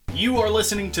You are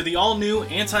listening to the all-new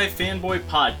Anti-Fanboy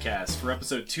Podcast for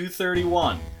episode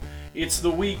 231. It's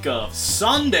the week of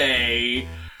Sunday,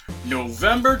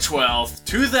 November 12th,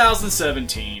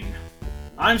 2017.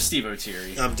 I'm Steve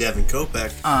O'Teary. I'm Devin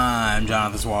Kopeck. I'm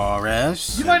Jonathan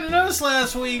Suarez. You might have noticed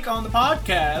last week on the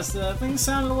podcast, things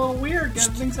sounded a little weird.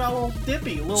 Things got a little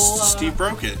dippy. Steve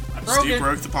broke it. Steve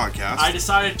broke the podcast. I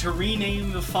decided to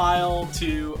rename the file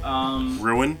to...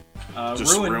 Ruin?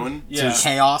 Just Ruin? Yeah. To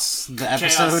Chaos, the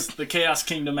episode. The Chaos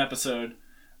Kingdom episode.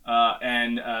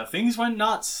 And things went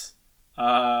nuts.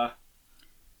 It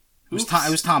was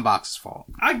Tom Box's fault.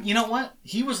 You know what?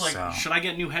 He was like, should I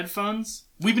get new headphones?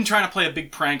 We've been trying to play a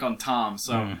big prank on Tom,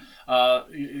 so...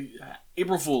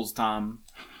 April Fool's, Tom.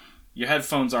 Your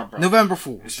headphones aren't broken. November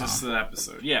Fool's, It's Tom. just an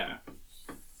episode, yeah.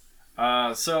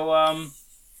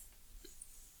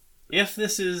 If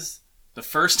this is the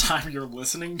first time you're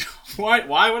listening,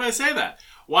 why would I say that?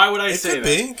 Why would I say that?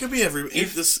 It could be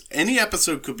any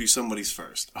episode could be somebody's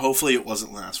first. Hopefully it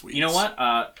wasn't last week. You know what?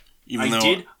 I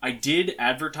did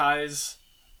advertise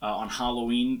on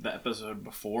Halloween the episode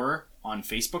before on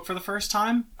Facebook for the first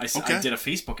time. I did a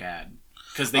Facebook ad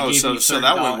because they gave me $30. So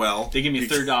that went well. They gave me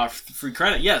 $30 free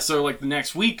credit. Yeah, so like the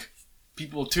next week,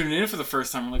 people tuning in for the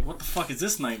first time are like, "What the fuck is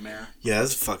this nightmare?" Yeah,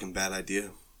 that's a fucking bad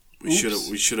idea. We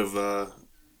should have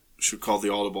called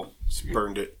the audible.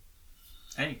 Burned it.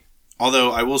 Hey.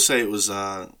 Although I will say it was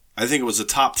I think it was a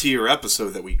top tier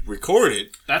episode that we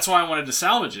recorded. That's why I wanted to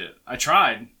salvage it. I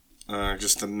tried.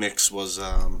 Just the mix was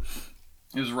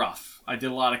It was rough. I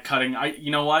did a lot of cutting. You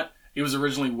know what? It was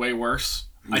originally way worse.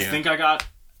 Yeah. I think I got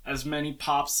as many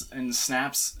pops and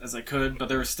snaps as I could, but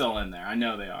they were still in there. I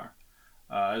know they are.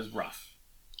 It was rough.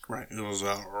 Right. It was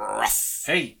rough.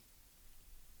 Hey,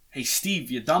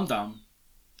 Steve, you dum-dum.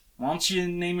 Why don't you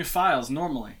name your files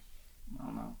normally? I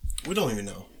don't know. We don't even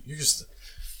know.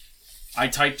 I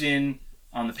typed in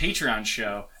on the Patreon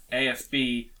show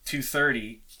AFB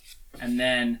 230, and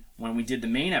then when we did the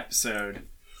main episode,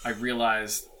 I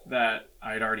realized that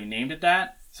I had already named it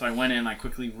that. So I went in and I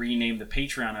quickly renamed the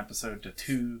Patreon episode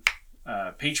to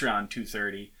Patreon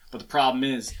 230. But the problem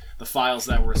is the files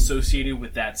that were associated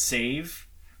with that save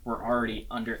were already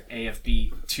under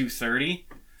AFB 230.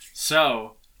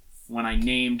 So when I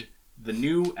named the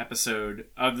new episode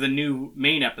of the new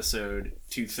main episode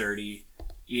 230,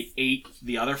 it ate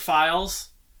the other files.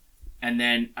 And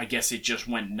then I guess it just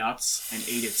went nuts and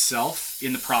ate itself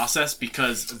in the process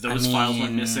because those files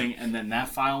went missing and then that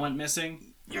file went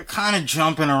missing. You're kind of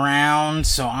jumping around,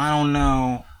 so I don't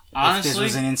know Honestly, if this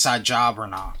was an inside job or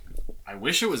not. I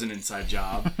wish it was an inside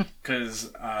job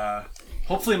because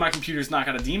hopefully my computer's not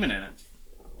got a demon in it.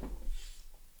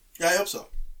 Yeah, I hope so.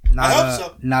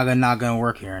 Not gonna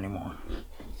work here anymore.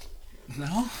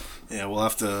 No? Yeah, we'll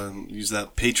have to use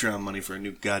that Patreon money for a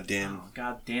new God damn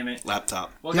it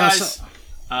laptop. Well, guys,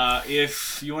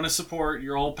 if you want to support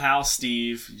your old pal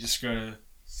Steve, you just go to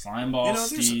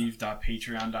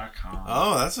slimeballsteve.patreon.com.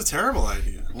 Oh, that's a terrible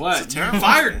idea. What? You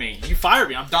fired me. You fired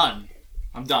me. I'm done.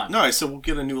 No, I said we'll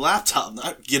get a new laptop,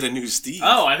 not get a new Steve.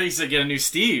 Oh, I think you said get a new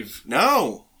Steve.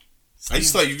 No. Steve. I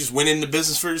just thought you just went into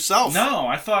business for yourself. No,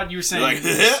 I thought you were saying...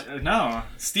 no.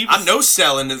 Steve. I'm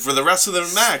no-selling for the rest of the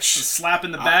match.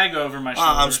 Slapping the bag over my shoulder.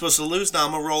 I'm supposed to lose now.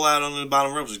 I'm going to roll out on the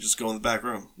bottom ropes and just go in the back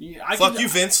room. Fuck you,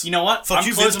 Vince. You know what? Fuck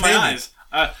you, Vince. I'm closing my eyes.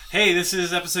 Hey, this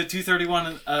is episode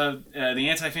 231 of the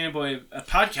Anti-Fanboy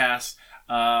podcast.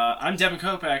 I'm Devin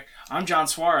Kopeck. I'm John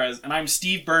Suarez. And I'm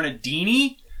Steve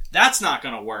Bernardini. That's not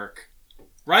going to work.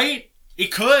 Right?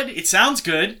 It could. It sounds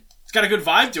good. It's got a good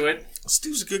vibe to it.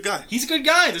 Steve's a good guy. He's a good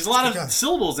guy. There's a lot of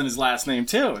syllables in his last name,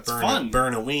 too. It's fun.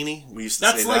 Bernardini. We used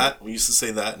to say that. We used to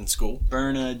say that in school.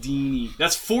 Bernardini.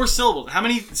 That's 4 syllables. How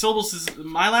many syllables is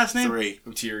my last name? 3.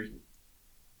 O'Teary.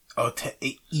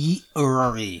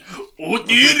 O'Teary.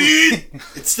 O'Teary.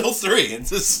 It's still 3. It's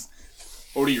just...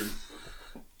 O'Teary.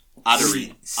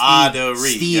 Ottery.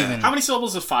 Steven. Yeah. How many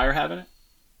syllables does fire have in it?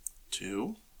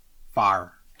 2.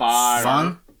 Fire.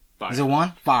 Fire. Is it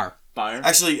 1? Fire. Fire.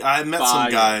 Actually, I met some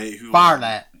guy who... Fire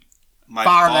that. My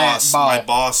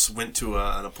boss went to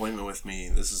an appointment with me.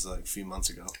 This is like a few months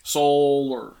ago.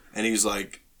 Solar. And he's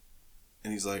like,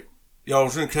 yo, I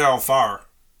was gonna catch on fire.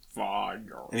 Fire.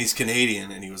 And he's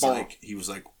Canadian, and he was like,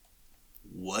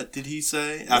 what did he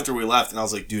say? After we left, and I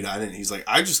was like, dude, I didn't. He's like,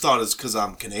 I just thought it's because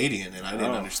I'm Canadian, and I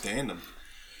didn't understand him.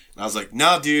 And I was like,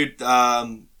 no, dude,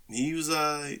 he's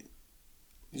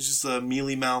just a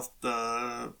mealy-mouthed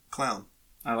clown.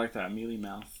 I like that, mealy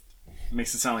mouth. It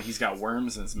makes it sound like he's got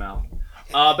worms in his mouth.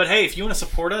 But hey, if you want to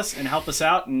support us and help us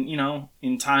out, and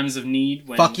in times of need,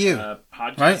 when fuck you,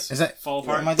 podcasts right? Is that fall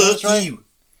apart, am I doing this right? You.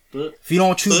 If you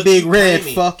don't chew big red,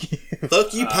 fuck you.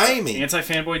 Fuck you, pay me.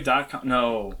 Antifanboy.com.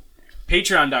 No.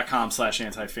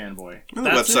 Patreon.com/antifanboy. And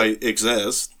the website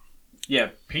exists. Yeah,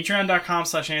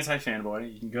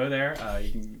 Patreon.com/antifanboy. You can go there.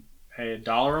 You can pay $1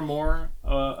 or more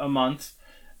a month,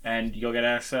 and you'll get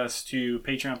access to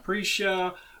Patreon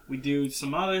pre-show. We do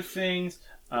some other things.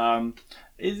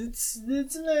 It's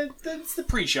the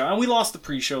pre-show, and we lost the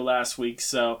pre-show last week,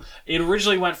 so it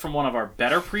originally went from one of our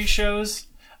better pre-shows.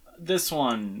 This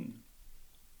one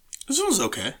was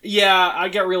okay. Yeah, I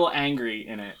got real angry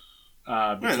in it.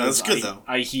 Yeah, that's good though.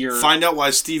 I hear. Find out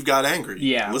why Steve got angry.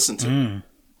 Yeah, listen to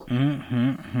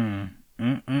it.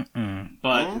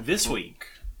 But this week,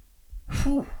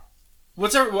 first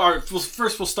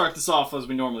we'll start this off as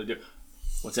we normally do.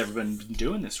 What's everyone been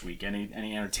doing this week? Any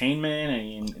entertainment?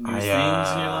 Any new things in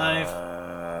your life?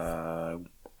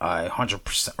 I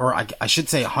 100%, or I should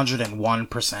say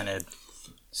 101%ed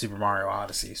Super Mario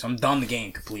Odyssey. So I'm done the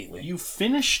game completely. You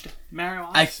finished Mario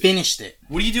Odyssey? I finished it.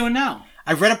 What are you doing now?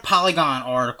 I read a Polygon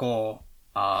article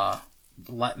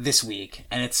this week,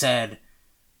 and it said,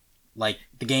 like,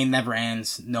 the game never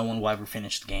ends. No one will ever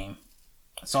finish the game.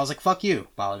 So I was like, fuck you,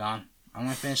 Polygon. I'm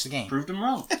going to finish the game. Proved them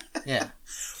wrong. Yeah.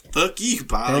 Fuck you,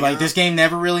 Polygon. They're like, this game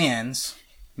never really ends.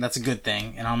 That's a good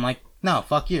thing. And I'm like, no,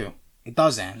 fuck you. It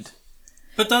does end.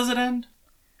 But does it end?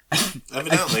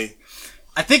 Evidently.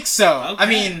 I think so. Okay. I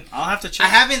mean, I'll have to check. I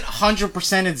haven't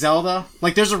 100%ed Zelda.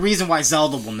 Like, there's a reason why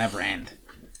Zelda will never end.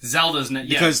 Zelda's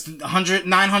Because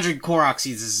 900 Korok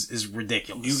seeds is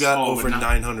ridiculous. You got over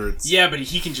 900. Yeah, but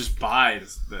he can just buy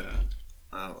the...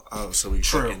 So he's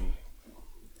True.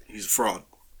 He's a fraud.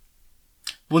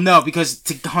 Well, no, because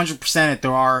to 100% it,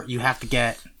 you have to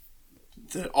get...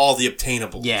 all the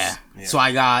obtainables. Yeah. So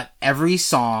I got every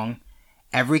song,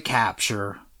 every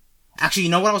capture. Actually, you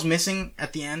know what I was missing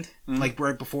at the end? Like,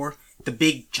 right before? The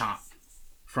big chomp.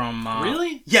 From...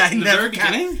 Really? Yeah, in the very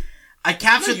beginning? I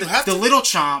captured the little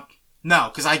chomp.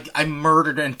 No, because I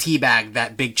murdered and teabagged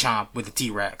that big chomp with the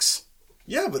T-Rex.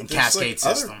 Yeah, but there's Cascade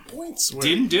system. other points where...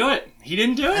 Didn't do it. He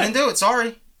didn't do it. I didn't do it,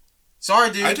 sorry. Sorry,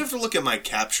 dude. I'd have to look at my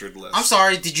captured list. I'm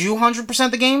sorry, did you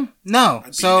 100% the game? No.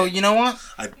 So, you know what?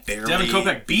 I barely Devin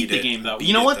Kopeck beat the game, though.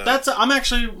 You know what? I'm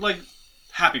actually, like,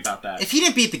 happy about that. If he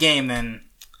didn't beat the game, then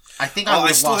I think I would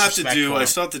have still lost have to respect do. for I him.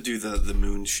 still have to do the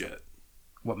moon shit.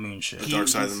 What moon shit? The Dark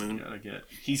Side of the Moon.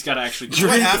 He's got to actually... Do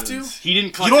I have to? He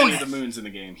didn't collect any of the moons in the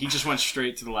game. He just went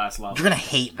straight to the last level. You're gonna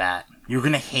hate that. You're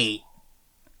gonna hate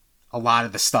a lot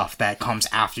of the stuff that comes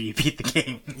after you beat the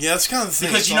game. Yeah, that's kind of the thing.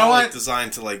 Because it's you know all, what? Like,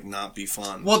 designed to like not be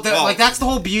fun. Well, like that's the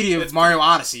whole beauty of Mario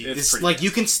Odyssey. It's like bad.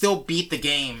 you can still beat the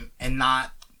game and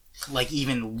not like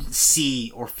even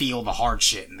see or feel the hard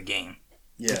shit in the game,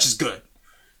 which is good.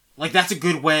 Like that's a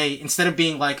good way. Instead of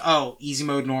being like, oh, easy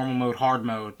mode, normal mode, hard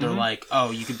mode, they're like, oh,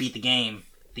 you could beat the game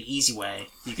the easy way.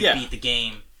 You could beat the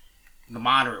game the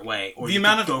moderate way, or the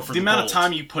amount of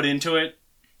time you put into it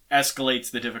escalates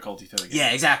the difficulty to the game.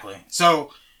 Yeah, exactly.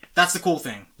 So that's the cool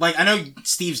thing. Like I know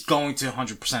Steve's going to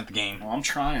 100% the game. Well, I'm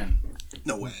trying.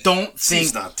 No way. Don't think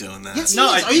He's not doing that. Yes,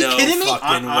 no, are you kidding me?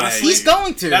 Honestly, he's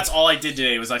going to. That's all I did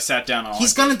today was I sat down.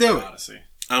 He's gonna do it. Odyssey.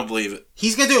 I don't believe it.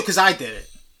 He's gonna do it because I did it.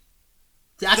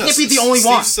 I can't be the only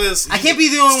one. I can't be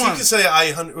the only one. Steve can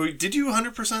say did you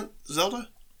 100% Zelda?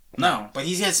 No, but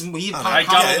he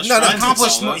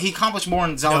accomplished more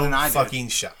in Zelda than I did. Fucking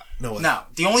shot. No way. No,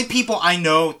 the only people I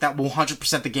know that will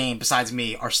 100% the game besides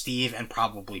me are Steve and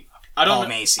probably Paul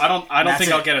Macy. I don't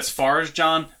think I'll get as far as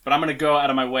John, but I'm gonna go out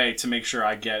of my way to make sure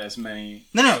I get as many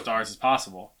stars as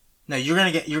possible. No, you're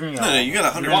gonna get. No, you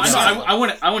got 100%. Well,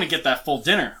 I want to get that full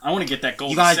dinner. I want to get that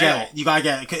golden sale. You gotta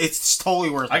get it. It's totally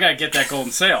worth it. I gotta get that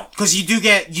golden sale because you do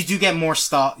get more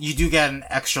stuff. You do get an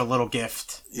extra little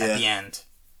gift at the end,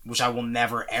 which I will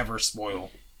never ever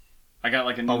spoil. I got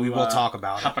like a new. But we will talk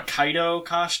about Hapakaido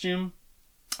costume.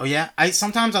 Oh yeah,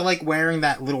 sometimes I like wearing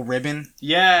that little ribbon.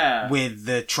 Yeah. With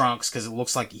the trunks because it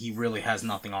looks like he really has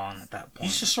nothing on at that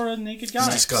point. He's just sort of a naked guy.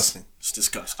 It's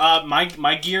disgusting.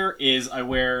 My gear is I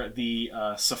wear the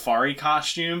safari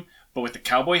costume, but with the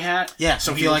cowboy hat. Yeah.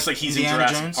 So he looks like he's in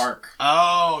Jurassic Park.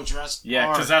 Oh, Jurassic Park.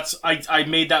 Yeah, because I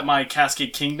made that my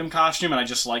Cascade Kingdom costume, and I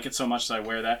just like it so much that I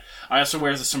wear that. I also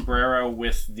wear the sombrero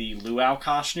with the luau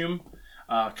costume.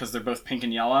 Because they're both pink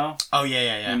and yellow. Oh yeah.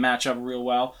 And match up real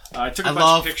well. I took a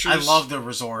bunch of pictures. I love the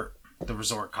resort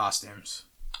costumes.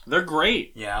 They're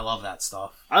great. Yeah, I love that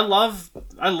stuff. I love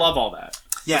all that.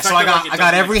 Yeah, so I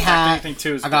got every hat.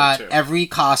 I got every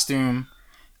costume.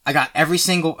 I got every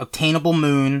single obtainable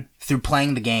moon through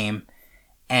playing the game,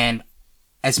 and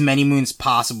as many moons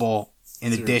possible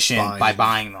in addition by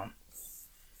buying them.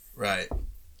 Right.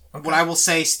 Okay. What I will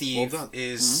say, Steve,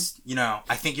 is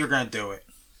I think you're gonna do it.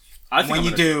 I think when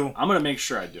you do, I'm gonna make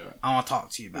sure I do it. I want to talk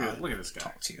to you about it. Look at this guy.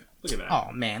 Talk to you. Look at that.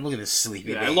 Oh man, look at this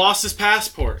sleepy. I lost his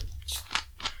passport.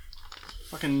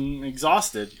 Fucking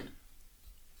exhausted.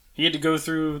 He had to go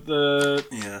through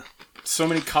so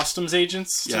many customs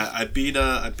agents. Yeah, I beat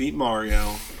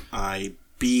Mario. I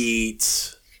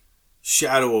beat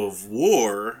Shadow of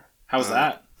War. How's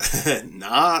that?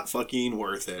 Not fucking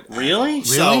worth it. Really?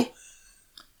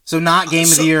 So not game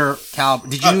of the year caliber.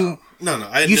 Did you? No.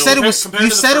 You said it was. compared You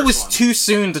to the said it first was one. too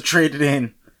soon to trade it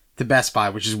in to Best Buy,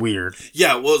 which is weird.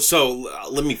 Yeah, well, so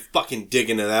let me fucking dig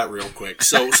into that real quick.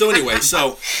 So anyway,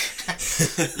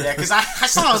 Yeah, because I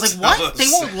saw. I was like, what? They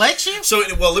won't let you?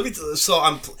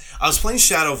 I was playing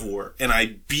Shadow of War and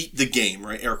I beat the game,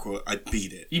 right? Air quote, I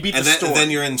beat it. You beat and the story. And then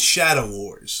you're in Shadow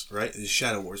Wars, right? The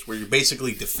Shadow Wars, where you're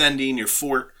basically defending your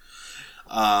fort.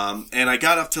 And I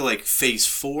got up to like phase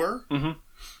 4,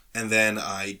 and then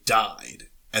I died,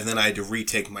 and then I had to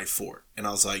retake my fort. And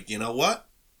I was like, you know what?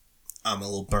 I'm a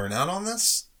little burnt out on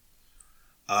this.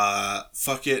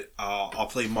 Fuck it. I'll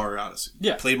play Mario Odyssey.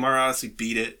 Yeah. Played Mario Odyssey,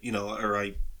 beat it, or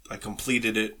I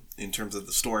completed it in terms of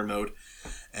the story mode.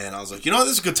 And I was like, you know what?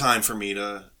 This is a good time for me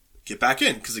to get back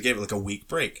in, because it gave it like a week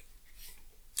break.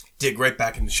 Dig right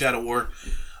back into Shadow War.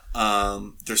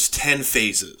 There's 10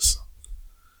 phases.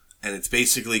 And it's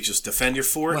basically just defend your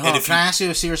fort. Well, And can I ask you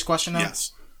a serious question, though?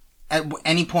 Yes. At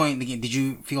any point in the game, did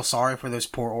you feel sorry for those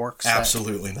poor orcs?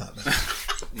 Absolutely not.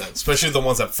 No, especially the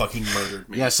ones that fucking murdered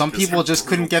me. Yeah, some 'Cause people they're just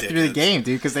couldn't get brutal through the dickheads. game,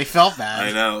 dude, because they felt bad.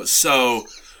 I know. So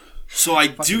I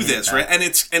do hate this, that. right? And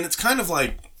it's kind of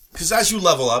like, because as you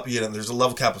level up, there's a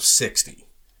level cap of 60.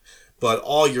 But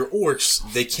all your orcs,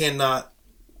 they cannot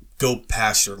go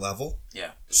past your level.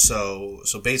 Yeah. So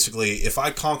basically, if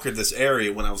I conquered this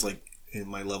area when I was like in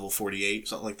my level 48,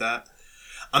 something like that,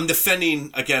 I'm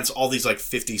defending against all these like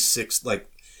 56, like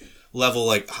level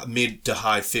like mid to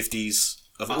high 50s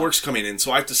of orcs coming in.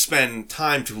 So I have to spend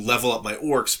time to level up my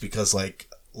orcs, because like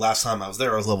last time I was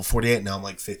there, I was level 48. Now I'm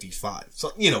like 55.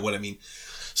 So you know what I mean?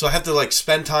 So I have to like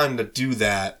spend time to do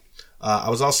that. I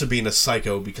was also being a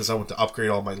psycho because I went to upgrade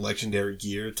all my legendary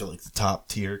gear to like the top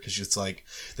tier, because it's like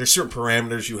there's certain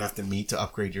parameters you have to meet to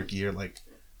upgrade your gear, like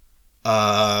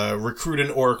recruit an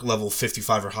orc level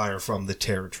 55 or higher from the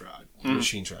Terror Tribe,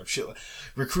 Machine Tribe, shit.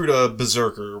 Recruit a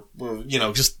Berserker,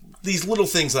 just these little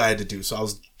things that I had to do. So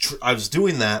I was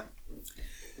doing that.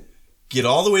 Get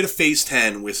all the way to phase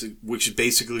 10, which is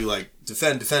basically like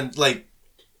defend, like,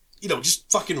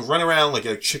 just fucking run around like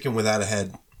a chicken without a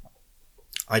head.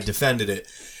 I defended it,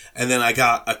 and then I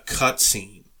got a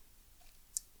cutscene.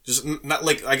 Just not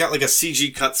like I got like a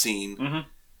CG cutscene.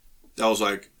 That was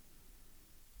like,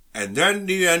 and then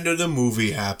the end of the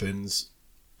movie happens,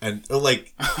 and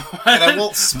like, and I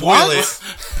won't spoil it.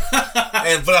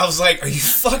 But I was like, "Are you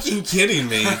fucking kidding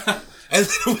me?" And then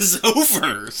it was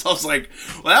over. So I was like,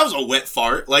 "Well, that was a wet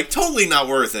fart. Like, totally not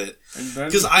worth it."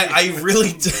 Because I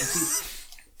really did.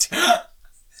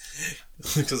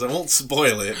 Because I won't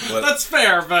spoil it. But, That's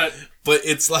fair, but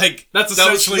it's like that's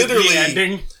that was essentially the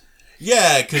ending.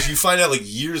 Yeah, because you find out like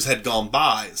years had gone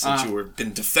by since you were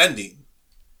been defending,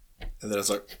 and then it's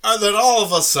like, and then all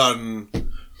of a sudden,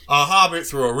 a hobbit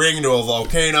threw a ring to a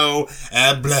volcano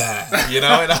and blah, and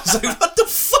I was like, what the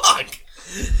fuck?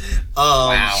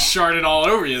 Wow, Sharded all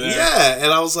over you there. Yeah,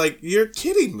 and I was like, you're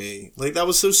kidding me! Like that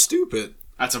was so stupid.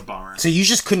 That's a bummer. so you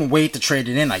just couldn't wait to trade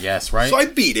it in, I guess, right? So I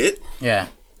beat it. Yeah.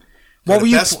 What were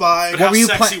you Best Buy? But What how were you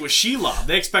sexy was Sheila?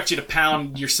 They expect you to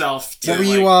pound yourself. To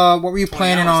What were you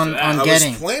planning on I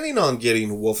getting? was planning on getting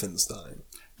Wolfenstein.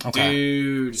 Okay.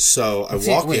 Dude, So I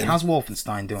walk in. How's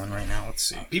Wolfenstein doing right now? Let's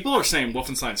see. people are saying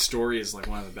Wolfenstein's story is like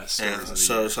one of the best stories. Yeah, of the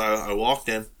so year. I walked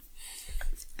in,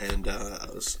 and I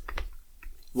was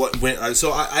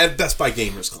so I have Best Buy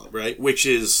Gamers Club, right, which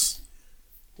is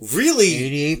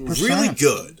really 88%. really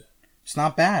good. It's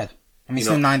not bad. I mean, it's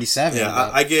in 97. Yeah,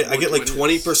 but- I get like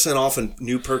 20% off on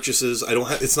new purchases. I don't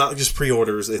have. It's not just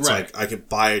pre-orders. It's Right. like I could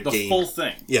buy a the game. full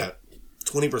thing. Yeah,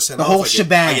 20% The off. whole I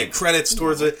shebang. get credits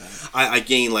towards it. I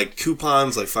gain like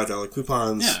coupons, like $5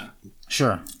 coupons. Yeah,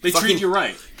 Sure. they Fucking- treat you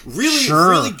right. Really, Sure.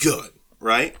 really good.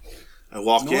 Right. I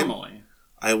walk in. Normally.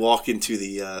 I walk into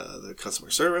the customer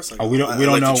service. Oh, we don't know. We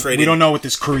don't know what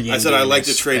this Korean. I said game I like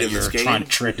is to trade that in this you're game. Trying to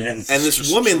trade in. And this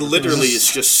woman literally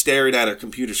is just staring at her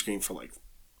computer screen for like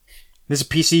This is a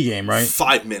PC game, right?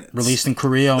 5 minutes. Released in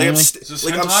Korea Like, only. Is this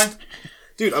hentai?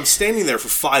 Dude, I'm standing there for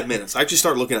 5 minutes. I actually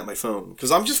start looking at my phone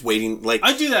because I'm just waiting. Like,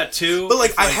 I do that too. but like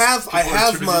If, I have people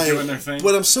are too busy my. doing their thing.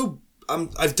 But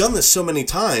I've done this so many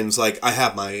times. Like I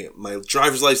have my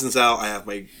driver's license out. I have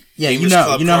my Yeah, Gamers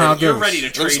Club you know how card. it You're goes. ready to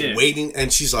I'm just trade in. waiting,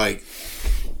 and she's like,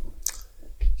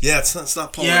 Yeah, it's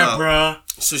not pulling Yeah, up. bruh.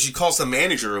 So she calls the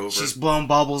manager over. She's blowing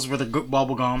bubbles with a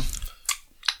bubble gum.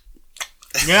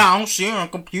 Yeah, I don't see it on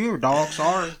computer, dog.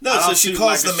 Sorry. No, so she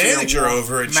calls the manager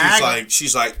over, and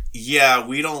she's like, yeah,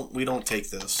 we don't take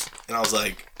this. And I was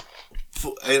like,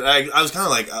 I was kind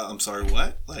of like, I'm sorry,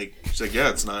 what? Like, she's like, yeah,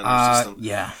 it's not in our system.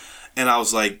 Yeah. And I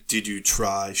was like, did you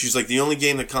try? She's like, the only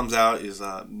game that comes out is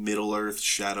Middle-earth: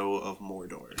 Shadow of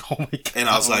Mordor. Oh my god. And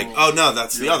I was like, oh no,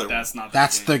 that's the other one. That's not.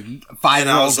 That's the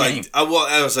 5-year-old game. I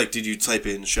was like, did you type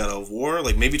in Shadow of War?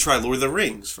 Like, maybe try Lord of the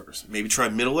Rings first. Maybe try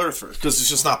Middle-earth first, because it's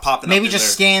just not popping up. Maybe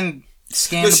just scan the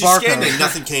barcode. She scanned it,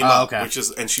 nothing came up. Okay.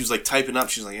 And she was like typing up.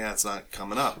 She's like, yeah, it's not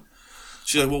coming up.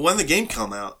 She's like, well, when the game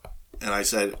come out? And I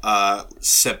said,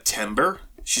 September.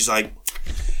 She's like,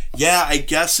 yeah, I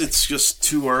guess it's just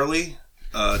too early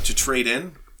to trade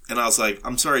in. And I was like,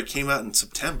 I'm sorry, it came out in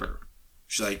September.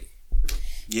 She's like,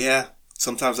 yeah,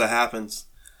 sometimes that happens.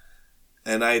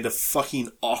 And I had to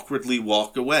fucking awkwardly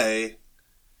walk away.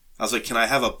 I was like, can I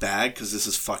have a bag? Because this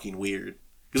is fucking weird.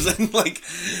 Because then, like,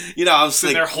 you know, I was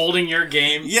like... they're holding your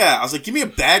game? Yeah, I was like, give me a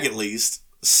bag at least.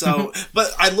 So,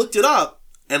 but I looked it up,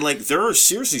 and, like, there are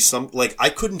seriously some... Like, I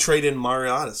couldn't trade in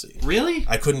Mario Odyssey. Really?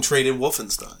 I couldn't trade in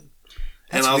Wolfenstein.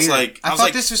 That's and I was weird. like... I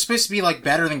thought this was supposed to be, like,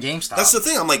 better than GameStop. That's the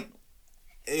thing, I'm like...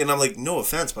 And I'm like, no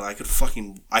offense, but I could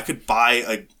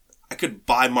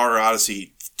buy Mario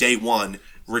Odyssey day one,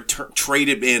 trade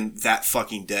it in that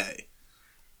fucking day.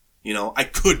 You know, I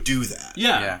could do that.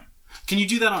 Yeah. Can you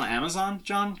do that on Amazon,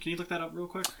 John? Can you look that up real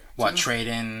quick? What, trade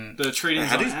in? The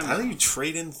trade-ins on Amazon. How do you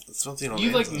trade in something on you,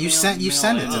 Amazon? You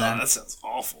send it to them. That sounds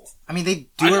awful. I mean, they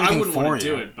do everything I wouldn't for want to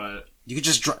you. do it, but... You could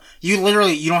just... You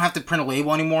don't have to print a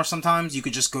label anymore sometimes. You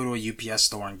could just go to a UPS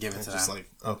store and give it to them. Just like,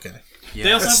 okay. Yeah.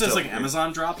 They also have That's those, like, still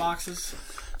Amazon drop boxes.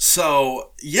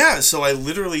 So, yeah, so I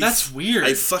literally... That's weird.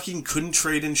 I fucking couldn't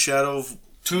trade in Shadow of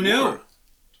Too new.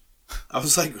 I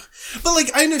was like... But,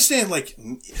 like, I understand, like...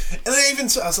 And I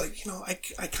was like, you know, I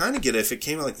kind of get it if it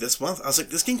came out, like, this month. I was like,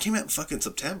 this game came out in fucking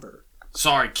September.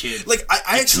 Sorry, kid. Like,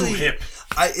 I actually... too hip.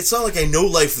 It's not like I know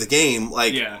life of the game.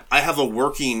 Like, Yeah. I have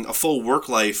a full work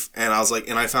life, and I was like...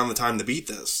 And I found the time to beat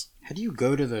this. How do you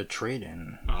go to the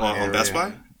trade-in? On Best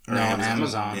Buy? Or No, on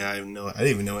Amazon. Yeah, I didn't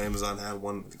even know Amazon had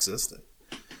one that existed.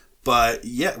 But,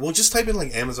 yeah, well, just type in,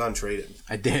 like, Amazon trade-in.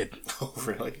 I did. Oh,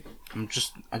 really?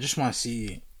 I just want to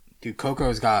see... Dude,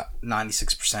 Coco's got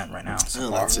 96% right now. So Oh,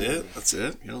 that's it? That's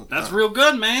it? That's real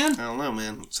good, man. I don't know,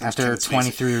 man. After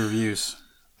 23 reviews.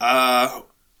 Yeah,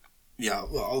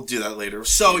 well, I'll do that later.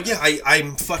 So, yeah,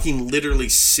 I'm fucking literally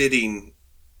sitting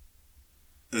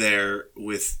there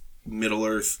with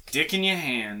Middle-earth, Dick in your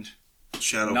hand.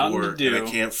 Shadow Nothing War, to do. and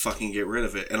I can't fucking get rid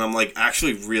of it. And I'm, like,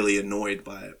 actually really annoyed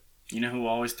by it. You know who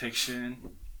always takes shit in?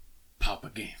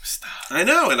 Papa GameStop. I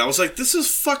know, and I was like, this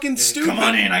is fucking stupid. Come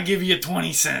on in, I give you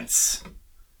 20 cents.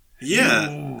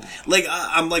 Yeah. Ooh. Like,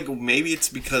 I'm like, maybe it's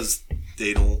because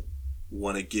they don't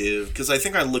want to give... Because I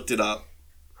think I looked it up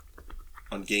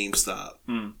on GameStop,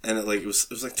 and it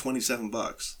was like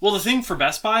 $27. Well, the thing for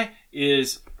Best Buy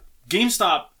is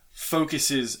GameStop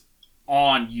focuses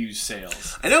on used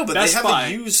sales. I know, but Best they have Buy,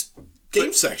 a used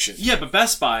game section. Yeah, but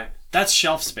Best Buy, that's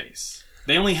shelf space.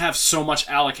 They only have so much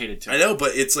allocated to it. I know,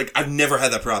 but it's like, I've never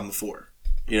had that problem before.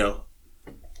 You know?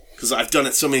 Because I've done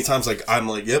it so many times, like, I'm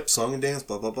like, yep, song and dance,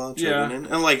 blah, blah, blah, trading in.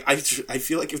 And, like, I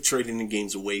feel like I've traded in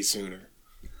games way sooner.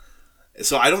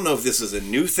 So I don't know if this is a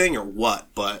new thing or what,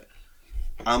 but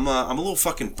I'm a little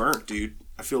fucking burnt, dude.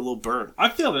 I feel a little burnt. I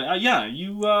feel that. Yeah,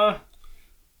 you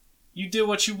did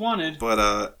what you wanted.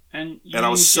 But, and I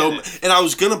was and I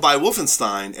was gonna buy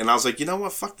Wolfenstein, and I was like, you know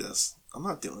what, fuck this. I'm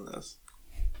not doing this.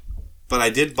 But I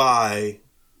did buy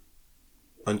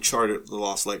Uncharted: The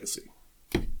Lost Legacy.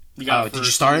 You got it for did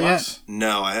you start it yet?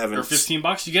 No, I haven't. For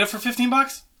 $15? You get it for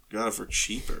 $15? Got it for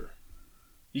cheaper.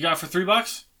 You got it for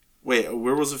 $3? Wait,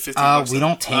 where was it? $15? We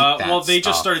don't take that. Well, they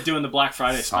just stuff. started doing the Black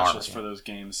Friday specials for those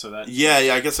games, so that.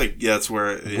 Yeah, I guess that's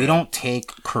where. Yeah. We don't take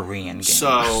Korean games.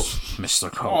 So,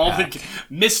 Mr. All the Kopak.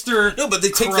 Mr. No, but they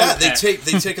take that.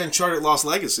 They take Uncharted: Lost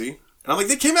Legacy, and I'm like,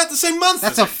 they came out the same month.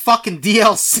 That's a fucking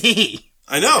DLC.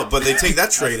 I know, but they take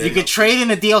that trade in. You could trade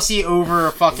in a DLC over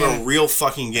a fucking... Over a real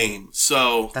fucking game.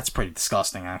 So... That's pretty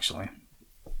disgusting, actually.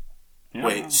 Yeah.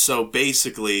 Wait, so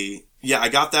basically... Yeah, I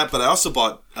got that, but I also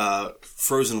bought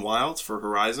Frozen Wilds for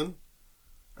Horizon.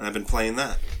 And I've been playing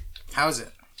that. How is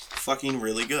it? Fucking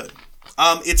really good.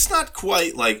 It's not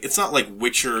quite like... It's not like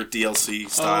Witcher DLC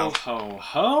style. Oh, ho,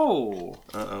 ho.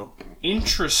 Uh-oh.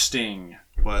 Interesting.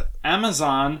 What?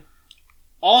 Amazon...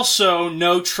 Also,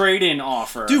 no trade-in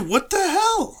offer. Dude, what the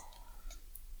hell?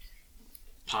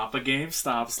 Papa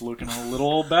GameStop's looking a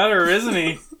little better, isn't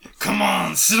he? Come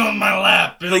on, sit on my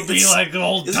lap. It'll be like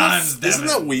old times, Isn't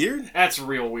that weird? That's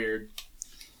real weird.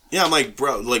 Yeah, I'm like,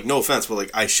 bro, like, no offense, but,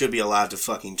 like, I should be allowed to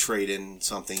fucking trade in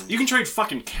something. You can trade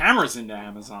fucking cameras into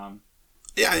Amazon.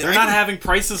 Yeah, They're not having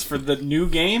prices for the new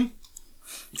game?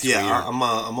 Yeah, I'm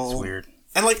all... It's weird.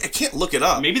 And, like, I can't look it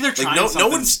up. Maybe they're trying no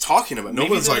something. one's talking about it. No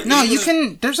Maybe one's they're- like... No, you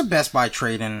can... There's a Best Buy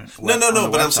trade-in. No,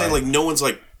 but I'm website. saying, like, no one's,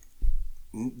 like...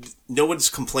 No one's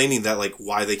complaining that, like,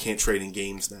 why they can't trade in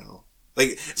games now. Like,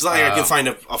 it's not like I can find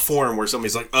a forum where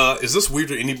somebody's like, is this weird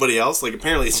to anybody else? Like,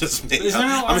 apparently it's just me.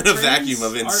 I'm in a vacuum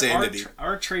of insanity.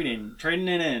 Our trading it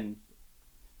in.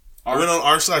 I went on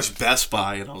r/Best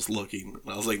Buy and I was looking.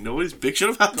 And I was like, nobody's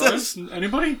bitching about this?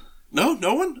 Anybody? No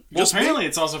one? Well, Just apparently me?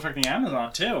 it's also affecting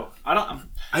Amazon, too. have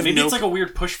Maybe no- it's like a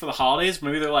weird push for the holidays.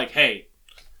 Maybe they're like, hey...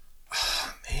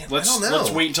 Man, Let's I don't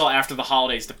know. wait until after the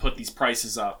holidays to put these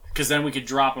prices up, because then we could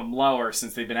drop them lower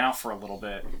since they've been out for a little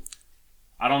bit.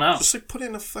 I don't know. Just like put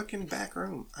in a fucking back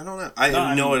room. I don't know. I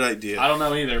have no idea. I don't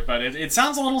know either, but it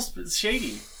sounds a little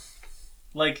shady.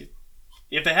 Like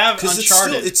if they have Because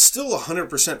Uncharted, it's still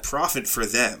 100% profit for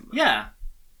them. yeah.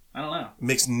 I don't know. It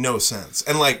makes no sense.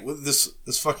 And like with this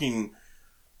fucking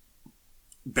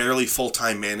barely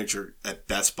full-time manager at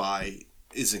Best Buy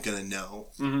isn't gonna know.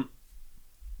 Mm-hmm.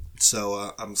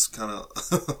 So I'm just kind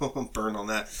of burned on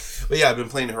that. But yeah, I've been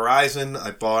playing Horizon.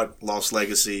 I bought Lost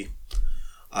Legacy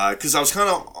because I was kind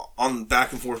of on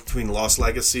back and forth between Lost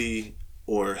Legacy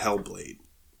or Hellblade,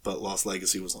 but Lost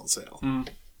Legacy was on sale. Mm.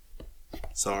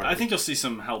 Sorry. I think you'll see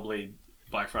some Hellblade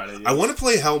Black Friday. I want to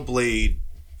play Hellblade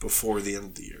before the end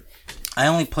of the year. I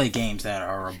only play games that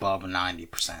are above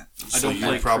 90%. I don't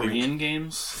play Korean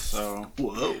games, so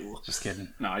Whoa. Just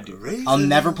kidding. no, I do. Crazy. I'll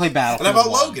never play And Battlefield how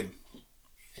about 1. Logan?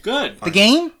 Good. The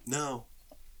game? No.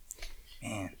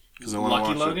 Man. Because I want to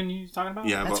Lucky watch Logan, you talking about?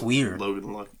 Yeah, That's about weird.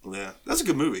 Logan. Yeah, that's a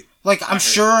good movie. Like, I'm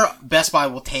sure Best Buy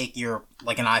will take your,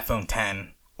 like, an iPhone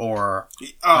 10 or,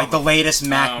 Oh, like, the latest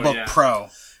MacBook yeah. Pro.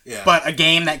 yeah. But a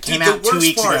game that came Dude, out 2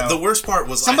 weeks ago. The worst part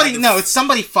was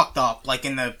Somebody fucked up, like,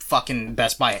 in the fucking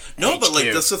Best Buy. No, but like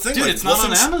HQ. that's the thing. Dude, like, it's not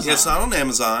on Amazon. Yeah, it's not on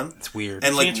Amazon. It's weird.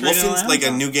 And like can't trade it on like a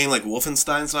Amazon. new game like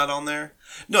Wolfenstein's not on there.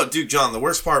 No, dude, John. The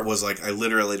worst part was like I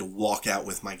literally had to walk out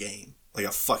with my game, like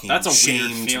a fucking That's a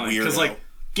shamed weird feeling. weirdo. Because like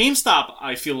GameStop,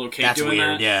 I feel okay That's doing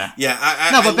weird, that. yeah. yeah,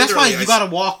 I No, but I Best Buy, literally- you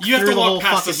gotta walk You have through to the walk whole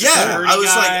past fucking the Yeah, security I was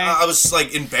like guy. I was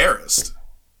like embarrassed.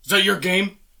 Is that your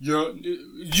game?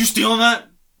 You stealing that?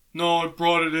 No, I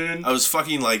brought it in. I was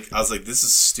fucking like I was like this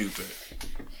is stupid.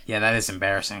 Yeah, that is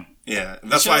embarrassing. Yeah,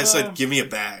 that's why I said give me a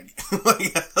bag.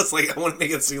 Like I was like I want to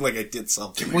make it seem like I did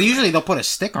something. Well, usually they'll put a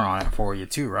sticker on it for you,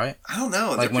 too, right? I don't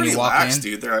know. like They're when you pretty walk lax, in?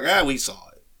 dude. They're like we saw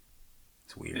it.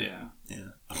 It's weird. Yeah. Yeah,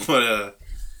 but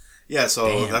yeah. So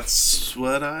Damn. that's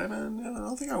what I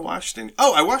don't think I watched any.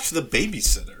 Oh, I watched The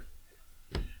Babysitter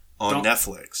on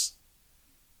Netflix.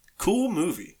 Cool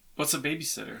movie. What's a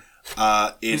babysitter?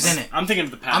 It's Who's in it? I'm thinking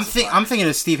of the pacifier. I'm thinking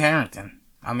of Steve Harrington.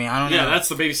 I mean, I don't know. Yeah, that's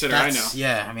the babysitter I know.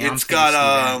 Yeah, I mean, I'm It's thinking of Steve got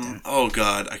Harrington. oh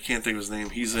god, I can't think of his name.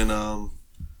 He's in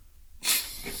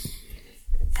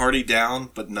Party Down,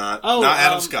 but not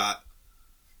Adam Scott.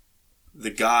 The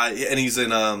guy, and he's in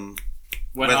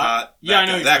Wet Hot. Yeah, I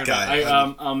know that you're guy.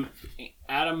 talking about.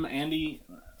 Adam, Andy.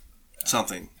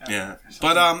 Something, yeah.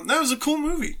 But that was a cool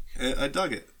movie. I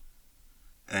dug it,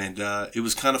 and it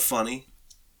was kind of funny.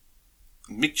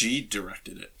 Mick G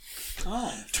directed it.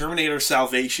 Oh, Terminator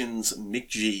Salvation's Mick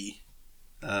G.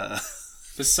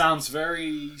 this sounds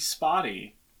very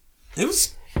spotty. It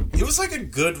was like a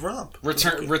good romp.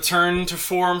 Return to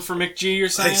form for Mick G. You're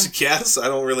saying? I guess I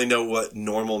don't really know what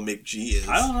normal Mick G is.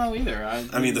 I don't know either.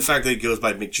 I mean, the fact that he goes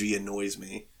by Mick G annoys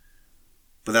me,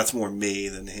 but that's more me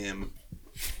than him.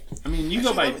 I mean, you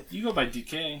go by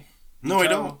DK. No, I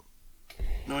don't.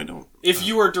 No, I don't. If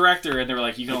you were a director and they were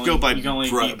like, you can only, Go by you can only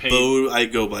Bro- be paid Bo. I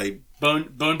go by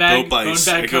bone bag, Bo Bice.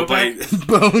 I go by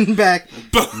Bone back.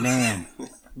 Bo- Man.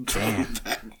 Damn.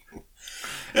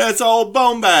 Yeah, it's all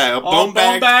Bone Bag. Bone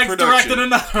Bag's production. directed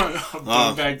another.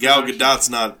 Bone Bag Gal production. Gadot's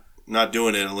not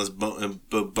doing it unless Bone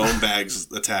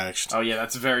Bag's attached. Oh yeah,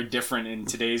 that's very different in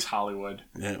today's Hollywood.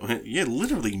 Yeah,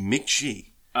 literally Mick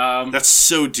G. Um, That's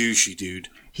so douchey, dude.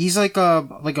 He's like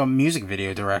a music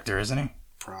video director, isn't he?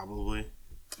 Probably.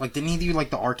 Like, didn't he do like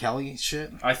the R. Kelly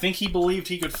shit? I think he believed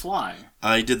he could fly.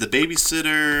 I did The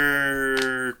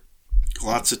Babysitter,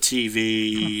 lots of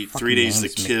TV, 3 Days to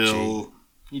name's Mick Kill.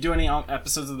 You do any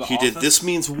episodes of The He Office? did This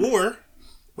Means War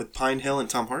with Pine Hill and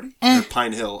Tom Hardy. Or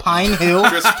Pine Hill. Pine Hill.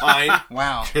 Chris Pine.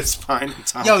 Wow. Chris Pine and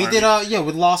Tom Yo, Hardy. he did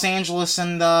with Los Angeles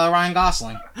and Ryan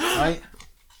Gosling, right?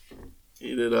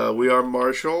 He did We Are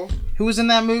Marshall. Who was in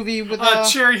that movie with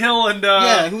Cherry Hill and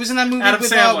yeah, who was in that movie Adam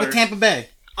Sandler. With Tampa Bay?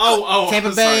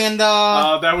 Tampa Bay and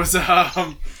that was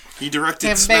he directed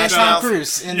Tampa Bay and Tom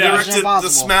Cruise in directed the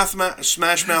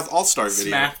Smash Mouth All-Star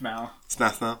video.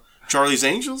 Smash Mouth. Charlie's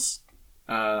Angels?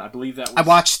 I believe that was... I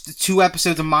watched 2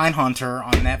 episodes of Mindhunter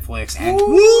on Netflix, and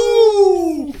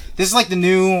woo! This is like the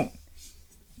new...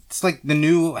 It's like the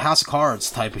new House of Cards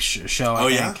type of show,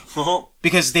 I think. Yeah?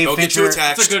 Because David Fincher... It's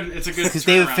a good because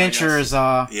David Fincher is...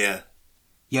 Yeah,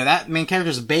 that main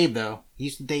character's a babe, though. He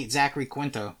used to date Zachary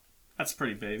Quinto. That's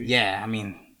pretty baby. Yeah, I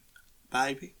mean...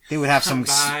 Baby. They would have some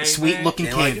sweet-looking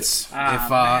kids if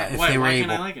they were able.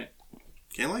 Can't I like it?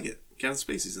 Can't like it. Kevin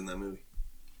Spacey's in that movie.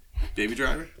 Baby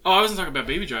Driver? Oh, I wasn't talking about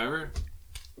Baby Driver.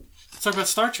 Let's talk about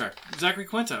Star Trek. Zachary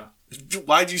Quinto.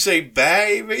 Why'd you say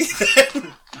baby?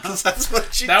 Because that's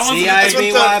what she that's what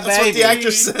the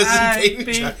actress says in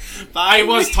Baby Driver. I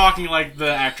was talking like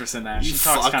the actress in that.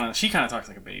 She kind of talks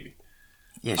like a baby.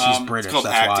 Yeah, she's British. It's called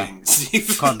acting. Why.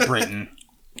 It's called Britain.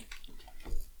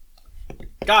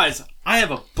 Guys, I have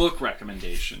a book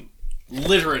recommendation.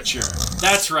 Literature.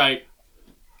 That's right.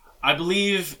 I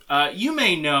believe you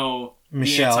may know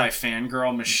Michelle. The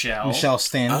anti-fangirl Michelle. Michelle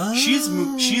Stan. She's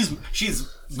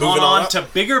gone on to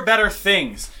bigger, better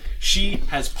things. She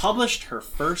has published her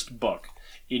first book.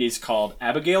 It is called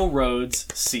Abigail Rhodes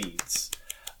Seeds.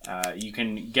 You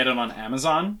can get it on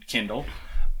Amazon Kindle.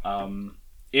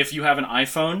 If you have an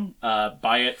iPhone,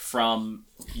 buy it from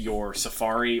your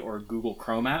Safari or Google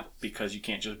Chrome app, because you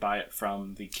can't just buy it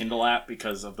from the Kindle app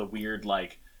because of the weird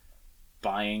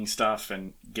buying stuff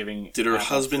and giving. Did her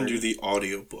husband do the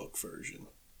audiobook version?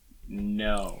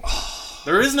 No.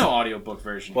 There is no audiobook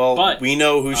version. Well, but we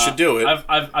know who should do it.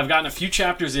 I've gotten a few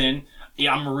chapters in.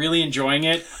 Yeah, I'm really enjoying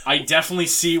it. I definitely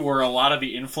see where a lot of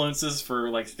the influences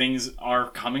for things are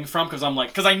coming from, because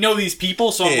I know these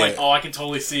people, so I'm I can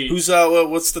totally see. Who's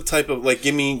what's the type of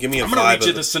give me a vibe? I'm gonna read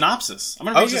you the synopsis. I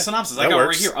got it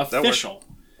right here. Official.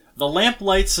 The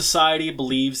Lamplight Society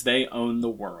believes they own the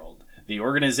world. The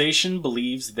organization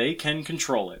believes they can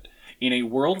control it. In a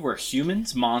world where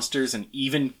humans, monsters, and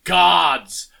even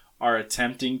gods are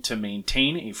attempting to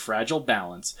maintain a fragile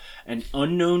balance, an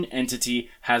unknown entity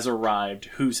has arrived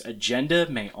whose agenda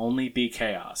may only be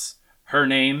chaos. Her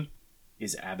name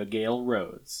is Abigail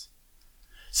Rhodes.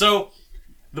 So,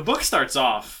 the book starts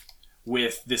off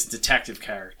with this detective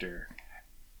character.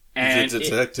 And is it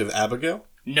Detective Abigail?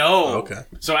 No. Oh, okay.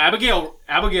 So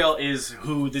Abigail is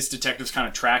who this detective's kind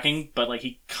of tracking, but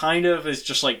he kind of is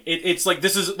just it's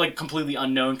this is completely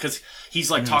unknown, because he's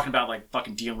talking about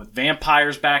fucking dealing with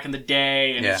vampires back in the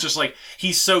day, and it's just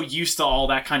he's so used to all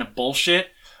that kind of bullshit.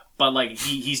 But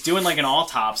he's doing an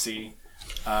autopsy.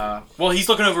 He's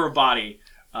looking over a body,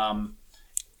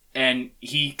 and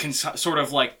he can sort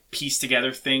of piece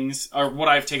together things. Or what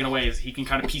I've taken away is he can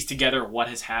kind of piece together what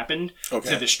has happened to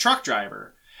this truck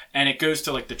driver. And it goes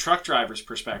to the truck driver's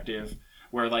perspective,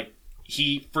 where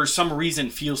he for some reason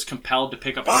feels compelled to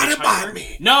pick up a hitchhiker.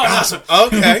 Me. No.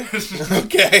 Okay.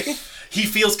 Okay. He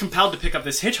feels compelled to pick up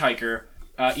this hitchhiker,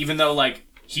 even though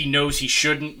he knows he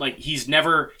shouldn't. He's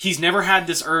never had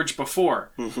this urge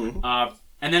before. Mm-hmm.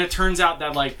 And then it turns out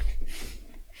that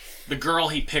the girl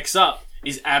he picks up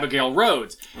is Abigail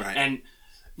Rhodes, right? And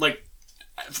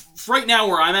right now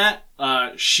where I'm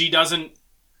at, she doesn't.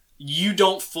 You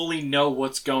don't fully know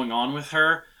what's going on with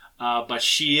her, but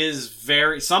she is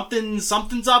very something's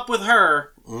up with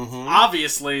her. Mm-hmm.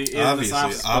 Obviously,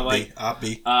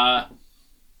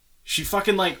 she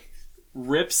fucking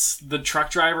rips the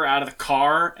truck driver out of the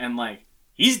car, and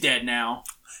he's dead now.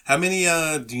 How many?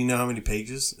 Do you know how many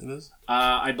pages it is?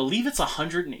 I believe it's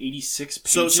 186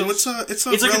 pages. So it's a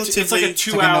relatively a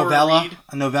 2-hour read.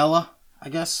 A novella. I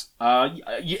guess. I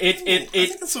think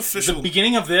it's official. The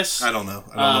beginning of this. I don't know.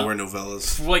 I don't know where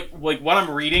novellas. What I'm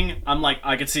reading, I'm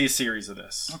I could see a series of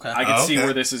this. Okay. I can see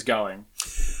where this is going.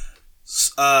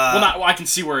 I can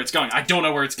see where it's going. I don't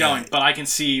know where it's going, but I can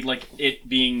see it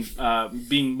being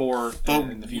more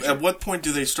in the future. At what point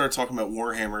do they start talking about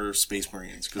Warhammer Space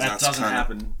Marines? Because that doesn't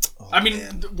happen.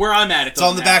 Where I'm at, it's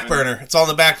on the back burner. It's on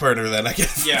the back burner then, I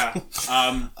guess. Yeah.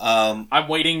 I'm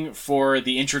waiting for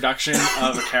the introduction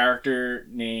of a character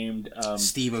named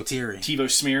Steve O'Teary. Tivo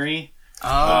Smeary.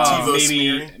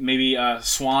 Maybe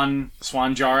Swan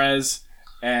Jarez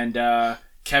and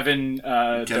Kevin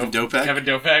Dopek. Kevin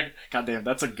Dopek. Goddamn,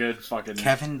 that's a good fucking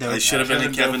Kevin Dopek. I should have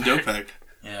been Kevin Dopek.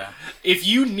 Yeah. If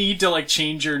you need to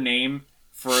change your name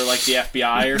for the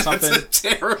FBI or something, that's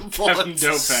a terrible. Kevin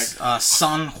Dopek.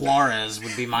 Son Juarez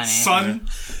would be my name. Son.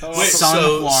 Wait,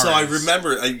 so I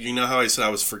remember. You know how I said I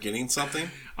was forgetting something?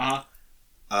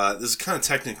 Uh-huh. This is kind of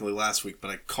technically last week, but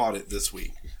I caught it this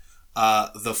week.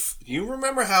 You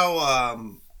remember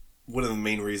how one of the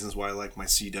main reasons why I like my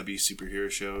CW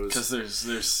superhero shows? Because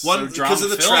there's one because of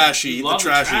the trashy,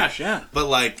 trash, yeah. But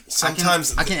like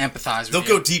sometimes I can empathize. They'll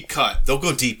go deep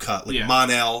cut. Like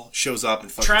Mon-El shows up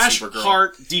and fucking trash, Supergirl.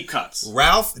 heart, deep cuts.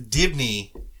 Ralph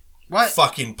Dibny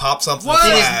fucking pops up in the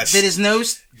Flash. Did his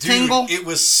nose tingle? It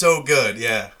was so good.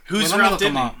 Yeah. Who's Ralph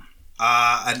Dibny?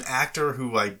 An actor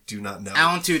who I do not know.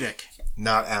 Alan Tudyk.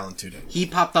 Not Alan Tudyk. He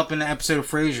popped up in an episode of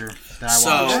Frasier that I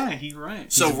watched. Yeah, he's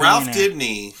right. So Ralph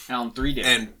Dibny Alan 3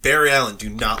 and Barry Allen do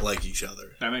not like each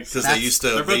other. That makes sense. Because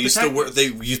they used to work.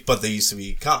 They used to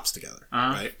be cops together,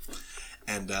 right?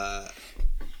 And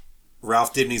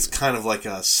Ralph Dibny's kind of like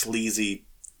a sleazy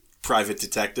private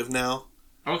detective now.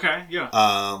 Okay, yeah.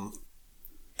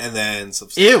 And then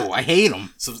ew, I hate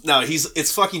him.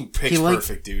 It's fucking pitch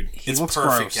perfect, dude. It's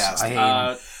perfect casting. I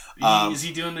hate him. Is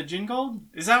he doing the Gin Gold?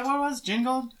 Is that what it was? Gin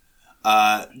Gold?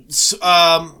 I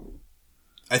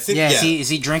think yeah. Is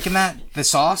he drinking that? The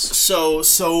sauce? So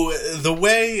the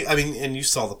way, I mean, and you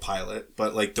saw the pilot,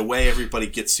 but like the way everybody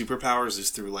gets superpowers is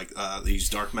through like these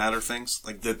dark matter things,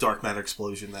 like the dark matter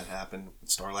explosion that happened when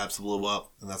Star Labs blew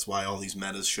up, and that's why all these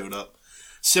metas showed up.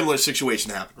 Similar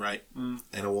situation happened, right? And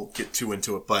I won't get too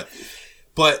into it,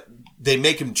 but they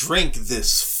make him drink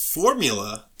this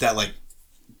formula that like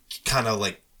kind of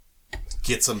like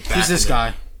gets him back. Who's this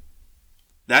guy?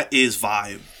 That is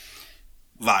Vibe,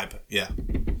 yeah.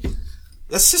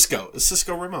 That's Cisco. It's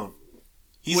Cisco Ramon.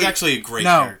 He's actually a great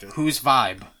character. Who's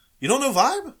Vibe? You don't know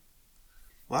Vibe?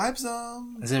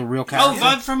 Vibe's Is it a real character? Oh,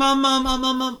 Vibe from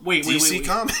wait, DC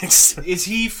Comics. Is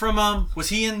he from was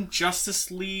he in Justice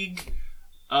League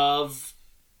of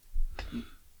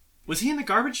Was he in the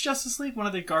Garbage Justice League? One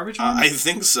of the garbage ones? I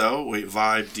think so. Wait,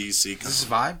 Vibe DC. Is this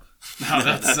Vibe? No,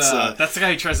 that's the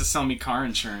guy who tries to sell me car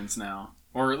insurance now.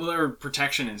 Or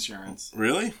protection insurance.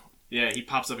 Really? Yeah, he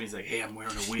pops up and he's like, "Hey, I'm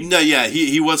wearing a wig." No, yeah,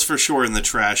 he was for sure in the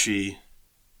trashy.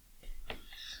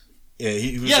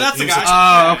 Yeah, that's the guy.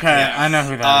 Oh, okay. Yeah. I know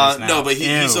who that is now. No, but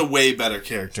he's a way better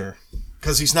character.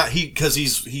 Because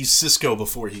he's Cisco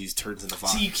before he turns into Vibe.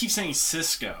 See, you keep saying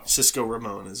Cisco. Cisco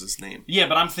Ramon is his name. Yeah,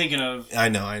 but I'm thinking of... I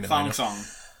know. Thong Song.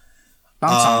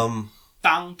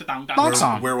 Thong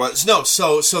Song. Where was... No,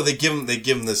 so they give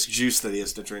him this juice that he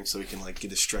has to drink so he can like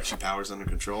get his stretchy powers under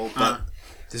control. But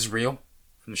This is real?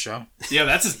 From the show? Yeah,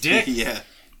 that's his dick. Yeah.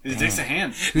 His dick's a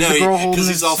hand. Who's the girl holding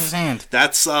his hand?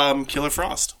 That's Killer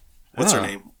Frost. What's her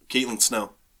name? Caitlin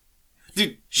Snow.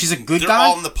 Dude, she's a good they're guy? They're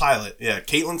all in the pilot. Yeah,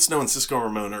 Caitlin Snow and Cisco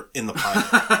Ramon are in the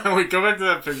pilot. Wait, go back to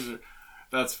that picture.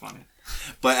 That's funny.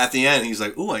 But at the end, he's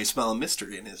like, "Ooh, I smell a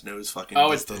mystery," in his nose fucking.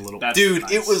 Oh, it's the little dude.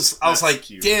 Nice. It was. I was like,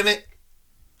 cute. Damn it.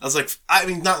 I was like, I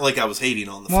mean, not like I was hating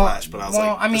on the Flash, but I was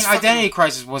like, I mean, Identity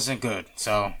Crisis wasn't good,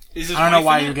 so I don't know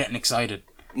why you're getting excited.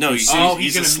 No, he's going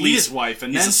to meet his wife,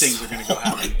 and then things are going to go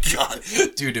happen. Oh my god,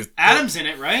 dude! Adam's in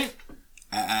it, right?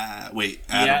 Wait,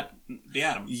 Adam. The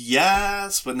Atom.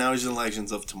 Yes, but now he's in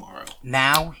Legends of Tomorrow.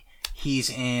 Now he's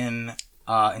in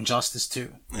Injustice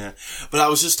 2. Yeah, but I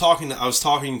was talking to Along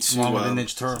with the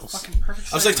Ninja Turtles.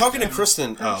 I was like talking to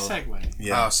Kristen. Segue.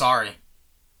 Yeah. Oh, sorry,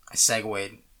 I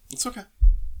segued. It's okay.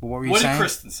 What were you saying? What did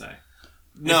Kristen say?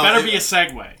 No, it better be a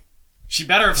segue. She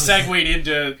better have segued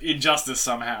into Injustice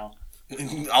somehow.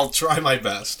 I'll try my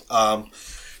best.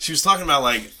 She was talking about,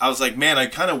 like, I was like, man, I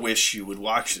kind of wish you would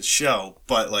watch this show,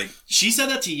 but, like... She said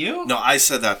that to you? No, I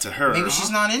said that to her. Maybe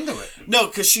she's not into it. No,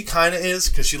 because she kind of is,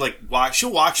 because she, like,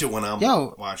 she'll watch it when I'm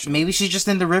watching. Maybe she's just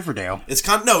into Riverdale. It's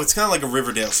kind of like a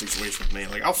Riverdale situation with me.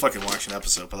 Like, I'll fucking watch an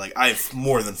episode, but, like, I've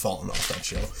more than fallen off that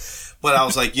show. But I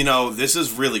was like, this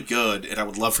is really good, and I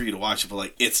would love for you to watch it, but,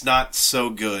 like, it's not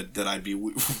so good that I'd be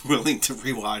willing to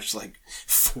rewatch, like,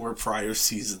 4 prior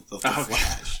seasons of The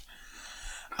Flash.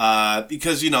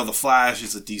 Because, the Flash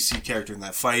is a DC character in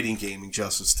that fighting game,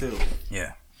 Injustice 2.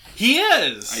 Yeah. He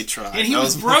is! I tried. And he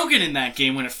was broken in that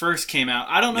game when it first came out.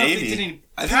 I don't know if they did any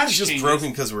I think he's just broken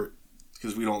because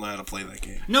we don't know how to play that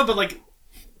game. No, but, like,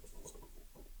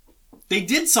 they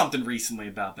did something recently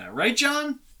about that, right,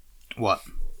 John? What?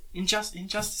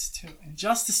 Injustice 2.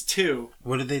 Injustice 2.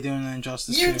 What did they do in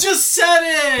Injustice 2? You just said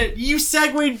it! You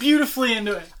segued beautifully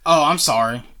into it. Oh, I'm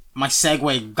sorry. My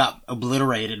segue got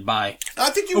obliterated by... I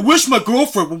wish my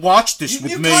girlfriend would watch this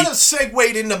with me. You kind of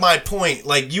segued into my point.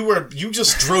 Like, you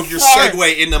just drove your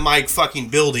segue into my fucking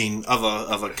building of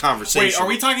a conversation. Wait, are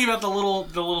we talking about the little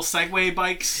segue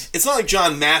bikes? It's not like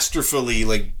John masterfully,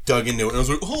 like, dug into it. And I was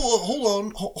like,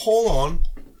 hold on.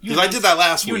 Because I did that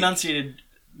last week. You enunciated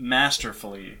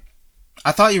masterfully.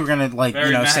 I thought you were going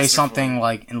to, say something,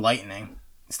 like, enlightening.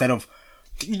 Instead of...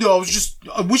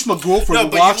 I wish my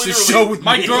girlfriend would watch this show with me.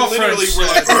 My girlfriend literally were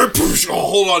like,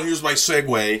 hold on, here's my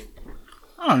segue.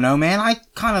 I don't know, man. I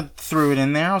kind of threw it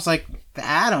in there. I was like, the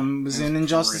Atom was in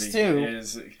Injustice too.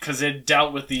 Because it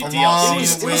dealt with the It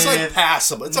DLC. was like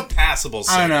passable. It's a passable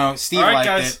scene. I don't know. Steve All right, liked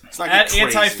guys. it. It's not At crazy.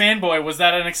 Anti-Fanboy, was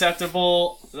that an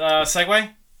acceptable segue?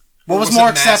 What was was more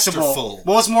it acceptable? masterful?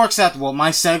 What was more acceptable? My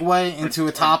segue into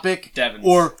a topic? Devin's.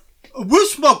 Or, I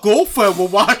wish my girlfriend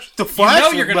would watch The You Flash know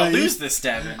with you're going to me. lose this,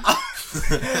 Devin.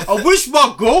 I wish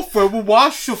my girlfriend would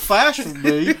watch The Flash with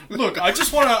me. Look, I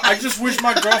just wish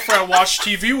my girlfriend watched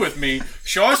TV with me.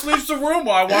 She always leaves the room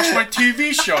while I watch my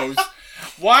TV shows.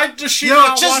 Why does she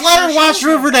not just watch let her watch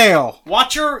Riverdale.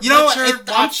 Watch her. You know, let her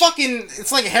I'm watch. fucking.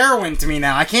 It's like heroin to me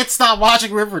now. I can't stop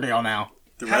watching Riverdale now.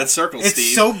 The red circle, It's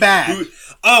Steve. so bad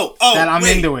that I'm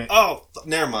wait. into it. Oh,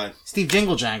 never mind. Steve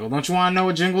Jingle Jangle. Don't you want to know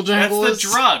what Jingle That's Jangle the is?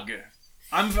 drug.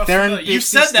 They're in You Pixie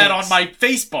said that Sticks. on my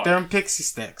Facebook. They're in Pixie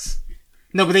Sticks.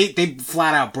 No, but they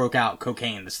flat out broke out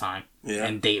cocaine this time. Yeah.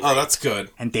 And date Oh, rape. that's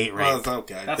good. And date rape. Oh, that's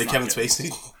okay. That's The not Kevin good.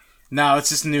 Spacey. No, it's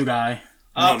this new guy.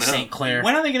 Oh, no. St. Clair.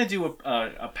 When are they going to do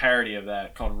a parody of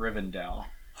that called Rivendell?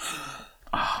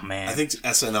 Oh, man. I think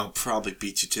SNL probably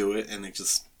beat you to it, and it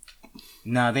just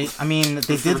No, they did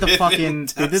the fucking,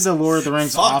 they did the Lord of the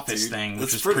Rings Fuck, Office dude. thing,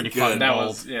 which That's was pretty pretty good. fucking That bold.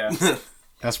 was, yeah.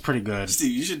 That's pretty good.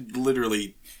 Steve, you should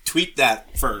literally tweet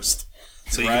that first,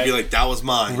 so you can Right. be like, "That was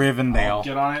mine." Rivendell.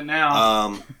 Get on it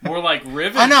now. More like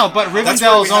Rivendell. I know, but That's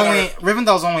where we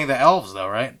Rivendell's only the elves, though,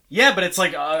 right? Yeah, but it's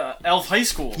like Elf High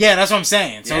School. Yeah, that's what I'm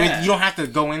saying. So Yeah. you don't have to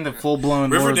go into full blown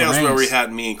Lord of the Riverdale's Rings. where we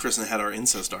had me and Kristen had our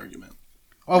incest argument.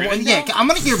 Oh, well, yeah, I'm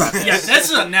gonna hear about this.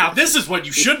 Yeah, this is what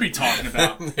you should be talking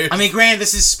about. I mean, granted,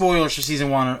 this is spoilers for season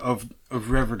 1 of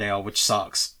Riverdale, which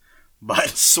sucks. But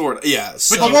Sort of, yeah.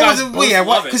 So, you guys both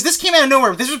love it. because this came out of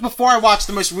nowhere. This was before I watched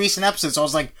the most recent episode, so I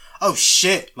was like, "Oh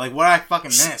shit! Like, what did I fucking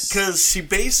miss?" because she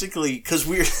basically, because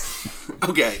we're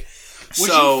okay. Would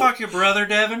so you fuck your brother,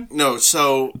 Devin? no,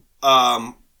 so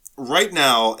right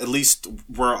now, at least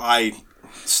where I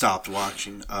stopped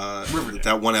watching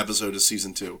that one episode of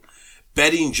season 2,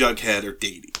 Betty and Jughead are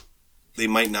dating. They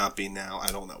might not be now.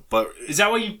 I don't know, but Is that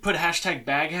why you put hashtag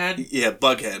baghead? yeah,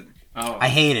 Bughead. Oh, I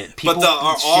hate it. People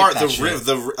But shit.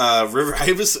 the River.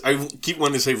 I keep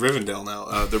wanting to say Rivendell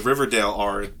now. The Riverdale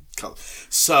are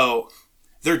so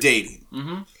they're dating.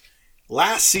 Mm-hmm.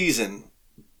 Last season,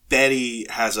 Betty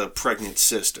has a pregnant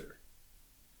sister,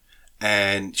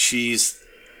 and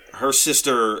her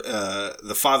sister.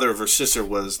 The father of her sister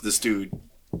was this dude,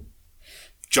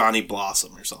 Johnny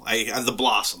Blossom or something. The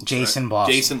Blossom. Jason right?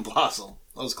 Blossom. Jason Blossom.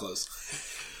 That was close.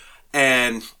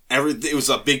 And it was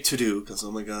a big to-do because,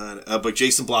 oh my god, but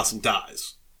Jason Blossom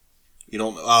dies. You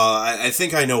don't, I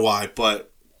think I know why,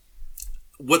 but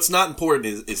what's not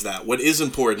important is that. What is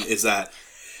important is that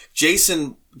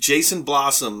Jason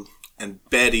Blossom and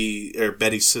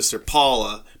Betty's sister,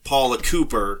 Paula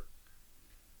Cooper,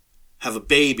 have a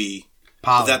baby.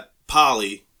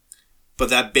 Polly. But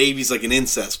that baby's like an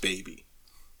incest baby.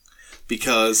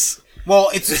 Because... Well,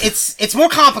 it's more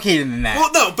complicated than that.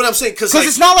 Well, no, but I'm saying... Because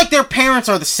it's not like their parents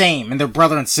are the same and they're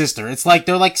brother and sister. It's like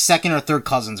they're like second or third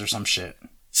cousins or some shit.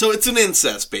 So it's an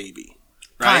incest baby,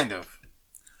 right? Kind of.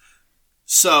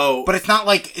 So, But it's not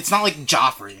like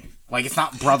Joffrey. Like it's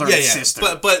not brother and sister.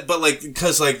 But like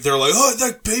because like they're like, oh,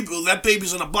 that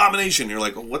baby's an abomination. You're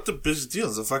like, well, what the business deal?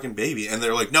 It's a fucking baby, and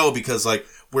they're like, no, because like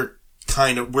we're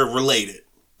related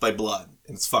by blood,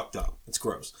 and it's fucked up. It's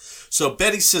gross. So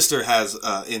Betty's sister has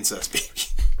incest baby.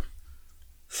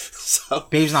 So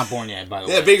Baby's not born yet, by the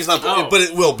way. yeah, baby's not, Oh. but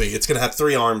it will be. It's gonna have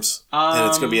 3 arms, and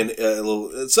it's gonna be a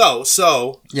little. So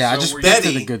Yeah, I So just we're get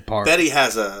Betty, to the good part. Betty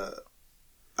has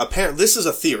apparently, this is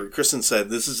a theory. Kristen said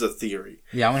this is a theory.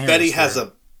 Yeah, I want to hear Betty this has story.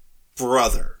 a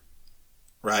brother,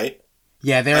 right?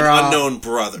 Yeah, they're An unknown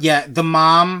brother. Yeah, the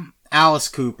mom, Alice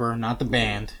Cooper, not the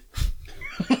band.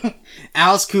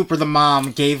 Alice Cooper, the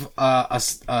mom, gave a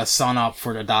son up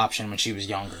for adoption when she was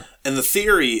younger, And the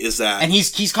theory is that... and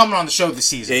he's coming on the show this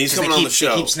season. yeah, he's 'cause coming on the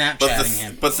show. They keep Snapchatting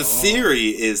him. But the theory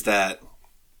is that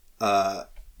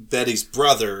Betty's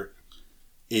brother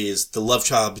is the love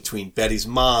child between Betty's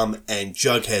mom and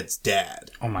Jughead's dad.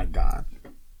 Oh my god!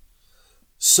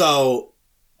 So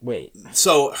Wait,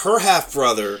 her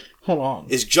half-brother hold on.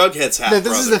 is Jughead's half-brother.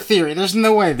 This is the theory. There's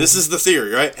no way. This is the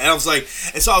theory, right? And I was like,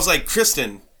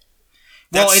 Kristen,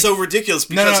 that's Well, so ridiculous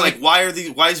because, no,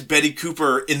 why is Betty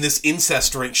Cooper in this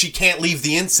incest ring? She can't leave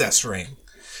the incest ring.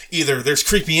 Either there's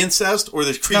creepy incest or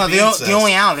there's creepy incest. The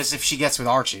only out is if she gets with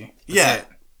Archie. That's yeah. it.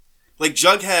 Like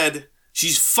Jughead,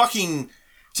 she's fucking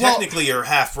technically her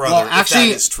half brother. Well, if actually,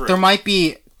 that is true. there might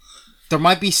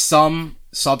be some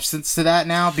substance to that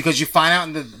now because you find out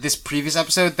in this previous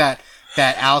episode that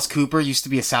Alice Cooper used to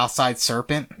be a Southside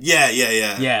Serpent. Yeah.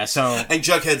 Yeah, so And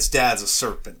Jughead's dad's a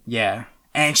serpent. yeah,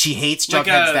 and she hates Like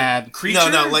Jughead's dad. Creature?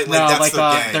 No, that's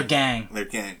their gang. Their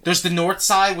gang. There's the north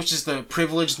side, which is the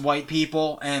privileged white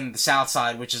people, and the south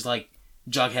side, which is like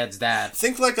Jughead's dad.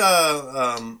 Think like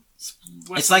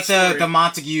It's like the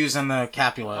Montagues and the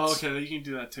Capulets. Oh, okay, you can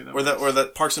do that too. or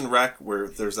that Parks and Rec where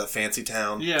there's that fancy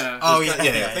town. Yeah. Oh yeah.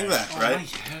 Think that, right? My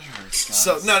head hurts,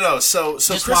 guys.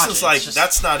 So Kristen's like,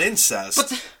 that's not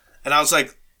incest, and I was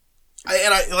like,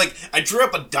 I drew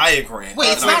up a diagram.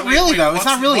 Wait, it's not really though. It's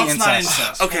not really what's incest. Not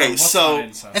incest? Okay, What's so- not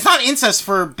incest? It's not incest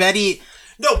for Betty.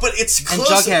 No, but it's And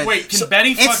close. Jughead. Wait, can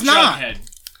Betty fuck It's not. Jughead?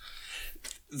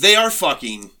 They are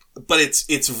fucking, but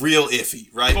it's real iffy,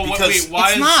 right? But Because It's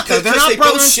not though. They're because not they both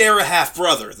brothers. share a half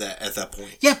brother at that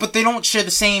point. Yeah, but they don't share the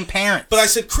same parents. But I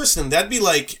said, Kristen, that'd be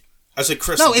like. I said,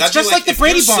 Kristen, no, it's that'd just be like the if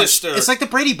Brady your Bunch. sister- It's like the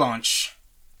Brady Bunch.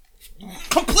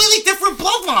 Completely different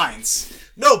bloodlines.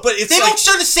 No, but it's They like. don't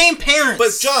share the same parents.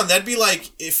 But John, that'd be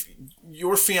like if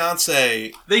your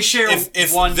fiance. They share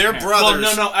If one they're parent. brothers-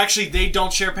 Well, no, actually, they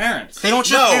don't share parents. they don't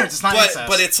share parents. It's not but incest.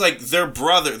 but it's like their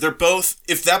brother. They're both.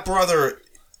 If that brother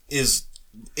is.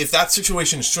 If that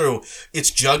situation is true, it's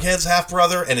Jughead's half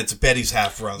brother and it's Betty's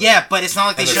half brother. Yeah, but it's not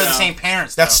like they share the Yeah. same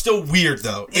parents. That's though. still weird,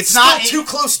 though. It's not- still too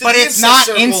close to but the it's incest not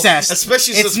circle, incest.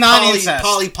 especially It's since not incest.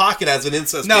 Polly Pocket has an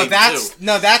incest No, baby, that's too.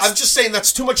 no, that's. I'm just saying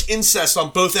that's too much incest on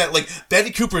both ends. Like,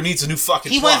 Betty Cooper needs a new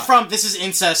fucking he plot. went from this is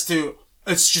incest to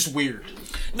it's just weird.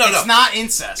 No, It's not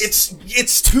incest.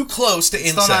 It's too close to still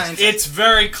incest. not incest. It's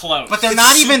very close. But they're It's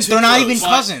not too even. They're not close. even But-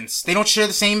 cousins. They don't share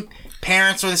the same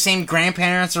parents or the same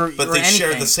grandparents or. But or they anything.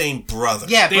 share the same brother.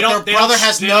 Yeah, they but don't. their brother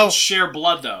has they no. don't share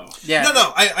blood though. Yeah.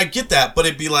 No, I get that, but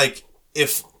it'd be like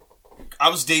if I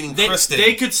was dating Kristen.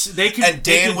 They could. And they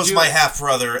Dan could was do my it. half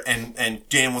brother, and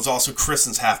Dan was also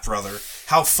Kristen's half brother.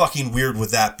 How fucking weird would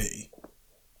that be?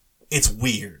 It's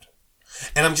weird.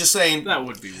 And I'm just saying, That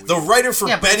would be weird. the writer for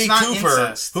Yeah, but Betty it's not Cooper,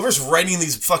 incest. whoever's writing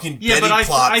these fucking Yeah, Betty but I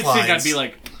plot think lines, I'd be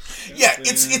like, yeah,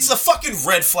 it's a fucking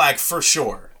red flag for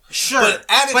sure. Sure, But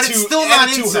it's still not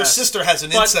her incest. sister has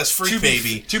an but incest freak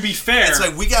baby. To be fair, It's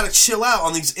like we gotta chill out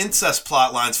on these incest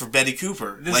plot lines for Betty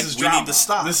Cooper. this like is we drama. need to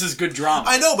stop. This is good drama.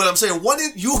 I know, but I'm saying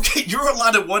you're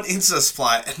allowed at one incest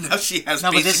plot, and now she has No,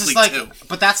 but basically this is like. two.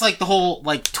 But that's like the whole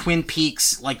like Twin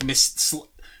Peaks like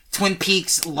Twin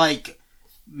Peaks like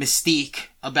mystique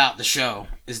about the show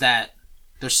is that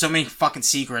there's so many fucking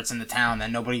secrets in the town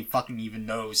that nobody fucking even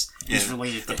knows who's Yeah.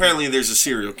 related to. Apparently, there's a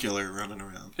serial killer running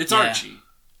around. It's Yeah. Archie.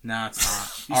 No,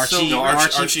 it's not. Archie. No,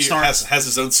 Archie starts. has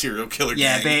his own serial killer.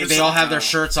 Yeah, gang. they all have their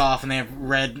shirts off and they have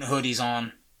red hoodies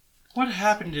on. What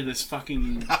happened to this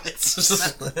fucking?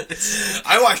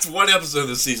 I watched one episode of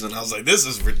this season. I was like, "This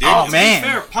is ridiculous." Oh man,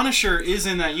 Fair, Punisher is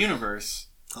in that universe.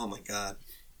 Oh my god,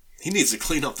 he needs to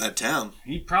clean up that town.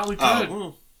 He probably could.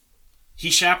 Oh, He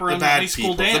the chaperoned the bad high school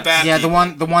people. dance. The bad yeah. people.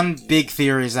 The one big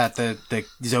theory is that the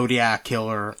Zodiac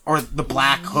killer or the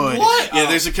Black Hood. What? Yeah,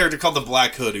 there's a character called the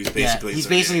Black Hood who's Yeah, basically he's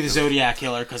basically the Zodiac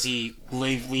killer because he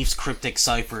leaves cryptic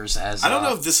ciphers as. I don't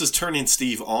know if this is turning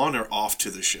Steve on or off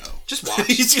to the show. Just watch.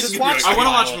 He's just just gonna watch. be I want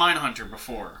to watch Pilot. Mindhunter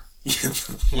before.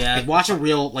 Yeah, watch a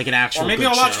real like an actual. Or maybe good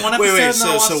I'll watch show. one episode Wait, and then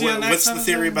I'll watch so the next what's the episode.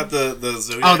 theory about the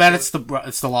Zodiac? Oh, that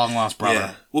it's the long lost brother.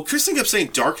 Yeah. Well, Kristen kept saying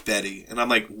Dark Betty, and I'm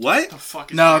like, what? The fuck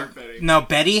is No, Dark Betty? no.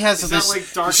 Betty has Is this. that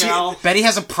like Dark she- Owl? Betty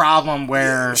has a problem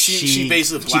where Yeah, she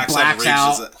basically she blacks out and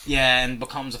out, rages it. yeah, and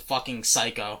becomes a fucking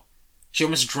psycho. She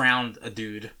almost drowned a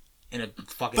dude in a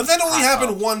fucking. But that only hot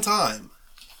happened tub. one time.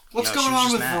 What's No, going she was on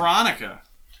just with mad. Veronica?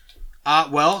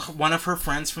 Well, one of her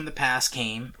friends from the past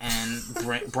came and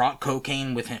brought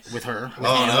cocaine with her. With Oh,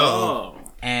 him, no.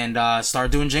 Oh. And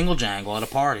started doing jingle jangle at a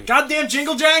party. Goddamn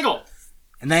jingle jangle!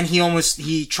 And then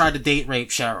he tried to date rape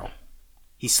Cheryl.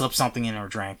 He slipped something in her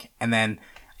drink, and then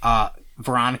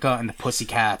Veronica and the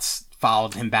Pussycats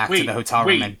followed him back to Wait, the hotel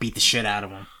room wait. and beat the shit out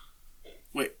of him.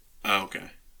 Wait. Oh,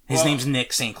 okay. His Well- name's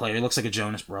Nick St. Clair. He looks like a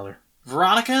Jonas brother.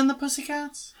 Veronica and the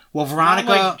Pussycats? Well,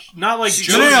 Veronica. Not like She's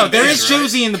Josie. No, there Band, is right?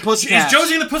 Josie and the Pussycats. Is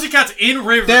Josie and the Pussycats in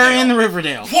Riverdale? They're in the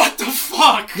Riverdale. What the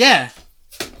fuck? Yeah,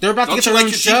 they're about to Don't get you their like own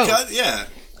your show. deep cut? Yeah.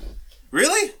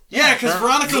 Really? Yeah, because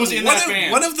Veronica was in that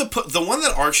band. One of the one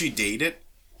that Archie dated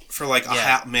for like a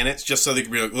half minute, just so they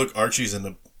could be like, look, Archie's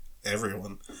into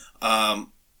everyone.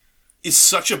 Is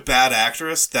such a bad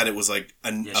actress that it was like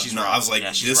she's no, rough. I was like,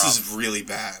 Yeah, she's this rough. is really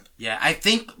bad. Yeah, I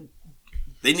think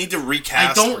They need to I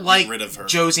recast or don't get like rid of her.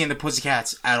 Josie and the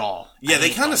Pussycats at all. Yeah, I they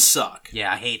hate kind them. of suck.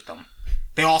 Yeah, I hate them.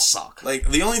 They all suck. Like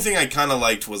the only thing I kind of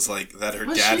liked was like that her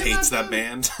Was dad she in hates that that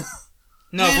band.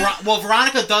 No,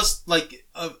 Veronica does like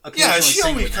occasionally Yeah, she sing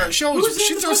always with them. Who's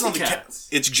in the throws it on the Pussycats?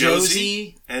 It's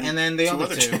Josie and then the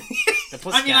other two. The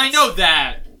I mean, I Pussycats. know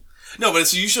that. No, but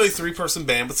it's usually a 3-person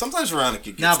band, but sometimes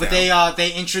Veronica gets No, but down.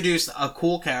 they introduced a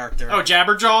cool character. Oh,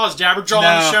 Jabberjaw? Is Jabberjaw on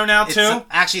the show now, too?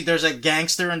 Actually, there's a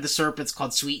gangster in the Serpents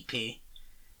called Sweet Pea.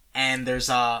 And there's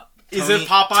Is it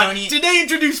Popeye? Did they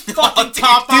introduce fucking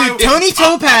Popeye? Dude, Tony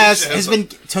Topaz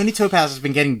has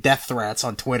been getting death threats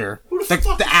on Twitter. Who the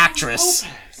fuck The is actress.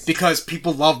 Topaz? Because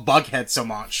people love Bughead so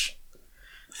much.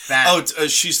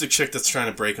 She's the chick that's trying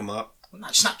to break him up.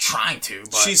 She's not trying to,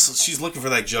 but... She's looking for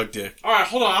that jug dick. Alright,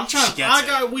 hold on. I'm trying She to...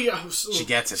 gets She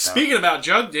gets it, though. Speaking about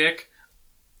Jug Dick...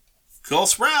 Call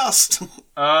Sprouse.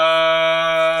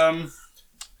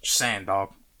 Just saying,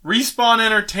 dog. Respawn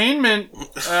Entertainment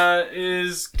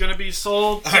is gonna be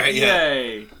sold to Alright,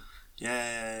 EA.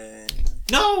 Yay.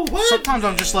 No, what? Sometimes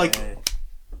I'm just like,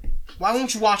 why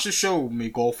won't you watch the show with me,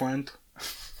 girlfriend?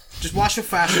 Just watch the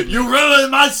fashion with me. You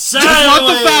ruined my sandwich! Just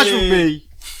watch the fashion with me!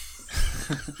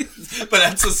 But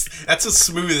that's as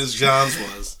smooth as John's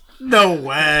was. No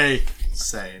way!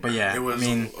 Saying. But yeah, it was I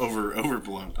mean...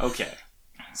 overblown. Okay.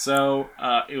 So,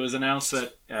 it was announced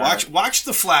that... watch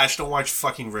The Flash, don't watch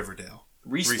fucking Riverdale.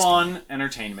 Respawn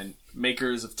Entertainment,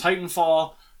 makers of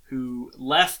Titanfall, who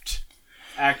left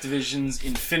Activision's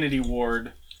Infinity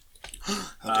Ward.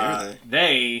 How dare they?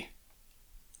 They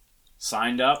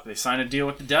signed a deal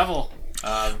with the devil.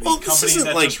 The Well, this company isn't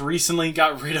that like- just recently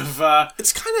got rid of...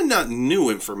 It's kind of not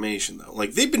new information, though.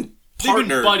 Like, they've been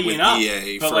partnered buddying with up,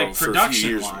 EA but, for, like, for a few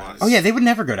years. production-wise. Oh yeah, they would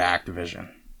never go to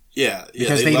Activision. Yeah.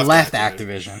 Because they left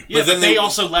Activision. Yeah, But then but they they-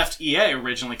 also left EA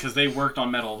originally because they worked on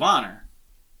Medal of Honor.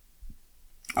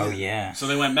 Oh yeah. So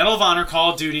they went Medal of Honor,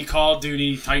 Call of Duty,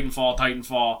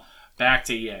 Titanfall, back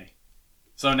to EA.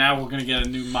 So now we're going to get a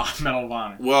new Medal of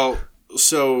Honor. Well,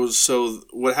 so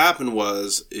what happened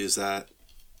is that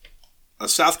a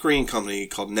South Korean company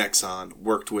called Nexon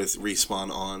worked with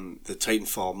Respawn on the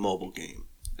Titanfall mobile game,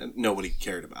 and nobody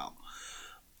cared about,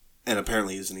 and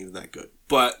apparently isn't even that good.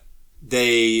 But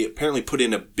they apparently put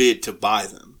in a bid to buy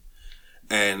them,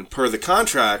 and per the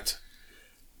contract,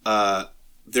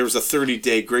 there was a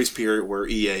 30-day grace period where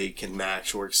EA can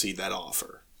match or exceed that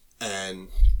offer, and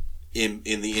in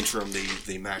the interim,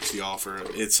 they matched the offer.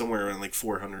 It's somewhere around like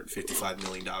 $455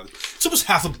 million. It's almost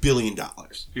 $500 million.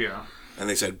 Yeah. And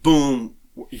they said, boom,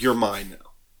 you're mine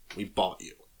now. We bought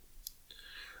you.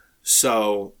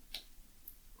 So,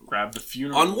 Grab the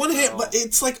funeral. on one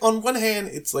hand,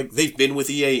 it's like they've been with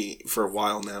EA for a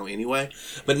while now anyway,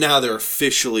 but now they're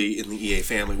officially in the EA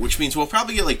family, which means we'll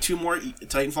probably get like 2 more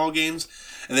Titanfall games,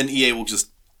 and then EA will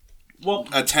just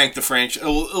tank the franchise.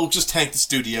 It'll just tank the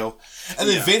studio. And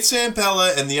then Vince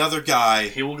Zampella and the other guy,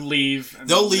 he will leave.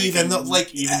 They'll leave, and they'll,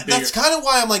 like, that's kind of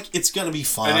why I'm like, it's going to be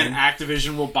fine. And then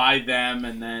Activision will buy them,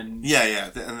 and then...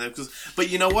 Yeah. But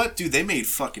you know what, dude? They made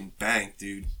fucking bank,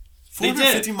 dude. They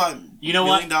did. You know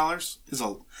what? $450 million is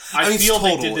a... I feel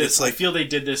they did this. I feel they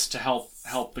did this to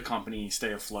help the company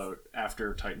stay afloat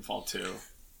after Titanfall 2.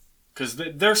 Because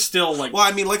they're still, like... Well,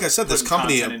 I mean, like I said, this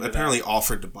company apparently that.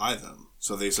 offered to buy them.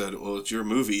 So they said, well, it's your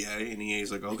movie, EA. And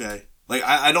EA's like, okay. Like,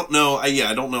 I don't know.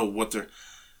 I don't know what they're...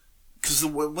 Because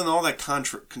when all that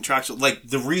contractual... Like,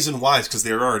 the reason why is because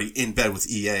they're already in bed with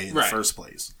EA in the first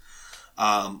place.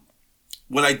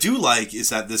 What I do like is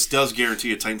that this does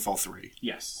guarantee a Titanfall 3.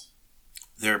 Yes.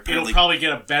 It'll probably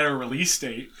get a better release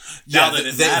date. Yeah,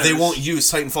 they won't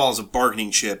use Titanfall as a bargaining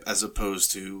chip as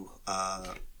opposed to...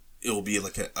 it'll be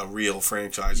like a real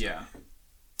franchise. Yeah.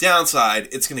 Downside,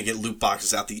 it's going to get loot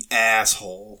boxes out the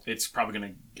asshole. It's probably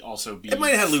going to also be... It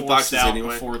might have loot boxes out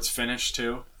anyway. before it's finished,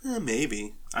 too.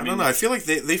 Maybe. I don't know. I feel like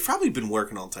they've probably been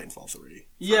working on Titanfall 3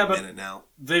 for a minute now.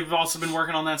 They've also been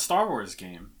working on that Star Wars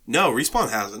game. No,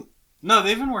 Respawn hasn't. No,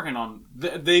 they've been working on...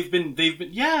 They've been...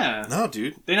 Yeah. No,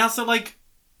 dude. They announced it like...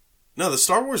 No, the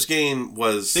Star Wars game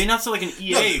was... They announced it like an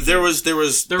EA. No, there was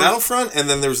Battlefront, and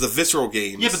then there was the Visceral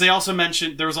games. Yeah, but they also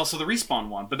mentioned... There was also the Respawn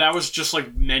one, but that was just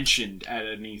like mentioned at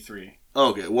an E3.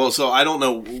 Okay, well, so I don't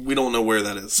know... We don't know where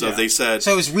that is. So they said...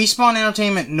 So is Respawn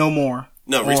Entertainment no more?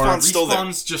 No, Respawn's still there.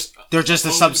 They're just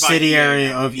a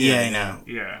subsidiary of EA now.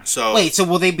 Yeah. So wait, so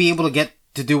will they be able to get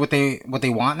to do what they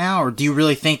want now, or do you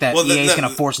really think that EA is going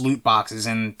to force loot boxes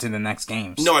into the next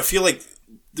games? No, I feel like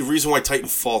the reason why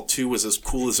Titanfall 2 was as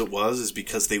cool as it was is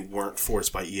because they weren't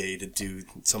forced by EA to do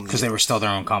some... Because they were still their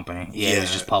own company. EA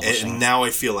was just publishing. And now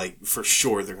I feel like for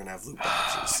sure they're going to have loot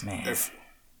boxes. Oh, man.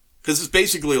 Because it's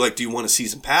basically like, do you want a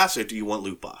season pass or do you want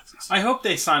loot boxes? I hope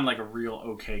they sign like a real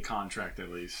okay contract at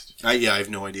least. I have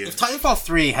no idea. If Titanfall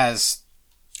 3 has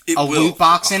loot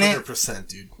box in it... 100%,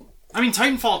 dude. I mean,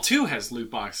 Titanfall 2 has loot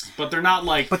boxes, but they're not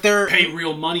like, pay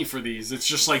real money for these. It's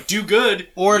just like, do good.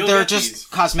 Or they're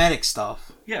just cosmetic stuff.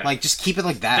 Yeah. Like, just keep it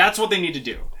like that. That's what they need to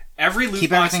do. Every loot Keep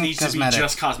box everything needs cosmetic. to be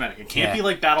just cosmetic. It can't Yeah. be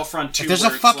like Battlefront 2. If there's a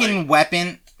where it's fucking like,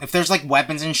 weapon, if there's like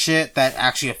weapons and shit that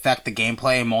actually affect the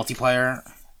gameplay and multiplayer,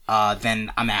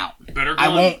 then I'm out. Better I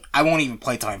gun. won't even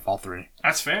play Titanfall 3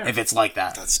 That's fair. if it's like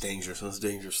that. That's dangerous. That's a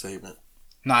dangerous statement.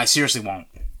 No, I seriously won't.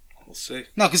 We'll see.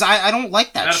 No, because I don't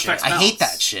like that, that shit. affects I balance. hate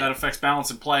that shit. That affects balance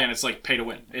in play, and it's like pay to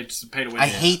win. It's pay to win. I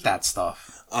hate that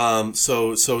stuff.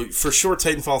 So for sure,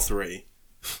 Titanfall 3.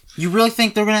 You really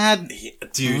think they're gonna have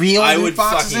Dude, real I loot would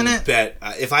boxes fucking in it? bet.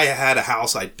 If I had a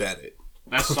house, I'd bet it.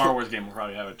 That Star Wars game will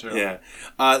probably have it too. Yeah.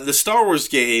 The Star Wars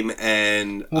game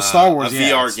and Star Wars, a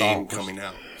yeah, VR Star game Wars. coming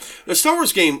out. The Star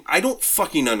Wars game, I don't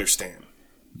fucking understand.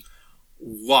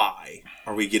 Why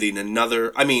are we getting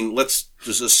another? I mean, let's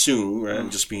just assume, right?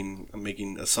 I'm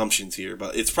making assumptions here,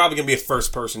 but it's probably going to be a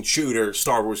first-person shooter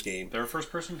Star Wars game. They're a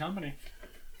first-person company.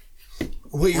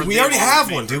 We already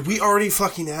have one, dude. We already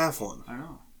fucking have one. I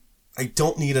know. I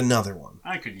don't need another one.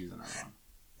 I could use another one.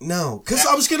 No, because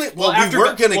I was gonna. Well, we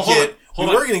were gonna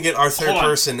get our Hold on.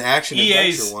 third-person action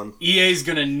adventure one. EA's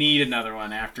gonna need another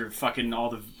one after fucking all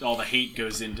the hate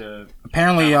goes into.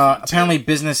 Apparently,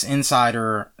 Business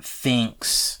Insider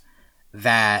thinks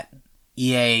that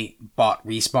EA bought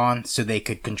Respawn so they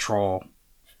could control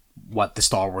what the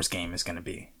Star Wars game is going to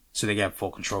be. So they get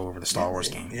full control over the Star Wars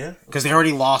game. Yeah. Because they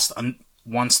already lost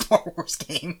one Star Wars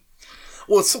game.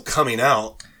 Well, it's still coming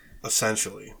out,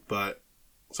 essentially, but.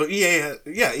 So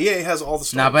EA has all the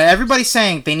stuff. No, but everybody's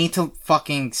saying they need to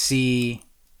fucking see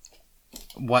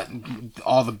what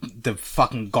all the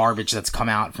fucking garbage that's come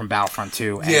out from Battlefront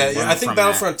 2. And Yeah, learn I think from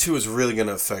Battlefront 2 is really going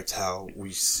to affect how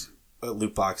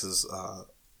loot boxes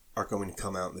are going to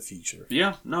come out in the future.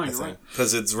 Yeah, no, you're right.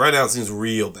 Because it's right now, it seems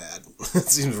real bad. It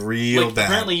seems real bad.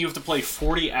 Apparently, you have to play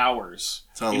 40 hours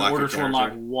in order to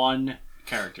unlock one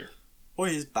character. Or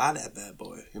you just buy that bad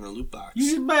boy in a loot box.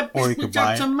 Or you could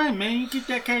buy it. Some money, man. You get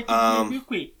that character real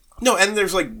quick. No, and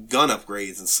there's like gun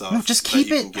upgrades and stuff. No, just keep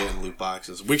that you it. can get in loot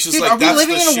boxes, which is Dude, like are we that's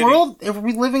living the in a shitty- world? Are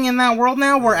we living in that world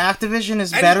now where Activision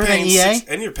is and better you're than paying EA?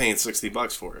 and you're paying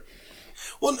 $60 for it.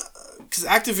 Well, because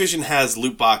Activision has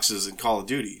loot boxes in Call of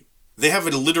Duty. They have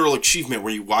a literal achievement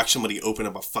where you watch somebody open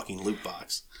up a fucking loot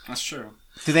box. That's true.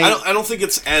 Do they? I don't think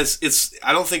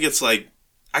I don't think it's like.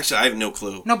 Actually, I have no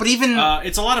clue. No, but even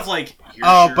It's a lot of like.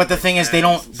 but the thing is, they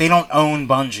don't own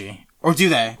Bungie, or do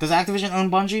they? Does Activision own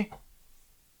Bungie?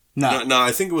 No,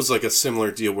 I think it was like a similar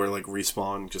deal where like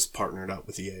Respawn just partnered up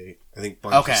with EA. I think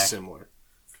Bungie's Okay. similar.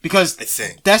 Because I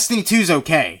think. Destiny 2's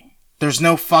okay. There's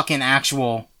no fucking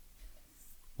actual.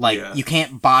 Like Yeah. you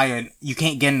can't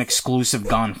get an exclusive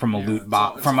gun from a loot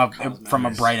box from a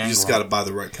Bright Angle. You just got to buy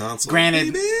the right console.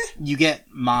 Granted, baby. you get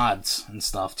mods and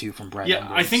stuff too from Bright Yeah,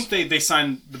 Angle. I think they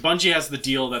signed. The Bungie has the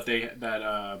deal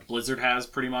that Blizzard has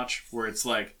pretty much, where it's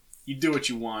like you do what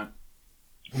you want.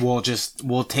 we'll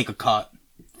take a cut.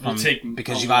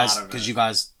 Because you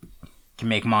guys can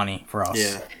make money for us.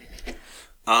 Yeah.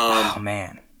 Oh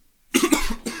man.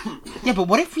 Yeah, but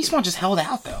what if Respawn just held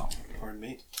out though? Pardon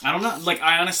me. I don't know. Like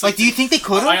I honestly, Do you think they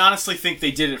could I have? honestly think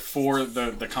they did it for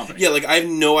the company. Yeah, like I have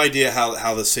no idea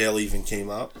how the sale even came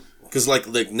up. Because like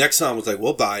Nexon was like,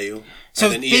 "We'll buy you," So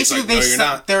and then EA's basically, like, "No,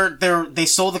 you're not." they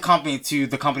sold the company to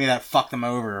the company that fucked them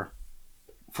over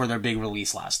for their big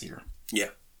release last year. Yeah.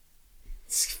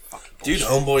 Dude,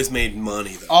 Homeboys made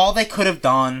money though. All they could have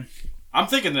done, I'm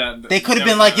thinking that they could have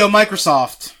been like, "Yo,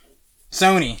 Microsoft,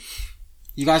 Sony,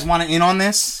 you guys want to in on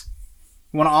this?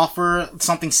 You want to offer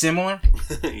something similar?"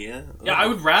 Yeah. Yeah, I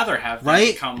would rather have them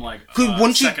Right? become like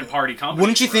Wouldn't you- second party company.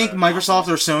 Wouldn't you for think a Microsoft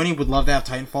console. or Sony would love to have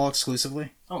Titanfall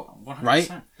exclusively? Oh, 100%.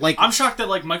 Right? Like, I'm shocked that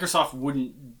like Microsoft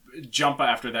wouldn't jump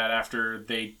after that after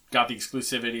they got the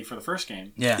exclusivity for the first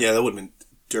game. yeah, Yeah, that would have been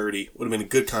dirty. Would have been a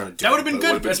good kind of dirty. That would have been but it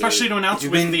good, would've especially to announce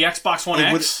It'd with been- the Xbox One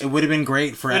X. it would have been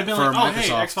great for It'd have been for like, oh Microsoft.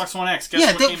 hey, Xbox One X.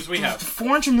 Guess what games we have?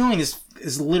 $400 million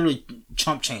is literally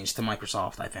chump change to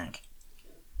Microsoft. I think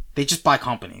they just buy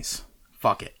companies.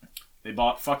 Fuck it. They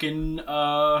bought fucking. They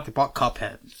bought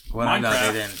Cuphead. Well, no, Minecraft.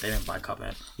 they didn't. They didn't buy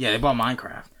Cuphead. Yeah, they bought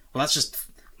Minecraft. Well, that's just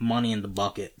money in the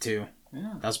bucket too.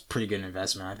 Yeah. That's a pretty good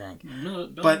investment, I think.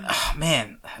 But But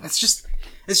man, it just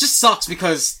sucks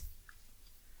because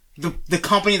the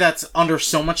company that's under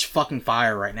so much fucking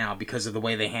fire right now because of the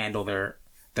way they handle their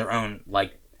own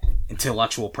like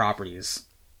intellectual properties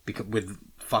because with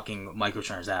fucking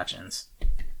microtransactions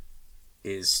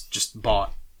is just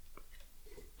bought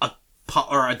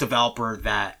a developer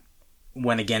that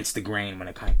went against the grain when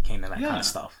it came to that kind of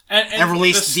stuff and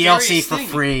released the DLC scariest for thing-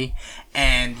 free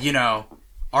and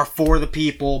are for the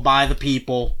people by the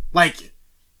people like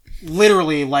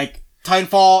literally like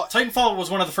Titanfall was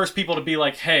one of the first people to be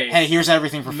like, hey, here's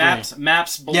everything for free.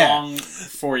 Maps belong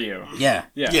for you. Yeah.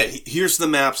 Here's the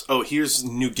maps. Oh, here's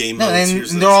new game No, modes. and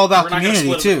Here's they're all about We're not gonna community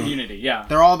split up too. the community, yeah.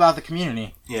 They're all about the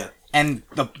community. Yeah. And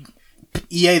the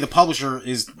EA, the publisher,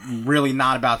 is really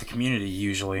not about the community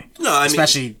usually. No, I mean,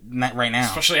 especially right now.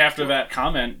 Especially after that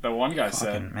comment the one guy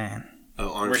said. Man.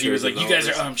 Where he was like, you guys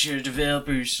are armchair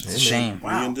developers. It's a shame.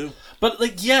 Wow. But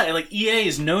EA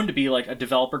is known to be like a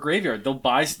developer graveyard. They'll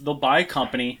buy a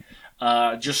company,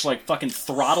 just like fucking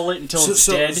throttle it until it's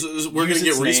dead. So we're gonna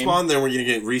get Respawn, then we're gonna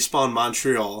get Respawn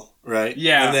Montreal, right?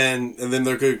 Yeah. And then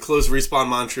they're gonna close Respawn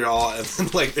Montreal, and then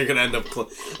like they're gonna end up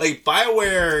like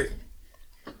BioWare.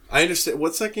 I understand.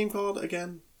 What's that game called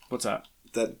again? What's that?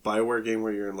 That BioWare game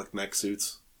where you're in like mech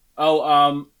suits.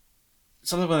 Oh,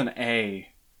 something with an A.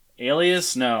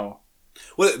 Alias? No.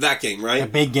 Well, that game, right? A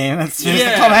big game that's supposed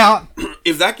to come out.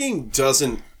 If that game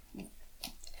doesn't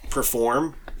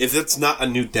perform, if it's not a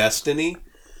new Destiny,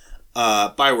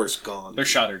 BioWare's gone. They're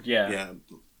shuttered. Yeah. Yeah.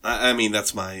 I mean,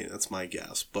 that's my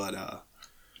guess, but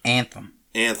Anthem.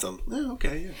 Yeah,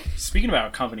 okay, yeah. Speaking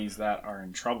about companies that are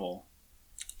in trouble,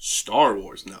 Star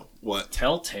Wars, no. What?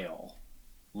 Telltale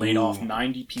laid off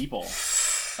 90 people.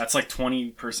 That's like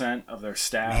 20% of their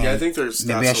staff. Yeah, I think there's.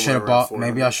 Maybe I should have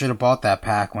bought that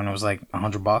pack when it was like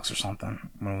 $100 or something.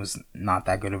 When it was not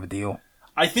that good of a deal.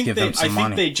 I think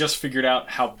they just figured out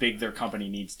how big their company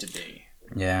needs to be.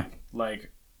 Yeah.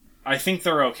 Like, I think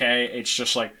they're okay. It's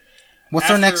just like, what's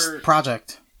their next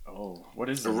project? Oh, what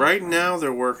is it? Right now,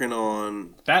 they're working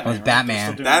on Batman. Right?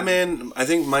 Batman. Batman. I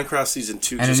think Minecraft Season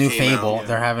 2 and just a new came Fable. out.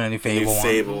 They're having a new Fable.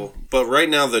 Fable. But right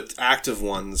now, the active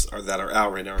ones that are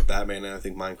out right now are Batman and I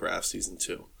think Minecraft Season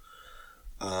 2. You're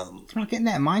not getting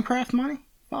that Minecraft money?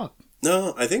 Fuck.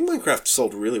 No, I think Minecraft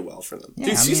sold really well for them. Yeah,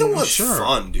 dude, Season 1's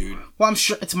fun, dude. Well, I'm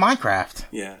sure it's Minecraft.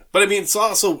 Yeah, but I mean,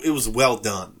 it was well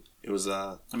done. It was.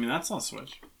 I mean, that's on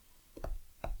Switch.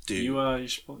 Dude, you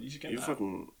should get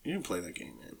that. You can play that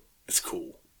game, man. It's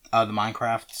cool. The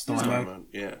Minecraft story mode.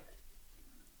 Yeah,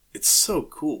 it's so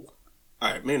cool.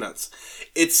 All right, maybe not.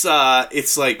 It's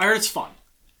like I heard it's fun,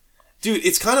 dude.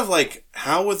 It's kind of like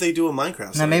how would they do a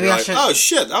Minecraft? Now maybe I should. Oh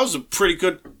shit, that was a pretty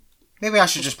good. Maybe I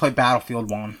should just play Battlefield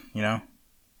 1. You know,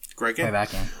 great game. Play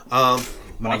that game.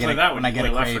 When I get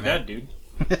a Left 4 Dead, dude.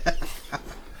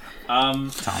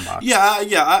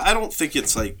 Yeah. I don't think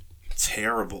it's like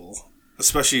terrible,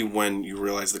 especially when you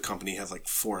realize the company has like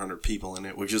 400 people in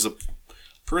it, which is a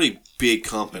pretty big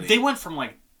company. They went from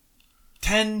like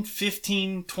 10,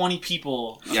 15, 20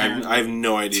 people. Yeah, I have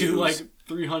no idea. To like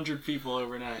 300 people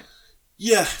overnight.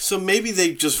 Yeah, so maybe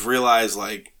they just realized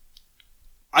like,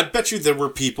 I bet you there were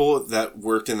people that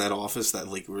worked in that office that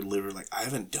like were literally like, I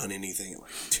haven't done anything in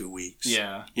like 2 weeks.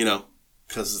 Yeah. You know,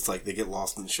 because it's like they get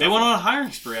lost in the show. They went on a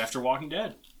hiring spree after Walking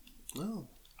Dead. Oh.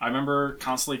 I remember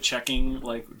constantly checking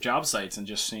like job sites and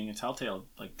just seeing a Telltale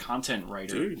like content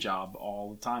writer job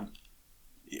all the time.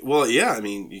 Well, yeah, I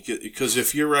mean, because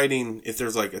if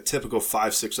there's like a typical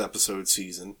 5-6 episode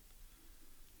season,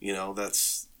 you know,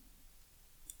 let's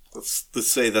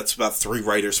say that's about 3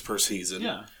 writers per season.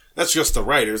 Yeah. That's just the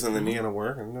writers, and then you gotta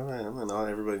work, and not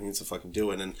everybody needs to fucking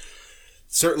do it. And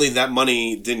certainly that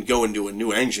money didn't go into a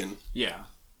new engine. Yeah.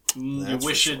 I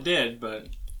wish it did, but...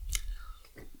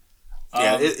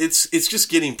 Yeah, it's just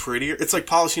getting prettier. It's like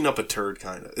polishing up a turd,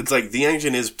 kind of. It's like the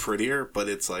engine is prettier, but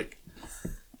it's like...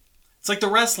 It's like the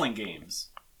wrestling games.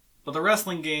 But the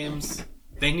wrestling games,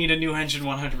 they need a new engine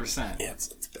 100%. Yeah,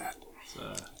 it's bad.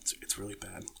 It's really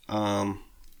bad.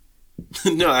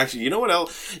 No, actually, you know what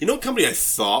else? You know what company I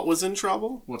thought was in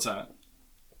trouble? What's that?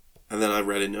 And then I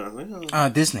read it and I was like, oh.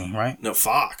 Disney, right? No,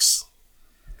 Fox.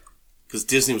 Because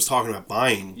Disney was talking about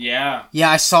buying. Yeah. Yeah,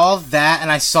 I saw that,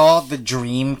 and I saw the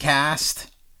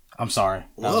Dreamcast. I'm sorry.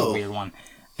 That was a weird one.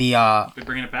 They're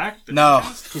bringing it back? No.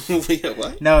 Yeah,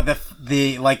 what? No,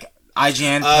 the like,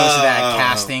 IGN posted that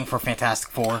casting for Fantastic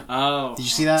Four. Oh. Did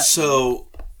you see that? So...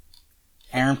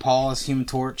 Aaron Paul as Human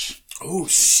Torch. Oh,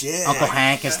 shit. Uncle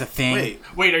Hank as the Thing.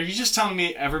 Wait, are you just telling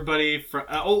me everybody from...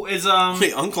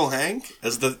 Wait, Uncle Hank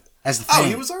as the... As the Oh, Thing.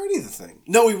 he was already the Thing.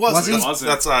 No, he wasn't. Was he?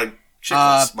 That's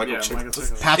Chiklis. Michael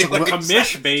Chiklis. Patrick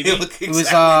Kamish, baby. Exactly it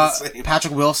was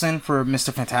Patrick Wilson for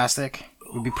Mr. Fantastic.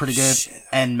 It would be pretty good. Shit.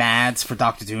 And Mads for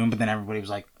Doctor Doom, but then everybody was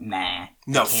like, nah.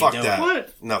 No, fuck that.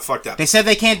 What? No, fuck that. They said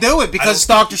they can't do it because it's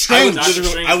Doctor Strange.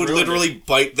 I would literally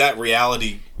bite that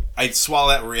reality. I'd swallow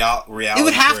that reality. It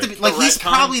would have to be like he's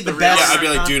probably the best. Yeah, I'd be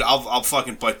like, dude, I'll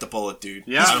fucking bite the bullet, dude.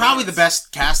 Yeah, he's probably the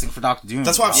best casting for Doctor Doom.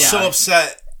 That's why I'm so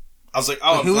upset. I was like,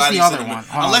 oh, I'm who was glad the he's other in one?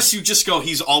 Unless you just go,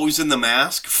 he's always in the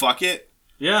mask. Fuck it.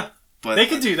 Yeah. But they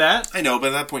could do that. I know, but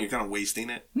at that point, you're kind of wasting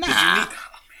it. Nah.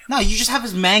 No, you just have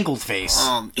his mangled face.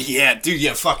 Yeah, dude.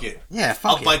 Yeah, fuck it. Yeah,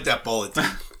 fuck I'll bite that bullet, dude.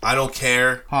 I don't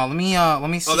care. Oh, let me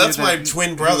see. Oh, that's my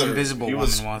twin brother. Invisible he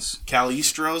Woman was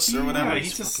Calistros or whatever. Yeah,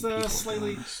 he's just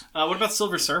slightly. What about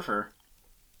Silver Surfer?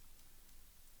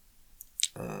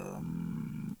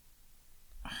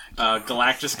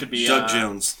 Galactus could be Doug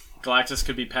Jones. Galactus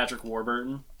could be Patrick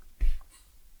Warburton.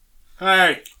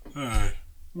 Hey, I'm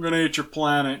gonna eat your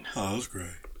planet. Oh, that's great.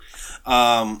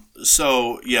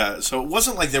 So it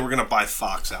wasn't like they were gonna buy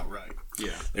Fox outright.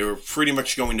 Yeah, they were pretty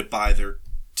much going to buy their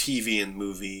TV and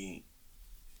movie.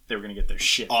 They were gonna get their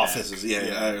shit offices,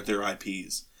 back. Their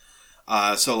IPs.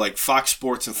 So like Fox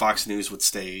Sports and Fox News would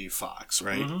stay Fox,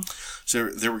 right? Mm-hmm. So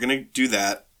they were gonna do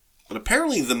that, but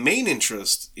apparently the main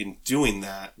interest in doing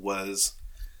that was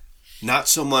not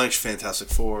so much Fantastic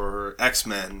Four or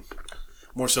X-Men,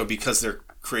 more so because they're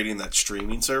creating that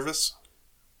streaming service.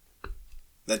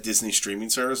 That Disney streaming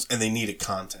service, and they needed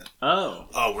content.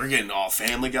 Oh, we're getting all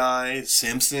Family Guy,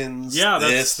 Simpsons,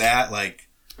 that, like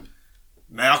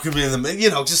Malcolm in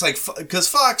the, just like, because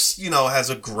Fox, has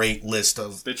a great list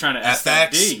of. They're trying to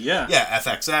FX, yeah,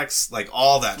 FXX, like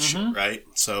all that shit, right?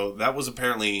 So that was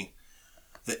apparently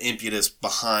the impetus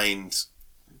behind,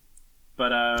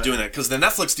 doing that, because the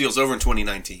Netflix deal's over in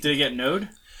 2019. Did it get Node?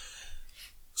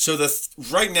 So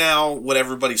right now, what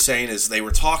everybody's saying is they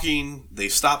were talking, they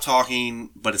stopped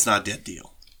talking, but it's not a dead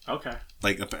deal. Okay.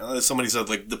 Like somebody said,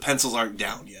 like the pencils aren't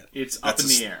down yet. It's up in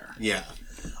the air. Yeah.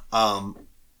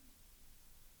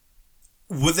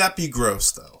 Would that be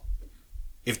gross though?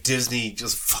 If Disney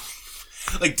just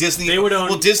like Disney, they would own.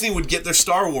 Well, Disney would get their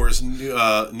Star Wars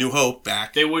New Hope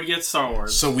back. They would get Star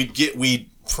Wars. So we'd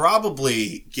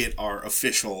probably get our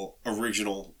official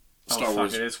original. Star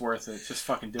Wars. It. It's worth it. Just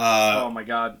fucking do it. Oh my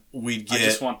god. I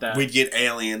just want that. We'd get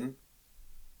Alien.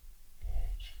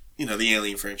 The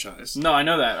Alien franchise. No, I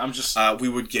know that. I'm just. We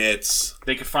would get.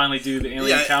 They could finally do the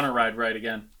Alien counter ride right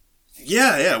again.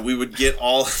 Yeah. We would get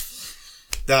all.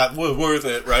 That was worth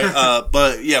it, right?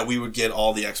 But yeah, we would get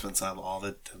all the X-Men stuff, all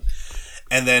the.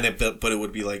 And then, but it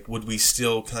would be like, would we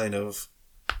still kind of?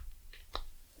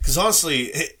 Because honestly,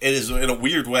 it is in a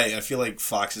weird way. I feel like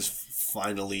Fox is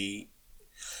finally.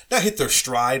 Not hit their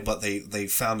stride, but they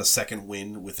found a second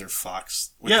win with their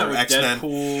Fox, with their X-Men,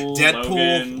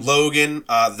 Deadpool, Logan,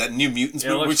 that New Mutants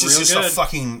movie, which is just good. a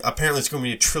fucking. Apparently, it's going to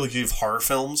be a trilogy of horror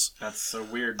films. That's so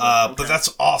weird. But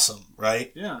that's awesome,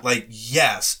 right? Yeah. Like,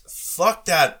 yes, fuck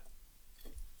that.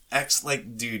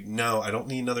 Dude, no, I don't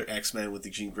need another X-Men with the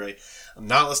Jean Grey.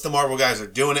 Not unless the Marvel guys are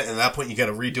doing it, and at that point, you got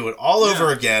to redo it all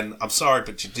over again. I'm sorry,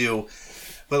 but you do.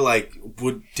 But like,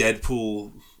 would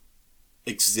Deadpool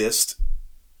exist?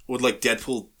 Would like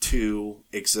Deadpool 2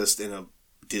 exist in a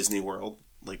Disney World?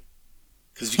 Like,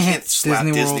 because you can't slap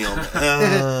Disney on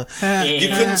that.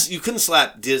 You couldn't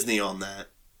slap Disney on that.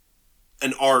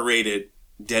 An R-rated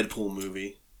Deadpool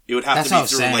movie. It would have to be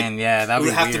through that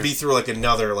would have to be through like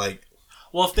another like.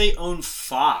 Well, if they own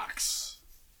Fox,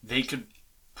 they could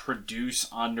produce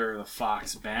under the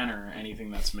Fox banner anything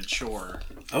that's mature.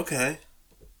 Okay.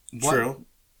 True.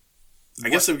 I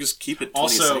guess they would just keep it 20th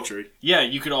century. Yeah,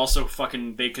 you could also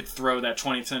they could throw that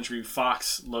 20th Century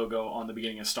Fox logo on the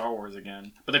beginning of Star Wars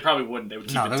again. But they probably wouldn't. They would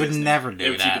keep it Disney. No, they would never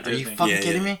do that. Are you fucking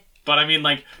kidding me? But I mean,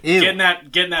 like, getting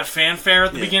that fanfare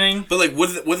at the beginning. But like,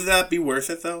 would that be worth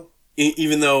it though?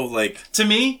 Even though, like, to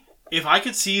me, if I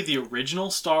could see the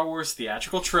original Star Wars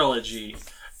theatrical trilogy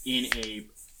in a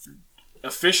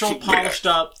official, polished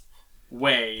up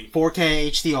way, 4K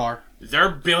HDR. There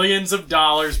are billions of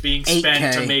dollars being spent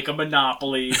 8K. to make a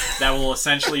monopoly that will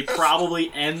essentially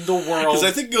probably end the world. Because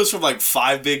I think it goes from like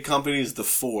 5 big companies to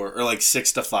 4, or like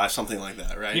 6 to 5, something like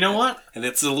that, right? You know what? And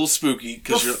it's a little spooky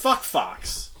because you're fuck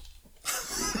Fox.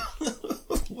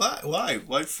 Why?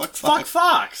 Why fuck Fox? Fuck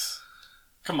Fox.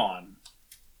 Come on,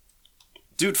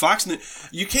 dude. Fox.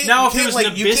 You can't. Now, if it was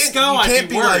Nabisco, I'd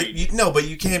be worried. But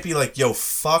you can't be like, yo,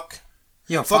 fuck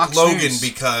Fox Logan News.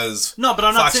 because no, but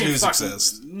I'm not Fox saying News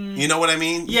exists. You know what I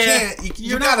mean? Yeah,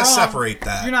 you gotta separate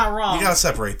that. You're not wrong. You gotta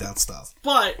separate that stuff.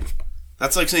 But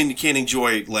that's like saying you can't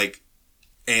enjoy like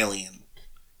Alien.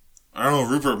 I don't know.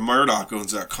 Rupert Murdoch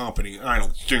owns that company. I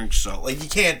don't think so. Like, you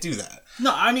can't do that.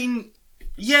 No, I mean,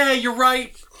 yeah, you're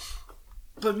right.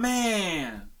 But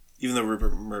man, even though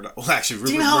Rupert Murdoch, Rupert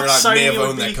Murdoch may have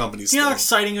owned that company. You know how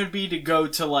exciting it would be to go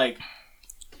to like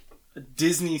a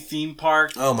Disney theme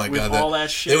park. Oh my god, all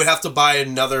that shit. They would have to buy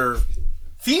another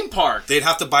theme park. They'd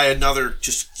have to buy another.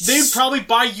 They'd probably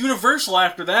buy Universal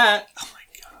after that. Oh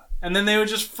my god! And then they would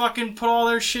just fucking put all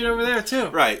their shit over there too.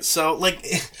 Right. So like,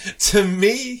 to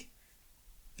me,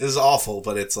 this is awful,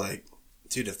 but it's like,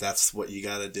 dude, if that's what you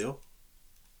got to do,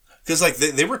 because like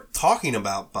they were talking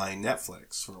about buying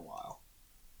Netflix for a while.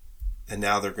 and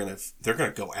now they're gonna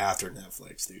go after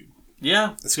Netflix, dude.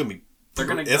 Yeah, it's gonna be be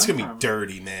them.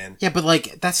 dirty, man. Yeah, but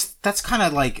like that's kind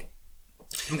of like.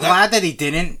 I'm glad that he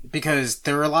didn't, because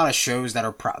there are a lot of shows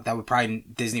that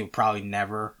Disney would probably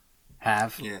never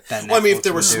have. Yeah. That well, I mean, if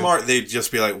they were smart, they'd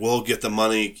just be like, "We'll get the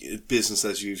money, business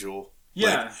as usual."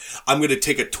 Yeah, like, I'm going to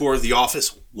take a tour of the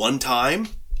office one time,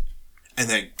 and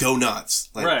then go nuts.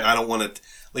 Like, right. I don't want to.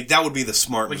 Like, that would be the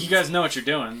smart. Like, move. you guys know what you're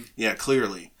doing. Yeah,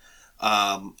 clearly.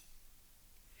 But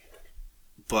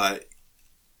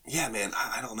yeah, man,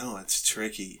 I don't know. It's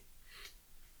tricky.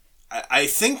 I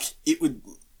think it would.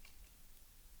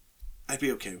 I'd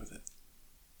be okay with it.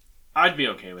 I'd be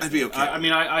okay with it. I'd be okay. I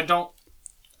mean, I don't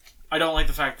like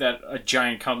the fact that a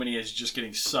giant company is just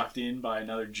getting sucked in by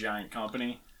another giant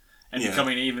company and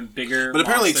becoming an even bigger. But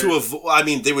apparently,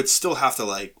 they would still have to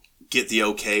like get the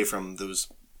okay from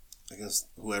those. I guess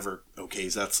whoever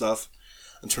okays that stuff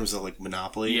in terms of like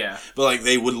monopoly. Yeah. But like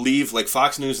they would leave like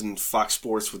Fox News and Fox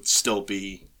Sports would still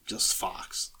be just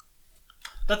Fox.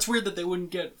 That's weird that they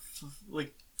wouldn't get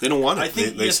like. They don't want it. I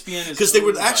think ESPN is because they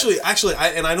would actually.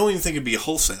 I don't even think it'd be a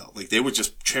wholesale. Like they would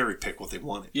just cherry pick what they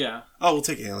wanted. Yeah. Oh, we'll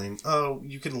take Alien. Oh,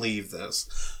 you can leave this.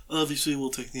 Obviously, we'll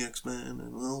take the X-Men,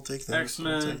 and we'll take this.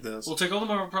 X-Men. We'll take this. We'll take all the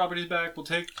Marvel properties back. We'll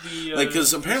take the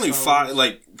because apparently Fox,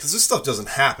 because this stuff doesn't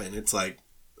happen. It's like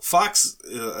Fox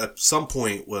at some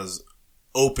point was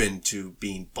open to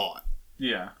being bought.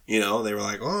 Yeah. You know, they were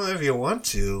like, "Oh, if you want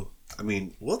to, I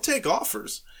mean, we'll take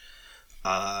offers."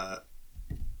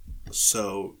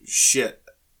 So shit,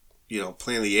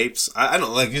 Planet of the Apes. I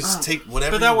don't like just take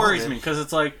whatever. But that worries me because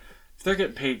it's like if they're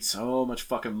getting paid so much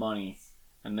fucking money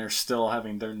and they're still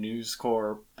having their News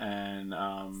Corp and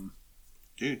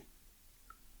dude,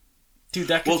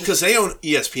 that could because they own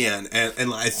ESPN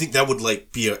and I think that would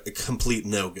like be a complete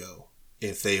no go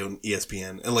if they own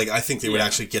ESPN and like I think they would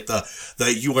actually get the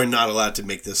you are not allowed to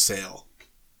make this sale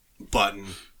button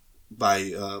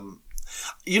by.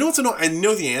 You know what's annoying? I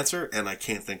know the answer, and I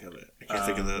can't think of it. I can't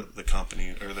think of the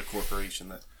company or the corporation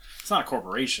that. It's not a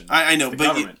corporation. I know, it's but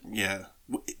government. Yeah,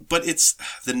 but it's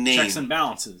the name. Checks and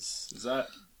balances. Is that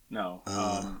no?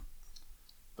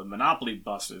 The Monopoly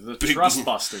Busters, the Trust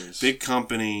Busters, big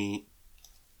company.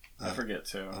 I forget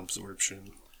too.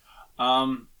 Absorption.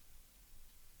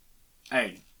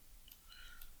 Hey,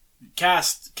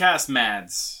 cast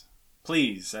Mads.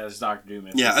 Please, as Dr. Doom.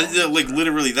 Yeah, like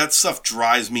literally, that stuff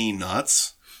drives me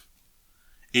nuts.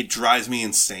 It drives me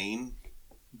insane.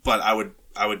 But I would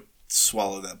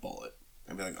swallow that bullet.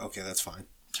 I'd be like, okay, that's fine.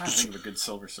 I'm trying to think of a good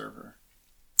Silver Surfer.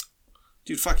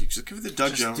 Dude, fuck you. Just give it to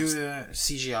Doug Jones. Just do the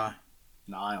CGI.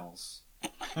 Niles.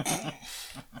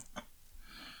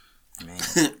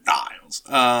 Niles.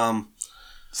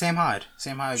 Sam Hyde.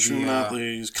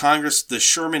 Congress, the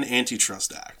Sherman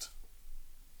Antitrust Act.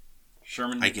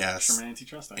 Sherman, I guess. Sherman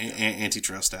Antitrust Act.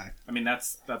 Antitrust Act. I mean,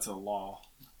 that's a law.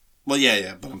 Well,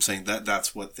 yeah, but I'm saying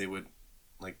that's what they would,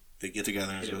 like, they get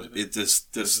together and go, does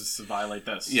this violate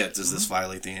this? Yeah, does this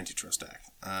violate the Antitrust Act?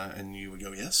 And you would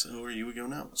go yes, or you would go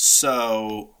no.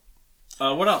 So...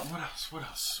 What else?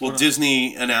 Well,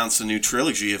 Disney announced a new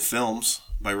trilogy of films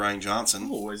by Rian Johnson.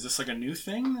 Oh, is this like a new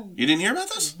thing? You didn't hear about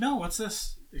this? No, what's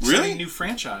this? Really? New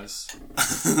franchise.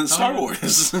 Star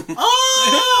Wars.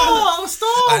 Oh,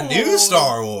 Star Wars. A new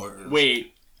Star Wars.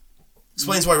 Wait.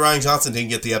 Explains why Rian Johnson didn't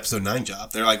get the episode 9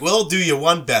 job. They're like, we'll do you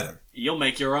one better. You'll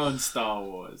make your own Star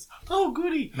Wars. Oh,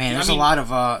 goody. Man, there's a lot of,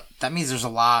 that means there's a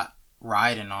lot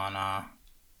riding on,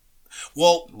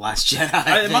 Last Jedi,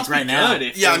 I think, right now.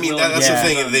 Yeah, I mean, that's the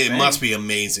thing. It must be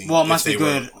amazing. Well, it must be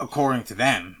good according to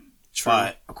them. True.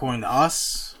 But according to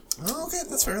us... Oh, okay,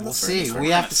 that's fair. We'll see. We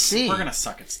have to see. We're gonna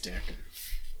suck its dick.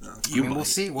 We'll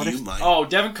see. What if? Oh,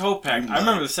 Devin Kopeck. I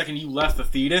remember the second you left the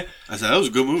theater. I said that was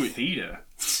a good movie. Theater.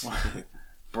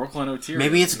 Brooklyn O'Teary.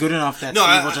 Maybe it's good enough that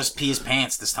Steve will just pee his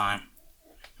pants this time.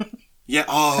 Yeah.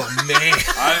 Oh man.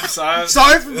 I'm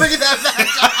sorry for bringing that back.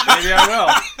 Maybe I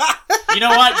will. You know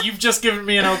what? You've just given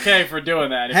me an okay for doing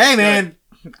that. Hey man,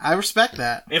 I respect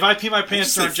that. If I pee my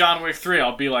pants during John Wick 3,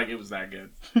 I'll be like, it was that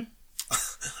good.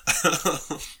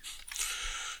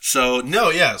 So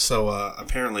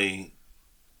apparently,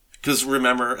 because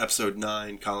remember episode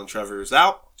 9, Colin Trevor's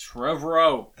out.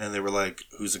 Trevorrow. And they were like,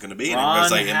 who's it going to be? And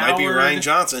everybody's like, it might be Rian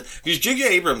Johnson. Because J.J.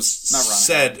 Abrams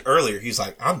said earlier, he's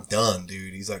like, I'm done,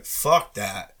 dude. He's like, fuck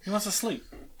that. He wants to sleep.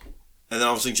 And then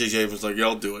obviously J.J. Abrams was like, yeah,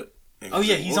 I'll do it.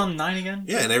 He's on 9 again?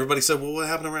 Yeah, and everybody said, well, what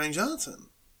happened to Rian Johnson?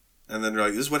 And then they're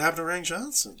like, this is what happened to Rian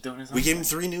Johnson. We gave him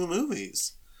 3 new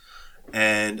movies.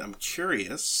 And I'm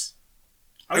curious.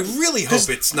 I really hope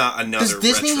it's not another. Does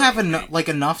Disney have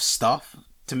enough stuff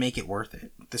to make it worth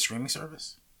it? The streaming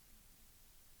service.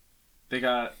 They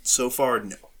got so far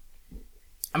no.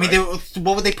 I mean,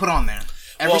 what would they put on there?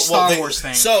 Every Star Wars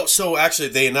thing. So actually,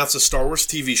 they announced a Star Wars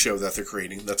TV show that they're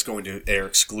creating that's going to air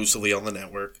exclusively on the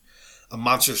network. A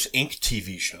Monsters Inc.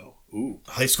 TV show. Ooh.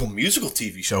 High School Musical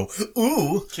TV show.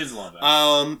 Ooh. Kids love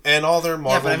that. And all their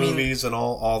Marvel movies and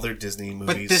all their Disney movies.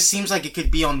 But this seems like it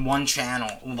could be on one channel,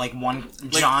 like one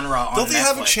genre on Netflix. Don't they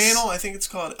have a channel? I think it's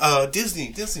called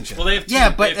Disney Channel. Well, they have two.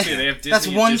 But they have Disney that's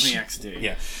and one Disney XD.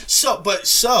 Yeah.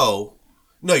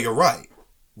 No, you're right.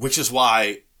 Which is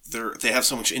why they have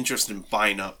so much interest in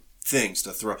buying up things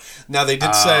to throw. Now, they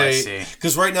did say,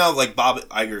 because right now, like Bob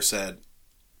Iger said,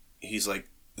 he's like,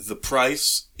 the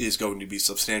price is going to be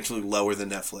substantially lower than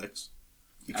Netflix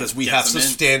because we have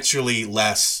substantially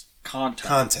less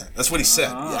content. That's what he said,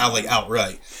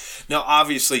 outright. Now,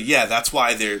 obviously, that's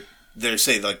why they're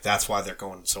saying like that's why they're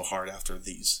going so hard after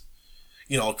these,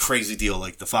 a crazy deal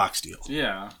like the Fox deal.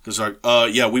 Yeah, because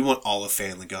we want all of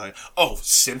Family Guy. Oh,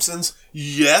 Simpsons,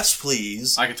 yes,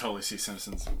 please. I could totally see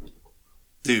Simpsons,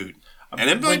 dude.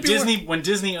 And when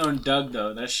Disney owned Doug,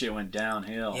 though, that shit went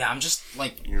downhill. Yeah, I'm just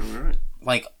like you're right.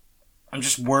 Like, I'm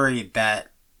just worried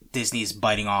that Disney's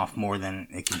biting off more than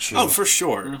it can chew. Oh, for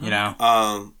sure. Mm-hmm. You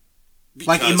know?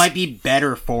 Like, it might be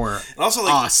better for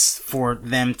us, for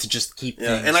them to just keep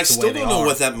things and I still don't know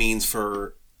what that means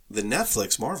for the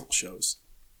Netflix Marvel shows.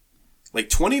 Like,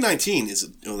 2019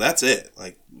 that's it.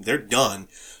 Like, they're done.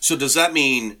 So does that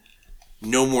mean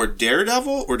no more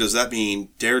Daredevil? Or does that mean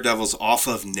Daredevil's off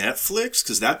of Netflix?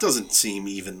 Because that doesn't seem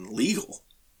even legal.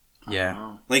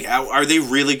 Yeah. Like, are they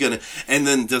really gonna? And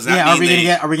then does that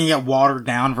mean are we gonna get watered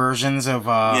down versions of?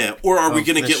 Or are we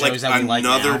gonna get like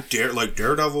another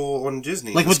Daredevil on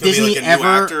Disney? Like, would Disney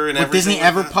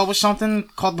ever publish something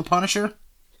called The Punisher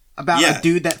about a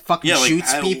dude that fucking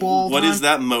shoots people? What is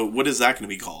that What is that gonna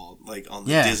be called? Like on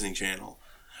the Disney Channel?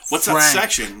 What's that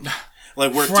section?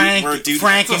 Like where dude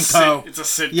Frank and Co. It's a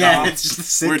sitcom. Yeah, it's just a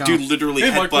sitcom. Where dude literally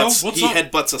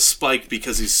headbutts a Spike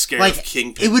because he's scared of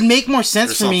Kingpin. It would make more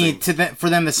sense for me for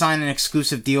them to sign an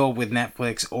exclusive deal with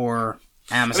Netflix or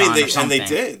Amazon or something.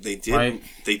 And they did. Right?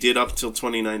 They did up until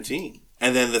 2019.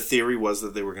 And then the theory was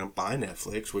that they were going to buy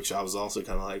Netflix, which I was also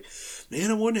kind of like, man,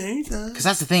 I wouldn't hate that. Because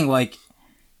that's the thing, like,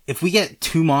 if we get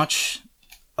too much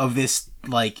of this,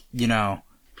 like,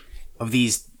 of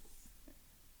these,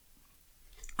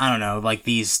 I don't know, like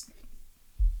these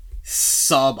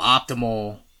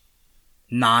suboptimal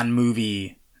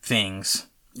non-movie things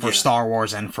for Star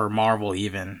Wars and for Marvel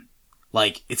even.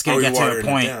 Like, it's going to get to a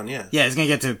point. It's going to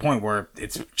get to a point where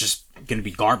it's just going to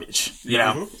be garbage, you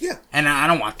know? Mm-hmm. Yeah. And I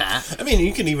don't want that. I mean,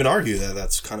 you can even argue that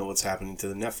that's kind of what's happening to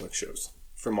the Netflix shows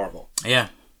for Marvel. Yeah.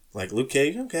 Like Luke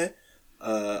Cage, okay.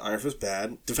 Iron Fist,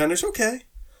 bad. Defenders, okay.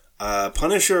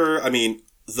 Punisher, I mean,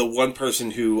 the one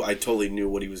person who I totally knew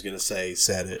what he was going to say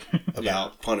said it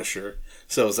about Punisher.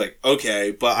 So I was like,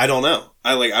 okay, but I don't know.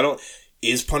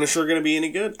 Is Punisher going to be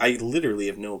any good? I literally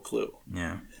have no clue.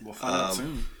 Yeah. We'll find out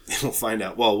soon. We'll find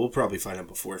out. Well, we'll probably find out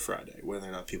before Friday whether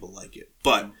or not people like it.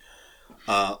 But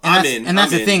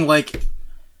that's the thing. Like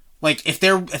if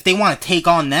they want to take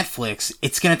on Netflix,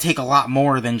 it's going to take a lot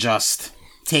more than just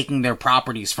taking their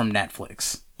properties from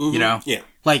Netflix. Mm-hmm. You know? Yeah.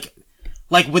 Like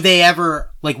would they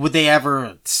ever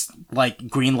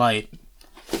greenlight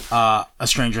a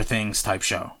Stranger Things type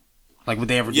show? Like, would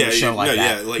they ever do a show like that?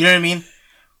 Yeah, you know what I mean?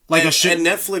 Like and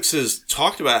Netflix has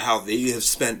talked about how they have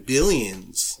spent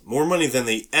billions, more money than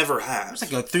they ever have.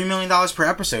 It's like $3 million per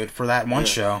episode for that one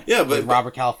show. Yeah, but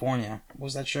Robert California. What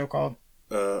was that show called?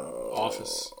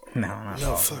 Office. No, not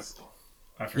Office. Fuck.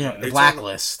 I forget. The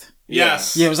Blacklist.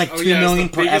 Yes. Yeah, it was like $2 million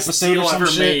per episode or some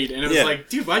shit. Made, and it was like,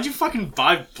 dude, why'd you fucking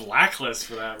buy Blacklist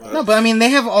for that? No, but I mean, they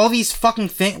have all these fucking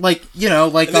things, like,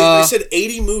 they said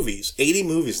 80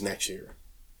 movies next year.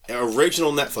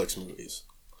 Original Netflix movies.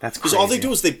 That's crazy. Because all they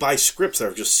do is they buy scripts that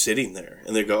are just sitting there,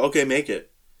 and they go, okay, make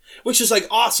it. Which is, like,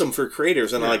 awesome for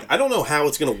creators, and I don't know how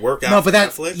it's going to work out for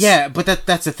Netflix. Yeah, but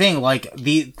that's the thing,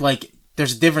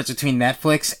 there's a difference between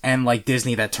Netflix and, like,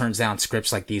 Disney that turns down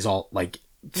scripts like these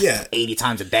 80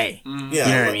 times a day. Mm-hmm. Yeah,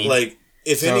 you know what I mean? Like,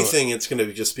 if anything, it's going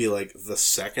to just be, like, the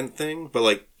second thing, but,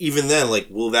 like, even then, like,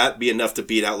 will that be enough to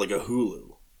beat out, like, a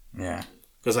Hulu? Yeah.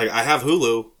 Because, like, I have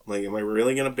Hulu. Like, am I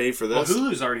really going to pay for this? Well,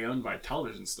 Hulu's already owned by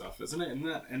television stuff, isn't it? Isn't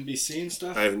that NBC and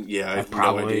stuff? I have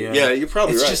probably, no idea. Yeah, you're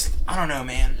probably right. It's just, I don't know,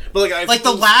 man. But,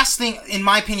 the last thing, in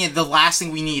my opinion, the last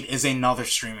thing we need is another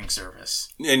streaming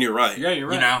service. And you're right. Yeah, you're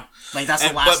right. You know? Like, that's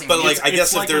the last thing we need. But, like, I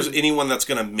guess if there's anyone that's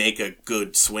going to make a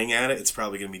good swing at it, it's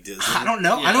probably going to be Disney. I don't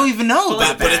know. Yeah. I don't even know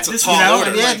about that. But it's a tall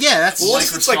order. Yeah, that's... Well,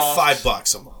 it's like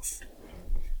 $5 a month.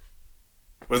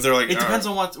 But they're like, it depends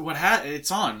on what it's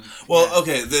on. Well,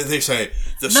 okay, they say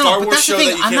the Star Wars show that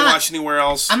you can't watch anywhere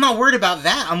else. I'm not worried about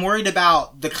that. I'm worried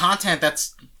about the content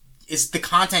is the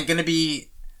content going to be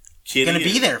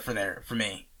there for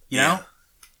me, you know?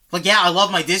 Like, yeah, I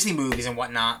love my Disney movies and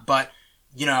whatnot, but,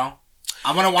 you know,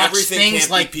 I want to watch things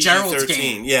like Gerald's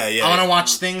Game. Yeah. I want to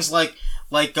watch things like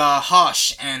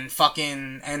Hush and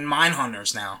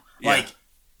Mindhunters now. Yeah. Like,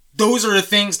 those are the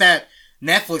things that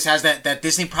Netflix has that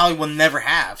Disney probably will never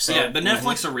have. So the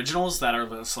Netflix originals that are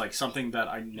just like something that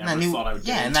I never thought I would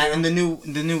get into. And the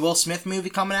new Will Smith movie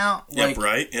coming out. Yeah, like,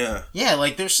 right. Yeah. Yeah,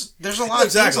 like there's a lot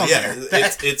of things on there.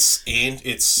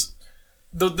 It's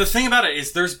the thing about it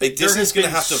is there has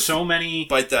been so many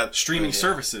bite that streaming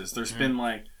services. There's been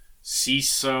like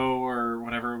CISO or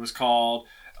whatever it was called.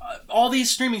 All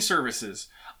these streaming services.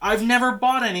 I've never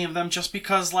bought any of them just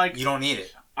because like you don't need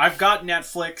it. I've got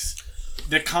Netflix.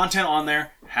 The content on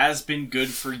there has been good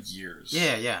for years.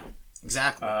 Yeah,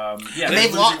 exactly. And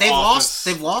they've lost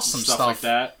some stuff like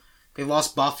that. They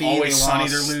lost Buffy. Always Sunny,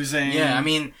 they're losing. Yeah, I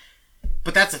mean,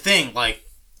 but that's the thing. Like,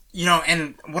 you know,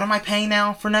 and what am I paying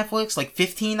now for Netflix? Like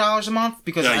 $15 a month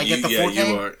because I get the 4K.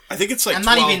 You are. I think it's like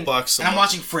 $12 and I'm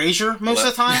watching Frasier most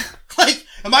of the time. Like,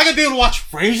 am I gonna be able to watch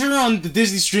Frasier on the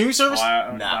Disney streaming service? No,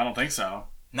 I don't think so.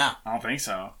 No, I don't think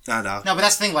so. No. No, but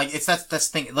that's the thing. Like, that's the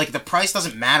thing. Like, the price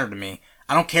doesn't matter to me.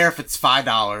 I don't care if it's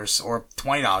 $5 or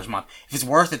 $20 a month. If it's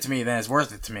worth it to me, then it's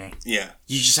worth it to me. Yeah.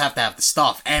 You just have to have the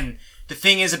stuff. And the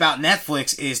thing is about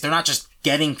Netflix is they're not just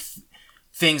getting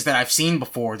things that I've seen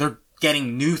before. They're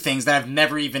getting new things that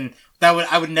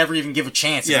I would never even give a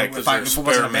chance. Yeah, because they're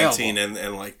experimenting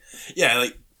and like, yeah,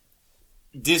 like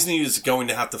Disney is going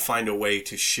to have to find a way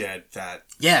to shed that.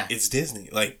 Yeah. It's Disney.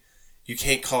 Like, you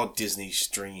can't call it Disney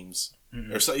Streams.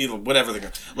 Or so, whatever they're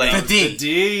going to... Like, the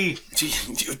D.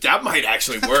 Dude, that might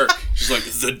actually work. She's like,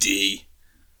 the D.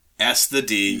 S the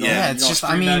D. Yeah, it's just,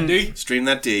 I mean... Stream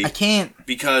that D. I can't...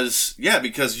 Because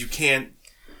you can't...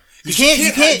 You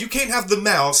can't have the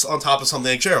mouse on top of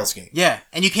something like Gerald's Game. Yeah,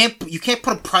 and you can't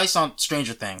put a price on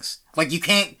Stranger Things. Like, you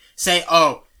can't say,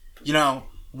 oh, you know,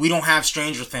 we don't have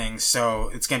Stranger Things,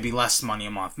 so it's going to be less money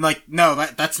a month. Like, no,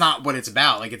 that's not what it's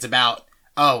about. Like, it's about...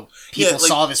 Oh, people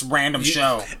saw this random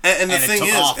show, and the thing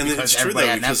is, and it's true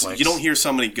though, because you don't hear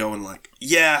somebody going like,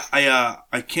 "Yeah,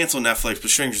 I canceled Netflix,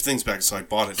 but Stranger Things back, so I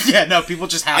bought it." Yeah, no, people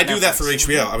just have. I do that for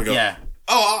HBO. I would go, yeah.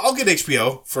 Oh, I'll get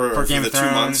HBO for Game the of 2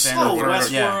 months.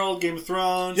 Westworld, Game of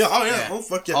Thrones. Yeah, oh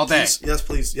fuck yeah, all day. Please. Yes,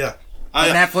 please, yeah.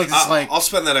 Netflix is like, I'll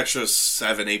spend that extra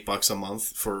 $7-8 a month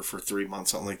for 3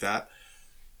 months, something like that.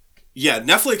 Yeah,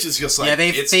 Netflix is just like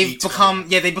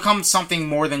they've become something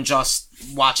more than just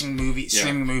watching movies,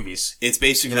 streaming movies. It's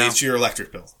basically it's your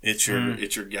electric bill, it's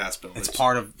your gas bill. It's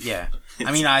part of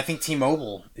I mean, I think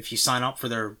T-Mobile, if you sign up for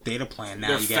their data plan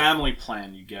now, their family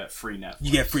plan, you get free Netflix.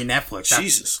 You get free Netflix.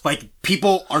 Jesus, like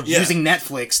people are using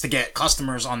Netflix to get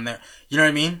customers on there. You know what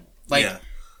I mean? Like. Yeah.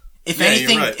 If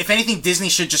anything, Disney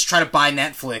should just try to buy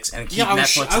Netflix and keep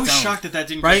Netflix. I was shocked that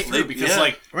didn't go through because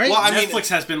Netflix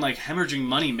has been like hemorrhaging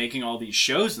money making all these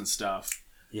shows and stuff.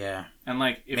 Yeah, and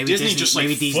like if Disney just like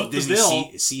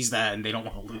Disney sees that and they don't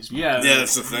want to lose money. Yeah,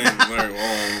 that's the thing.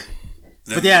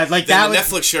 But yeah, like that. The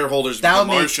Netflix shareholders become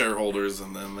our shareholders,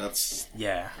 and then that's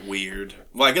weird.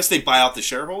 Well, I guess they buy out the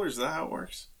shareholders. Is that how it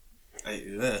works?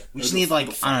 We just need I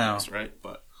don't know, right?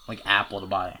 But like Apple to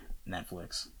buy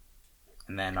Netflix.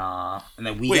 And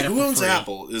then we Wait, get it who for owns free.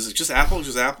 Apple? Is it just Apple?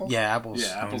 Just Apple? Yeah,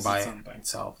 Apple's by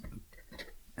itself.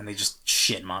 And they just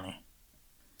shit money.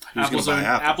 Apple's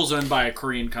owned by a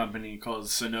Korean company called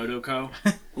Sonodoco.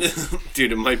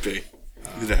 Dude, it might be.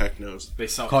 Who the heck knows? They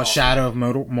sell called Shadow of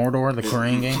Mordor, the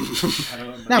Korean game.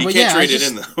 No, you can't trade it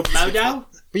in though. Modo?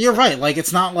 But you're right. Like,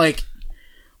 it's not like,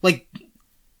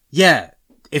 yeah.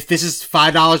 If this is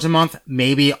 $5 a month,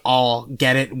 maybe I'll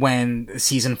get it when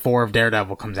season 4 of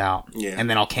Daredevil comes out. Yeah. And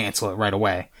then I'll cancel it right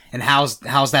away. And how's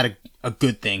that a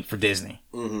good thing for Disney?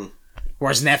 Mm-hmm.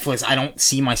 Whereas Netflix, I don't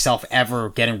see myself ever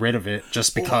getting rid of it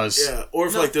just because. Or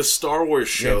if like the Star Wars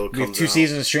show comes out. We have 2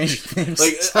 seasons of Stranger Things.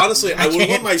 Like, honestly, I would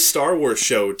want my Star Wars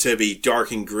show to be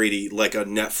dark and gritty like a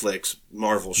Netflix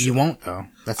Marvel show. You won't, though.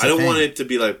 I don't want it to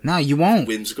be like... No, you won't.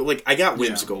 Whimsical. Like, I got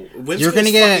whimsical. Yeah. Whimsical's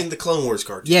gonna get fucking the Clone Wars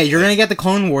cartoon. Yeah, you're going to get the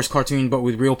Clone Wars cartoon, but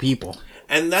with real people.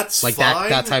 And that's like fine.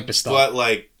 That type of stuff. But,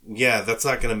 like, yeah, that's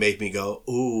not going to make me go,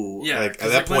 ooh. Yeah, like, at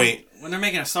that point... When they're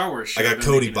making a Star Wars show... I got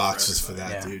Cody boxes for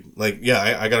that, dude. Like,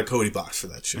 yeah, I got a Cody box for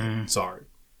that shit. Sorry.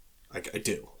 I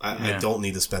do. I don't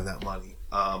need to spend that money.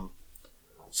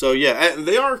 So, yeah,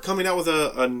 they are coming out with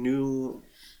a new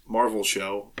Marvel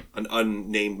show, an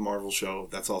unnamed Marvel show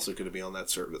that's also going to be on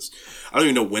that service. I don't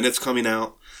even know when it's coming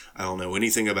out. I don't know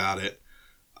anything about it.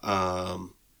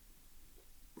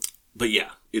 But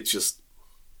yeah, it's just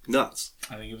nuts.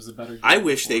 I think it was a better deal I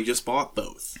wish they just bought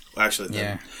both. Actually,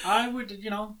 Yeah. I would, you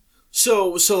know.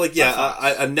 So like, yeah,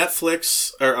 a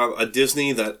Netflix or a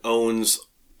Disney that owns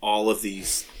all of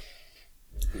these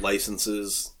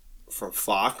licenses from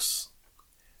Fox,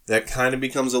 that kind of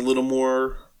becomes a little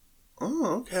more,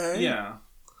 oh, okay. Yeah.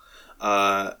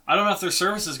 I don't know if their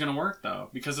service is going to work, though,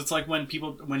 because it's like when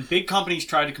big companies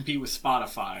try to compete with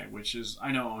Spotify, which is,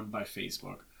 I know, owned by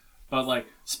Facebook. But, like,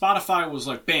 Spotify was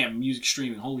like, bam, music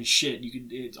streaming, holy shit,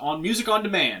 it's on music on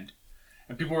demand.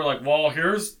 And people were like, well,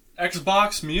 here's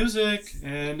Xbox Music,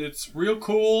 and it's real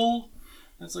cool.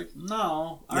 And it's like,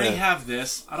 no, I already have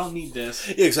this. I don't need this.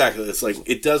 Exactly. It's like,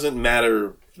 it doesn't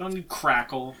matter. I don't need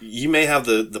Crackle. You may have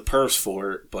the purse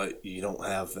for it, but you don't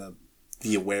have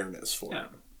the awareness for it.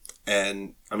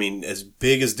 And, I mean, as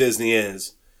big as Disney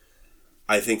is,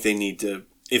 I think they need to,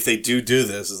 if they do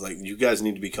this, is like, you guys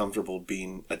need to be comfortable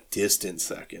being a distant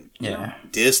second. Yeah.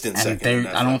 Distant second.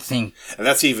 I don't think... And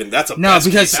that's a no, best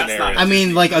because, case scenario. I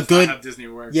mean, like, a good...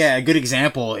 A good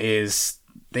example is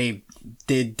they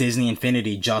did Disney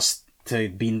Infinity just to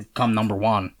become number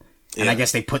one. And I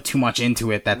guess they put too much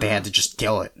into it that they had to just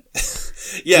kill it.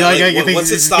 Yeah, like,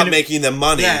 once it stopped making them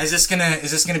money. Yeah, is this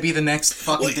gonna be the next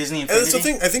fucking Disney Infinity? And that's the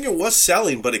thing. I think it was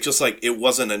selling, but it just like it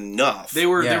wasn't enough. They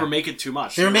were making too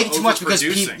much. They were making too much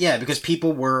because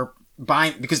people were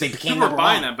buying because they became people were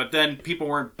buying them, but then people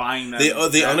weren't buying them. They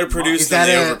underproduced and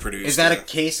they overproduced. Is that a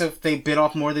case of they bit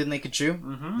off more than they could chew?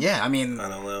 Mm-hmm. Yeah, I mean, I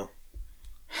don't know.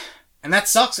 And that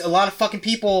sucks. A lot of fucking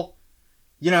people,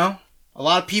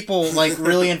 like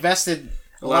really invested.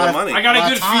 A lot of money. I got a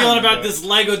good feeling about this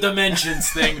Lego Dimensions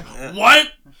thing. What?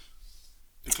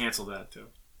 They canceled that too.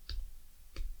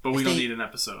 But we don't need an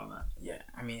episode on that. Yeah,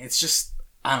 I mean, it's just,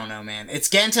 I don't know, man. It's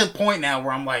getting to the point now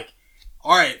where I'm like,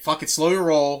 all right, fuck it, slow your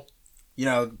roll.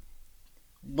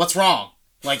 What's wrong?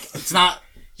 Like, it's not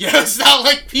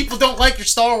like people don't like your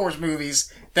Star Wars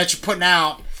movies that you're putting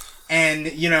out. And,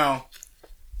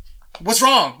 what's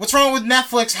wrong? What's wrong with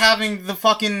Netflix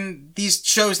having these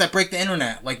shows that break the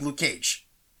internet, like Luke Cage?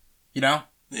 Yeah.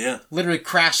 Literally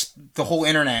crashed the whole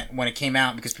internet when it came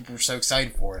out because people were so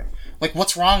excited for it. Like,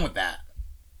 what's wrong with that?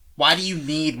 Why do you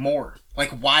need more? Like,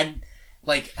 why?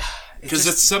 Like, because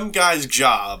it's some guy's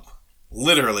job.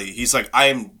 Literally, he's like, I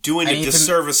am doing a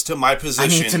disservice to my position. I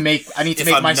need to if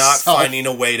make I'm myself, not finding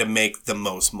a way to make the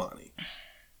most money.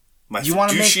 My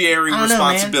fiduciary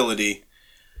responsibility.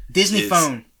 Disney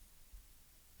phone.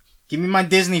 Give me my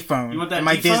Disney phone. You want that and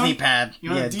my D-phone? Disney pad.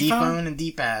 You want D phone and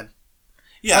D pad.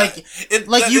 Yeah,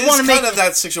 you want to make kind of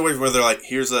that situation where they're like,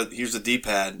 here's a D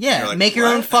pad. Yeah, like, make your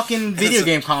own fucking video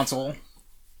game console.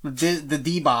 The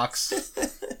D box.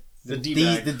 The D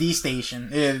bag. The D station.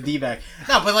 Yeah, the D bag.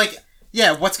 No,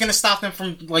 but what's gonna stop them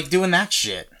from doing that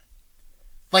shit?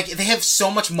 Like, they have so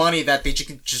much money that they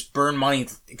could just burn money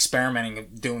experimenting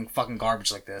and doing fucking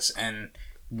garbage like this, and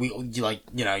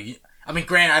I mean,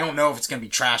 granted, I don't know if it's gonna be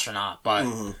trash or not, but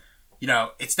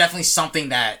it's definitely something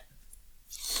that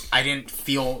I didn't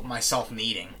feel myself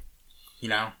needing.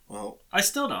 Well, I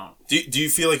still don't. Do you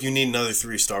feel like you need another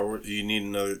 3 Star Wars? Do you need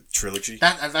another trilogy?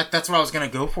 That's what I was gonna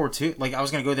go for too. Like, I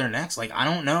was gonna go there next. Like, I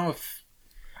don't know if.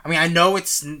 I mean, I know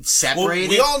it's separated.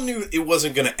 Well, we all knew it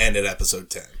wasn't going to end at episode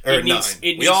 10 or 9.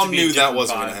 We all knew that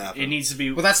wasn't going to happen. It needs to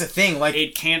be. Well, that's the thing. Like,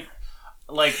 it can't.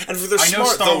 Like, and if they're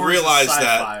smart, they'll realize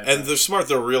that. And they're smart,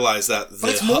 they'll realize that.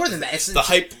 But it's more than that. It's the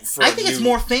hype. For I think it's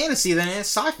more fantasy than it is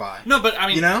sci-fi. No, but I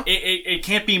mean, it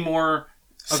can't be more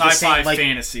sci-fi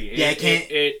fantasy. Yeah, it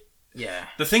can't. Yeah.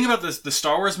 The thing about the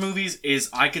Star Wars movies is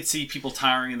I could see people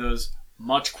tiring of those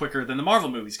much quicker than the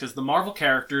Marvel movies, because the Marvel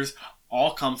characters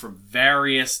all come from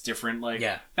various different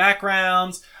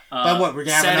backgrounds. But what, are we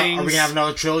gonna have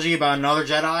another trilogy about another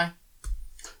Jedi?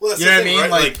 Well, that's what I mean.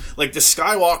 Right? Like the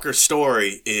Skywalker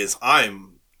story is,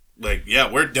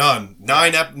 we're done.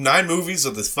 9 movies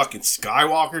of this fucking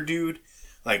Skywalker dude.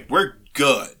 Like, we're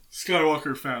good.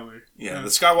 Skywalker family. Yeah, the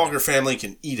Skywalker family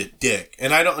can eat a dick,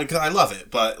 and I don't, because I love it.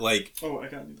 But like, I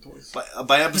got new toys.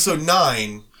 By episode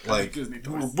 9, like,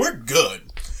 we're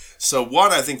good. So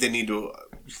I think they need to.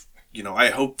 I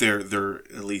hope they're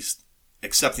at least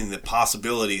accepting the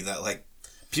possibility that, like,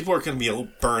 people are going to be a little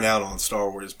burnt out on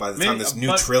Star Wars by the time this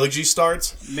new trilogy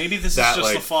starts. Maybe this is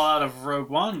just the fallout of Rogue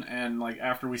One, and, like,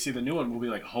 after we see the new one, we'll be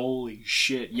like, holy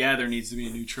shit, yeah, there needs to be a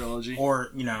new trilogy. Or,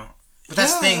 but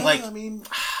that's the thing, like, I mean,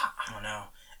 I don't know.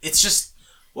 It's just...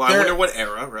 Well, I wonder what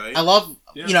era, right? I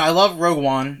love Rogue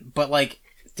One, but, like,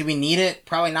 do we need it?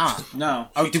 Probably not. No.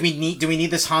 Oh, do we need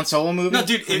this Han Solo movie? No,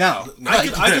 dude. No. I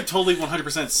could totally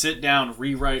 100% sit down,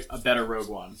 rewrite a better Rogue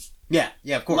One. Yeah,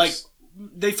 of course. Like,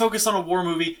 they focused on a war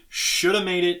movie, should have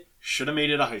made it should have made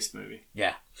it a heist movie.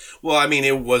 Yeah. Well, I mean,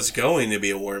 it was going to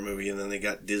be a war movie, and then they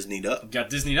got Disneyed up.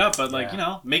 But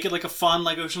like, make it like a fun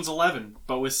like Ocean's 11,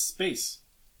 but with space.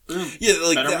 Boom. Yeah,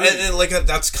 like and like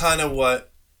that's kind of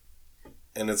what,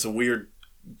 and it's a weird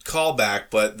callback,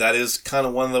 but that is kind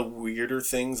of one of the weirder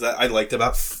things that I liked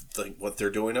about like what they're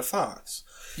doing at Fox.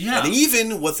 Yeah, and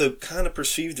even what the kind of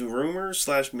perceived rumors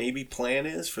 / maybe plan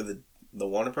is for the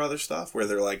Warner Brothers stuff, where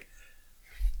they're like,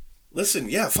 listen,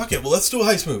 yeah, fuck it. Well, let's do a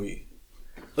heist movie.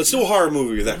 Let's do a horror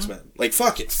movie with X-Men. Like,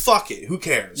 fuck it. Who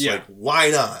cares? Yeah. Like, why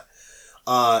not?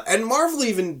 And Marvel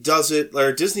even does it,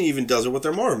 or Disney even does it with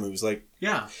their Marvel movies. Like,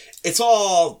 yeah, it's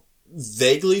all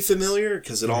vaguely familiar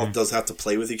because it all does have to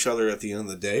play with each other at the end of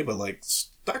the day. But like,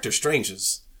 Doctor Strange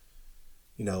is,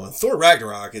 and Thor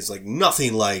Ragnarok is like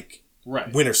nothing like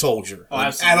Winter Soldier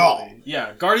at all.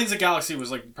 Yeah, Guardians of the Galaxy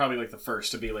was like probably like the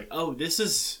first to be like, oh, this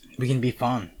is we can be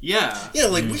fun. Yeah,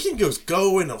 like we can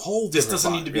go in a whole different. This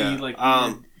doesn't need to be like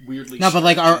weirdly. No, but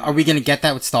like, are we gonna get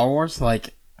that with Star Wars?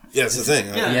 Like, yeah, that's the thing.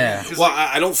 Yeah. Well,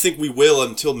 I don't think we will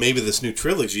until maybe this new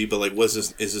trilogy. But like,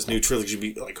 is this new trilogy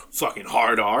be like fucking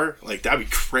hard R? Like that'd be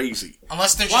crazy.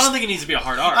 Unless they're. Well, I don't think it needs to be a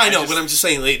hard R. I know, but I'm just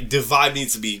saying, like, the vibe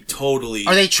needs to be totally.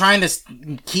 Are they trying to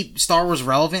keep Star Wars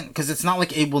relevant? Because it's not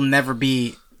like it will never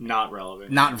be not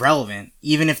relevant. Not relevant,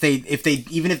 even if they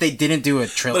didn't do a new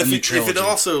trilogy. If it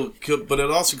also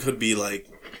could be like,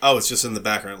 oh, it's just in the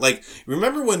background. Like,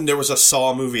 remember when there was a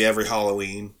Saw movie every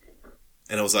Halloween?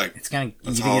 And it was like, you think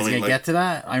it's gonna get to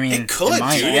that? I mean, it could, dude.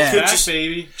 Yeah. It could just,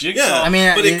 baby. Jigsaw. Yeah, I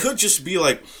mean, but it could just be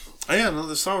like, oh yeah,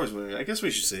 another Star Wars movie. I guess we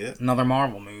should see it. Another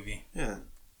Marvel movie. Yeah.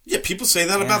 People say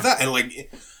that about that, and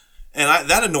like,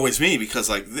 that annoys me because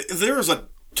like there is a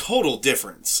total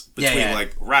difference between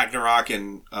like Ragnarok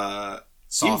and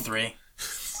Saw 3.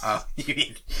 Oh,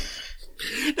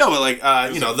 no, but like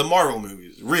the Marvel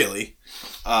movies. Really,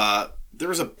 there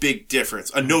was a big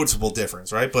difference, a noticeable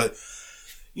difference, right? But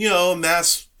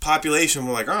mass population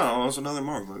were like, oh, it's another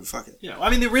Marvel movie. Fuck it. Yeah, I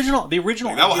mean the original. Like,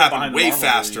 that will happen way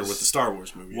faster with the Star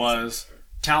Wars movies. Was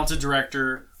talented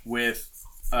director with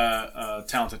a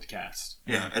talented cast.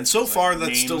 Yeah, and so far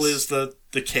that still is the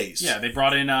case. Yeah, they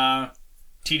brought in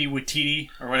Titi Watiti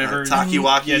or whatever.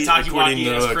 Takiwaki. Yeah, Takiwaki,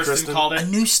 as Kristen called it. A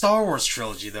new Star Wars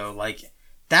trilogy, though, like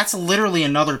that's literally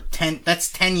another 10. That's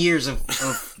 10 years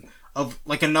of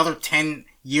like another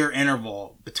 10-year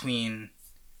interval between.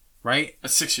 Right?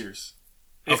 6 years.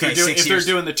 If they're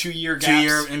doing the 2-year gaps. 2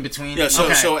 year in between. Yeah,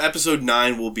 so episode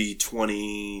 9 will be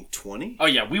 2020? Oh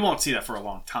yeah, we won't see that for a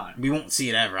long time. We won't see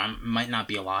it ever. I might not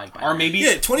be alive by Or maybe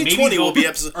 2020 will be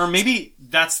episode. Or maybe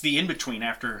that's the in-between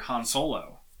after Han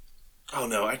Solo. Oh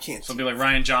no, I can't. So it'll be like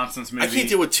Rian Johnson's movie. I can't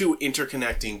deal with two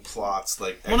interconnecting plots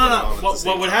like. Well, no.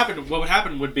 What would happen? What would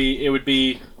happen would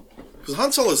be because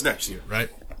Han Solo's next year,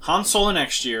 right? Han Solo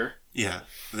next year. Yeah,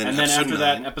 and then after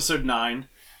that, episode 9.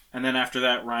 And then after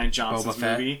that, Rian Johnson's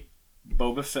movie,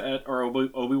 Boba Fett or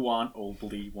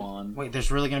Obi-Wan. Wait,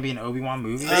 there's really going to be an Obi-Wan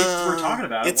movie? They were talking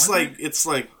about it. It's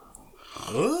like.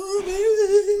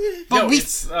 Oh, but we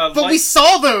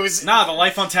saw those. Nah, the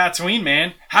life on Tatooine,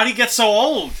 man. How'd he get so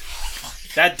old?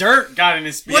 That dirt got in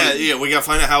his... Yeah, we gotta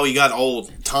find out how he got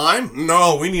old. Time?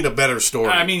 No, we need a better story.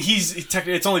 I mean,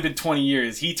 it's only been 20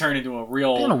 years. He turned into a real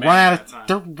old man.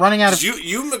 They're running out of...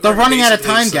 They're running out of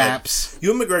time gaps.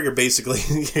 Ewan McGregor basically...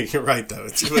 You're right, though.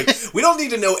 It's like, we don't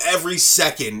need to know every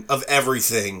second of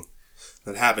everything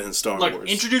that happened in Star Wars.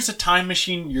 Introduce a time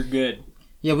machine, you're good.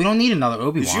 Yeah, we don't need another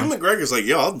Obi-Wan. Ewan McGregor's like,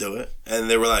 I'll do it. And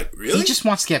they were like, really? He just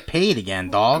wants to get paid again,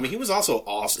 dog. I mean, he was also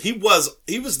awesome. He was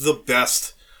the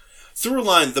best... Through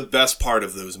line, the best part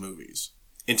of those movies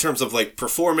in terms of like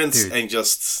performance and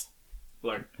just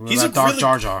like he's a Dark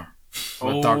Jar Jar.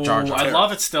 Dark Jar Jar. I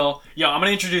love it still. Yeah, I'm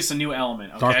gonna introduce a new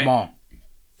element. Okay? Darth Maul.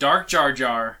 Dark Jar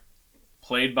Jar,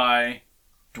 played by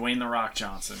Dwayne The Rock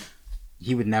Johnson.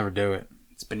 He would never do it.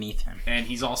 It's beneath him. And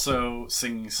he's also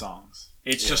singing songs.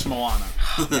 It's just Moana.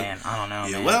 Oh, man, I don't know.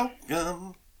 Yeah,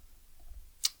 man.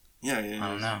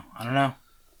 Yeah. I don't know.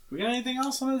 We got anything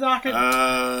else on the docket?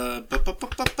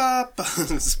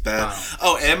 This is bad. Wow.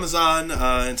 Oh, Amazon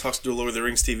in talks to do a Lord of the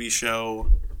Rings TV show.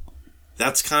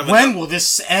 That's kind of when will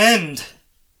this end?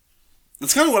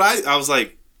 That's kind of what I was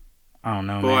like. I don't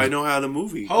know. Well, I know how the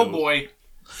movie. Oh boy,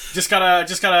 just got a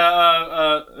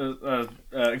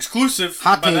exclusive.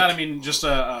 Hot By take. that I mean just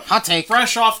a hot take,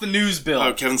 fresh off the news bill.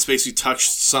 Oh, Kevin Spacey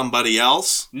touched somebody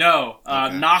else? No,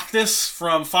 Noctis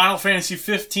from Final Fantasy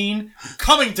 15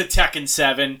 coming to Tekken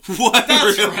 7. What?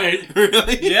 That's really? right.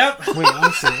 Really? Yep. Wait,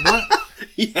 I'm saying what?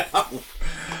 Yeah.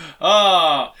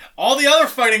 All the other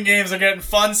fighting games are getting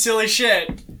fun, silly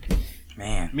shit.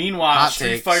 Man. Meanwhile,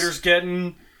 Street Fighter's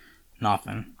getting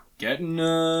nothing. getting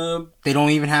a They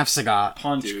don't even have Sagat.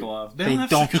 punch glove. They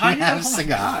don't even have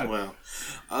Sagat.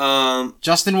 Wow.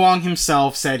 Justin Wong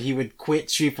himself said he would quit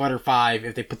Street Fighter V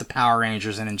if they put the Power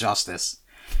Rangers in Injustice.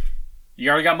 You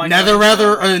already got my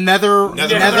NetherRealm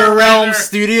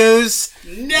Studios.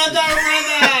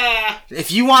 NetherRealm.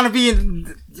 If you want to be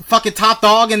in fucking top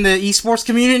dog in the esports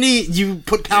community, you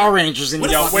put Power Rangers in.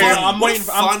 I'm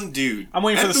waiting. Dude. I'm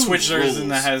waiting for the Ed Boon Switch version rules.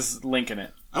 that has Link in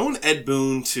it. I want Ed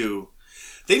Boon to.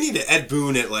 They need to Ed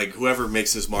Boon at like whoever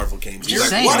makes this Marvel games. He's You're like,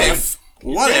 saying, what right? if?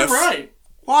 What Damn if? right.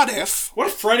 What if? What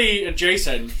if Freddy and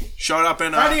Jason? Shut up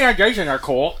and. Freddy and Jason are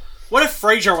cool. What if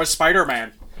Fraser was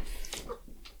Spider-Man?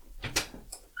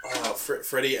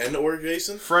 Freddy and or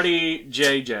Jason? Freddy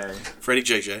JJ. Freddy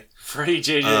JJ. Freddy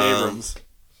JJ Abrams.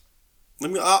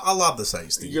 I'll lob this at you,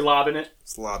 Steve. You're lobbing it?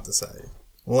 Let's lob this at you.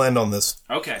 We'll end on this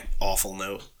Okay. awful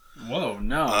note. Whoa,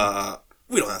 no.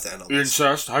 We don't have to end on this.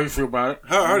 Incest. How you feel about it?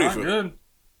 How do you feel? Good.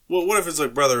 Well, what if it's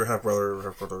like brother, half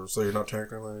brother, so you're not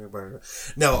technically a brother?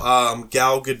 No,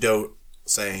 Gal Gadot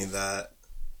saying that,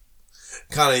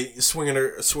 kind of swinging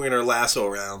her lasso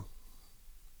around,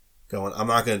 going, I'm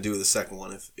not going to do the second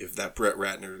one if that Brett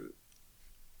Ratner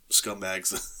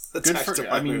scumbag's attached to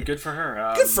my movie. Good for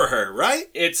her. Good for her, right?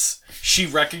 She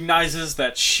recognizes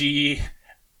that she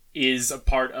is a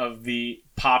part of the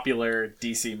popular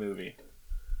DC movie.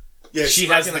 Yeah, she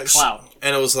has the clout.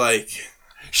 And it was like...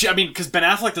 because Ben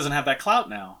Affleck doesn't have that clout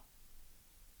now.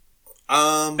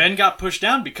 Ben got pushed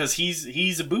down because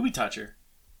he's a booby toucher.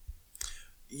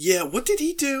 Yeah, what did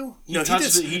he do?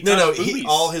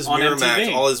 All his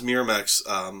Miramax,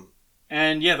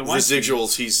 and yeah, the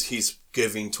residuals he's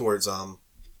giving towards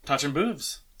touching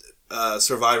boobs.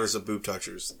 Survivors of boob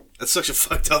touchers. That's such a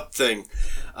fucked up thing.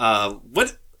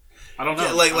 What? I don't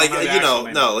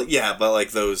know. Yeah, but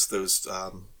like those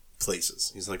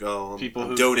places. He's like, I'm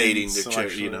donating to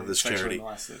this charity.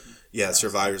 Molested. Yeah,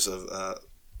 survivors of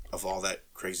all that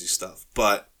crazy stuff.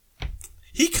 But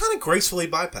he kind of gracefully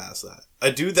bypassed that.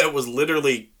 A dude that was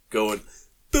literally going,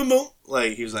 boom, boom.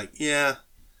 Like, he was like, yeah,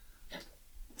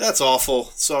 that's awful.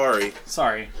 Sorry.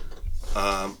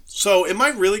 So, am I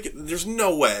really... There's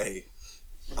no way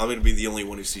I'm going to be the only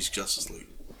one who sees Justice League.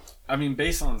 I mean,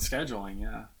 based on the scheduling,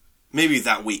 yeah. Maybe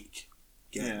that week.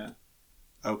 Yeah.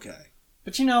 Okay.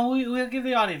 But we'll give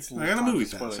the audience a little I got a movie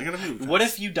spoiler. pass. What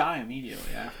if you die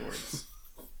immediately afterwards?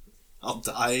 I'll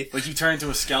die. Like you turn into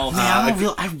a skeleton.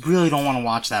 I really don't want to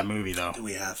watch that movie, though.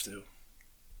 We have to.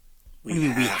 We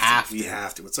have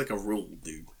to. It's like a rule,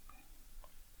 dude.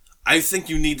 I think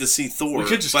you need to see Thor,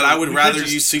 but I would rather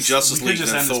you see Justice League than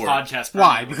Thor. This podcast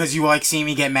Why? Because you like seeing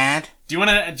me get mad? Everyone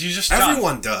does. Do you just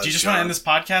want to end this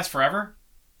podcast forever?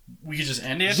 We could just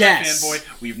end it. Yes.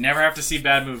 Fanboy. We've never have to see a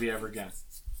bad movie ever again.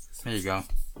 There you go.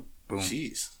 Boom.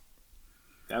 Jeez.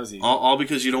 That was easy. All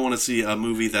because you don't want to see a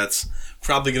movie that's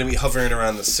probably going to be hovering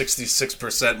around the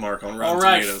 66% mark on Rotten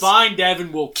Tomatoes. Fine,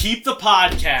 Devin. We'll keep the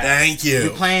podcast. Thank you. We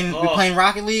playing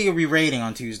Rocket League or we raiding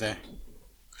on Tuesday?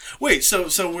 Wait, so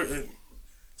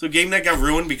game night got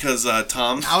ruined because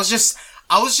Tom. I was just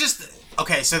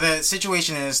okay. So the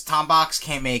situation is Tom Box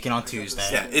can't make it on Tuesday.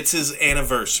 Yeah, it's his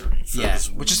anniversary.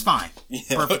 Which is fine.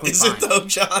 Yeah. Perfectly is fine. it though,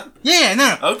 John? Yeah,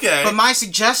 no. Okay. But my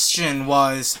suggestion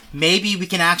was maybe we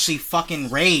can actually fucking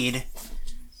raid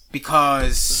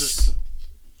because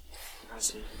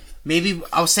maybe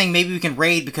we can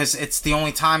raid because it's the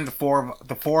only time the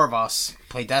four of us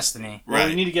play Destiny. Well,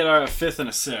 we need to get our 5th and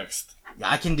a 6th. Yeah,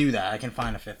 I can do that. I can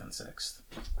find a 5th and 6th.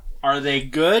 Are they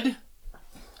good?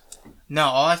 No,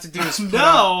 all I have to do is put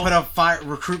a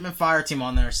recruitment fire team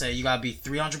on there and say you gotta be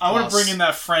 300 plus. I want to bring in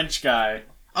that French guy.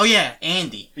 Oh yeah,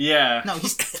 Andy. Yeah. No,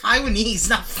 he's Taiwanese,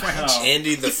 not French. Oh.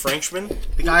 Andy the Frenchman?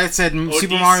 The guy that said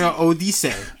Super Mario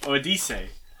Odyssey. Odyssey.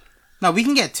 No, we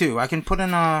can get 2. I can put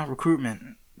in a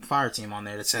recruitment fire team on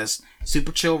there that says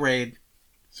Super Chill Raid.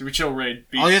 Super Chill Raid.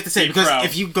 All you have to say, because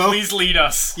if you go... Please lead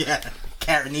us. Yeah.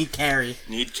 Need carry.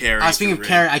 Speaking of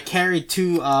carry, I carried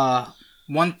 2,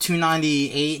 one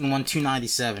 298 and one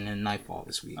 297 in Nightfall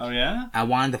this week. Oh, yeah? I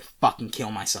wanted to fucking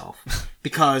kill myself.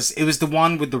 Because it was the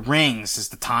one with the rings as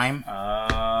the time.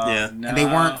 Yeah. No. And they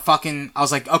weren't fucking... I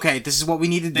was like, okay, this is what we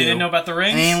need to do. They didn't know about the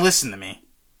rings? And they didn't listen to me.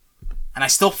 And I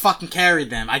still fucking carried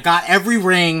them. I got every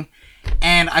ring...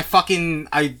 And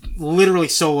I literally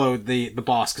soloed the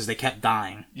boss because they kept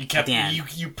dying. You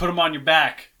put them on your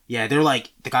back. Yeah, they're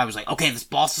like, the guy was like, okay, this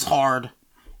boss is hard.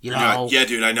 You know? Yeah,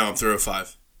 dude, I know. I'm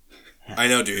 305. I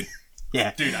know, dude.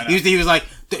 Yeah. Dude, I know. He was like,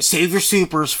 save your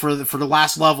supers for the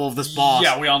last level of this boss.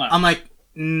 Yeah, we all know. I'm like,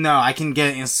 no, I can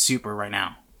get an super right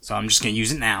now. So I'm just going to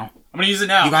use it now. I'm going to use it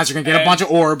now. You guys are going to get a bunch of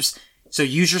orbs. So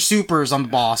use your supers on the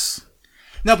boss.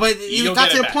 No, but you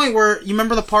got to the point where, you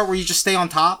remember the part where you just stay on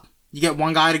top? You get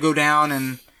one guy to go down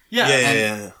and Yeah.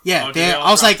 yeah. they all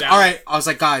I was drop like, down? all right. I was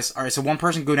like, guys, all right. So one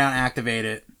person go down and activate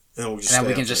it, And and then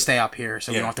we can just stay up here,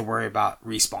 so we don't have to worry about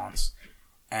respawns.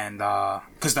 And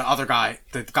because the other guy,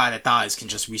 the guy that dies, can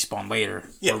just respawn later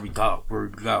where we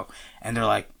go. And they're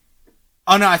like,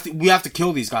 oh no, we have to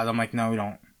kill these guys. I'm like, no, we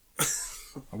don't.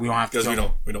 We don't have to. Because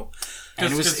we don't.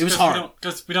 And it was hard.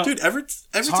 Because we don't. Dude, every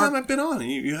time I've been on,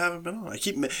 you haven't been on.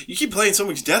 You keep playing so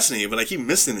much Destiny, but I keep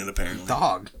missing it apparently.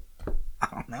 Dog. I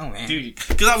don't know, man. Dude,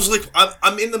 Because I was like,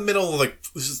 I'm in the middle of like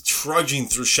trudging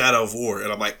through Shadow of War,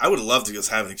 and I'm like, I would love to just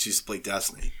have an excuse to play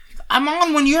Destiny. I'm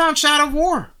on when you're on Shadow of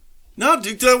War. No,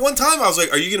 dude. That one time I was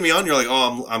like, "Are you gonna be on?" You're like,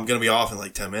 "Oh, I'm gonna be off in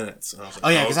like 10 minutes." And I was like, Oh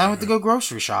yeah, because I went to go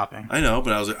grocery shopping. I know,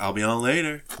 but I was like, "I'll be on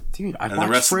later." Dude, I And watched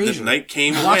the rest Frasier. of the night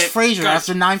came. I watched went. Frasier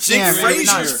after 9 See, p.m. every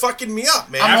Frasier's night. fucking me up,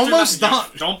 man. I'm after almost done.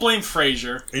 Don't blame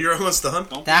Frasier. You're almost done.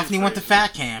 Don't Daphne blame went to Frasier.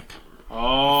 fat camp.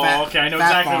 Oh, okay. I know Fat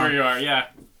exactly Farm. where you are.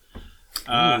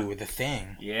 Yeah. Ooh, the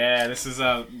thing. Yeah. This is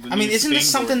I mean, isn't this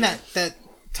something that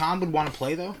Tom would want to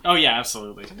play though? Oh yeah,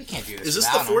 absolutely. We can't do this. Is this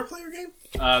the without him. 4-player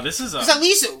game? This is a. Because at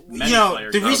least, many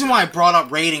player the game. reason why I brought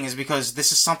up rating is because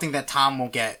this is something that Tom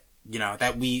won't get,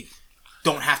 that we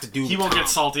don't have to do. He with won't Tom. get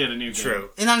salty at a new game. True.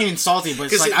 And not even salty,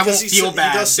 but it's like, I won't feel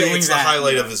bad He does say doing it's that. the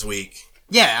highlight of his week,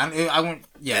 Yeah, I won't,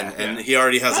 yeah. and he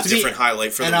already has a different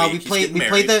highlight for the And week.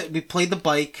 we played the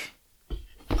bike.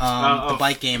 The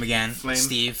bike game again,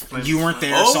 Steve. You weren't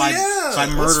there, Oh, so yeah, I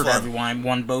that's murdered fun. everyone. I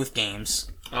won both games.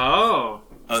 Oh.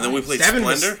 And then we played Devin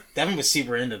Splendor. Devin was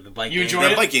super into the bike You game. enjoyed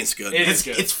That it? bike game's good. It is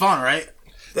good. It's fun, right?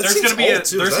 That There's seems gonna be old,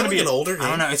 too. there's Is that gonna be like an older game? I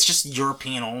don't know. It's just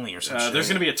European only or something. There's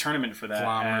going to be a tournament for that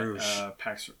Flamme at Rouge.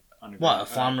 PAX Underground. What,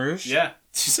 Flamme Rouge? Yeah.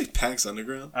 Did you say PAX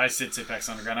Underground? I did say PAX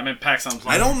Underground. I meant PAX Unplugged.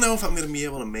 I don't know if I'm going to be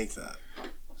able to make that.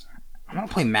 I want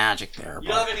to play Magic there. You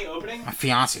But don't have any opening? my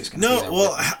fiance is going to be No, there.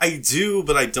 well, with me. I do,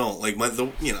 but I don't. Like, we'll I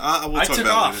talk took about it off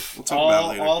later. We'll talk about it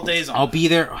later. all days on. I'll be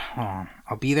there. Hold on.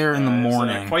 I'll be there in the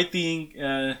morning. Quite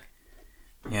the.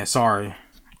 Yeah, sorry.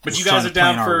 But you Just guys trying are to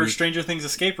plan down our for week. Stranger Things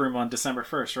Escape Room on December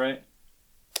 1st, right?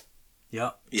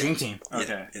 Yep. Yeah. Dream Team.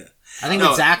 Okay. Yeah. I think No.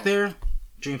 with Zach there,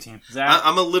 Dream Team. Zach?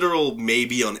 I'm a literal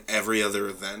maybe on every other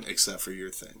event except for your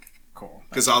thing. Cool.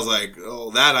 Because I was like, oh,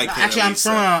 that I can't. Actually, at I'm least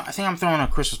throwing. say. I think I'm throwing a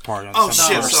Christmas party. On Oh,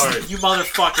 December shit, 1st. sorry. You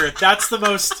motherfucker. That's the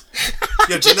most.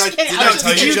 Yeah, didn't I kidding.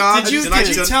 tell you, John? Did you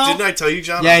Didn't tell? you,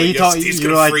 John? Yeah, I was you like, told. Steve's You're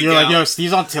gonna like, freak you're like, out. yo,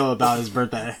 Steve's on Till about his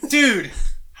birthday. Dude.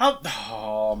 How.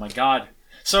 Oh, my God.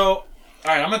 So.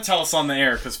 Alright, I'm going to tell us on the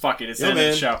air because fuck it. It's the end of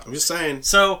the show. I'm just saying.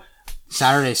 So.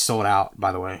 Saturday's sold out,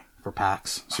 by the way, for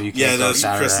PAX. So you Yeah, can't go that's what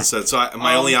Saturday. Kristen said. So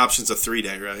my only option's a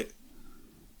 3-day, right?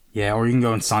 Yeah, or you can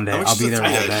go on Sunday. How much I'll is be the there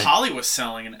all 3-day? day. Holly was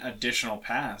selling an additional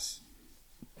pass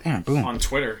Damn, boom. on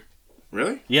Twitter.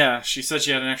 Really? Yeah, she said she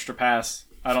had an extra pass.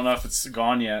 I don't know if it's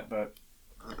gone yet, but.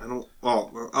 I don't.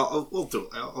 Oh, we'll do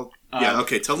it. Yeah.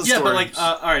 Okay. Tell the Yeah, story. but like,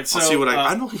 alright, so. I'll see what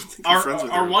I don't even think you're friends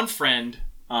with her. Our one friend.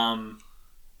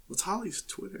 What's Holly's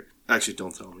Twitter? Actually,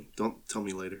 don't tell me. Don't tell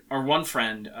me later. Our one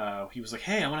friend, he was like,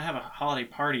 hey, I want to have a holiday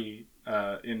party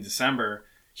in December.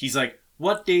 He's like,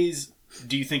 what days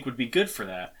do you think would be good for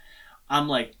that? I'm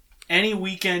like, any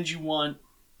weekend you want,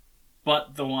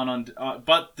 but the one on,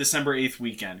 but December 8th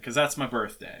weekend, because that's my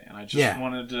birthday, and I just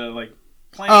wanted to like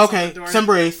plan. Oh, okay. something during it.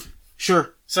 December 8th.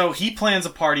 Sure. So he plans a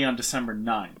party on December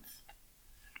 9th,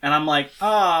 and I'm like,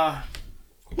 Well,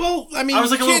 I mean, I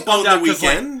was like you a little can't own bummed the out because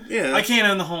weekend. Yeah. I can't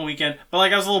own the whole weekend, but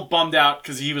like I was a little bummed out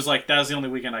because he was like, that was the only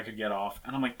weekend I could get off,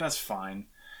 and I'm like, that's fine.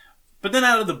 But then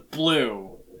out of the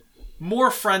blue,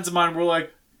 more friends of mine were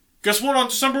like, guess what? On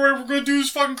December 8th, we're gonna do this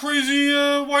fucking crazy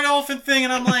white elephant thing,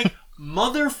 and I'm like,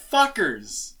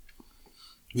 motherfuckers.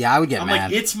 Yeah, I would get I'm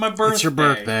mad. like, it's my birthday. It's your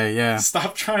birthday, yeah.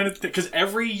 Stop trying to because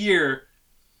every year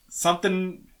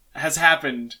something has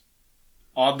happened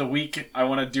on the week I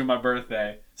want to do my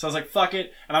birthday. So I was like, fuck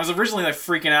it. And I was originally like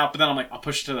freaking out, but then I'm like, I'll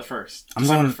push it to the 1st. I'm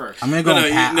going to go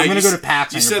to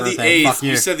PAX You on said your the birthday. 8th. Fuck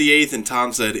You said the 8th, and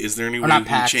Tom said, "Is there any way not we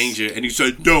can PAX. change it?" And you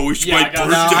said, "No, it's Yeah, my I got-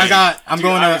 birthday." no, I'm Dude,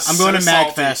 going I to was so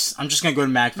MagFest. I'm just going to go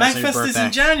to MagFest on your MagFest is birthday.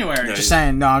 in January. No, Just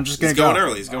saying. No, I'm just going He's to go. going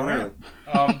early. He's going early.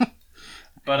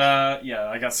 But yeah,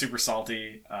 I got super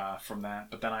salty from that.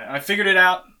 But then I figured it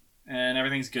out, and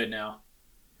everything's good now.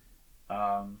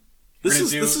 This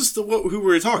is who we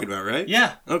were talking about, right?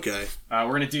 Yeah. Okay. We're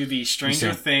going to do the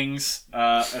Stranger Things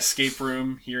escape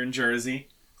room here in Jersey.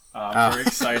 I'm very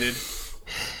excited.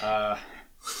 I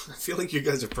feel like you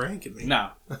guys are pranking me.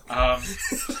 No.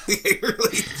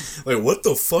 Really? Like, what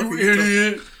the fuck? Are you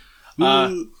Idiot.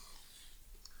 But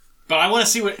I want to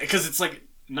see what... Because it's like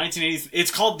 1980s... It's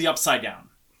called The Upside Down.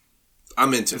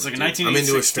 I'm into It's it. like a dude. 1986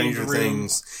 I'm into Stranger themed room.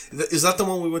 Things. Is that the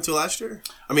one we went to last year?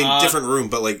 I mean, different room,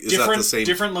 but like, is that the same?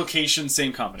 Different location,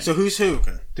 same company. So who's who?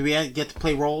 Okay. Do we get to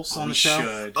play roles on the show?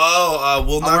 Should. We'll I'll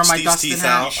wear knock my Steve's Dustin teeth hat.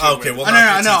 out. Should Okay, wear- we'll Oh,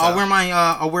 knock your teeth I'll out. wear my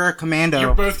I'll wear a commando.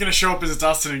 You're both gonna show up as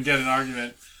Dustin and get an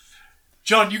argument.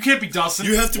 John, you can't be Dustin.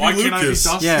 You have to be Why can't I be Lucas.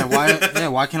 Dustin? Yeah,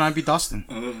 why can't I be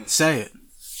Dustin? Say it.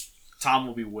 Tom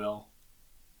will be Will.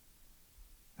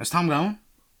 Is Tom going?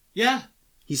 Yeah.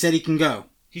 He said he can go.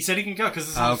 He said he can go because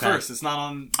it's Oh, on okay. first. It's not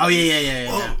on... Oh,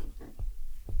 yeah.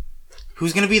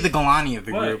 Who's gonna be the Galani of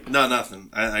the What? group? No, nothing.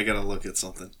 I gotta look at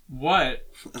something. What?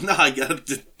 No, I gotta.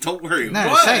 Don't worry. No,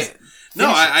 What? say it. No,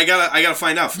 Finish I gotta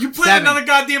find out. You playing Devin. another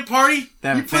goddamn party?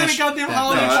 Devin, You playing finish. a goddamn Devin.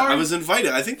 holiday No, party? I was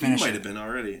invited. I think Finish you might it. have been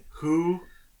already. Who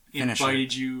Finish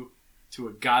invited you to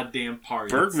a goddamn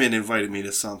party? Bergman invited me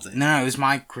to something. No, it was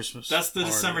my Christmas. That's the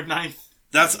party. December 9th.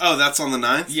 That's on the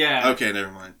 9th? Yeah. Okay,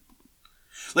 never mind.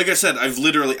 Like I said, I've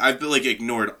like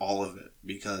ignored all of it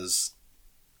because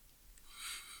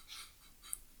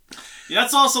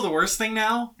That's also the worst thing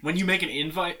now. When you make an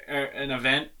invite, an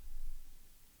event,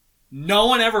 no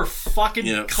one ever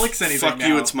fucking clicks anything. Fuck now.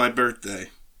 you, it's my birthday.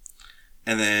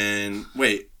 And then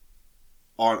wait,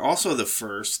 on also the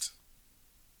 1st,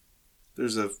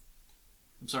 there's a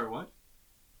I'm sorry, what?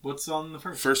 What's on the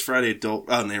first? First Friday adult.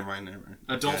 Oh, never mind.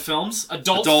 Adult Okay. films?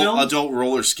 Adult film? Adult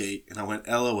roller skate, and I went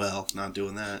LOL, not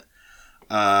doing that.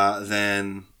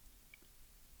 Then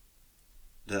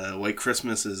the White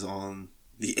Christmas is on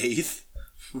the 8th,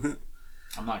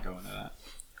 I'm not going to that.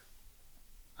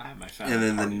 I have my family. and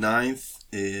then party. the 9th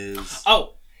is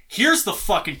Oh, here's the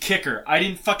fucking kicker. I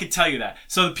didn't fucking tell you that.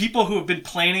 So the people who have been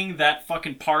planning that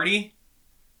fucking party,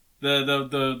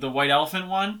 the white elephant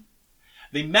one,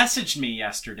 they messaged me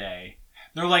yesterday.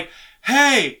 They're like,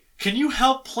 "Hey, can you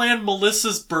help plan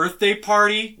Melissa's birthday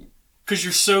party? Because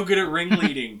you're so good at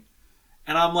ringleading."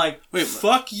 And I'm like, Wait,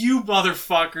 fuck you,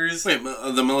 motherfuckers. wait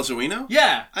the Melissa we know.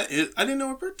 Yeah, I didn't know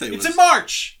her birthday was. it's in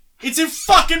March. It's in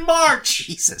fucking March.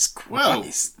 Jesus Whoa.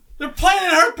 Christ. They're planning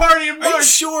her party in Are you March.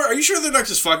 sure? Are you sure they're not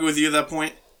just fucking with you at that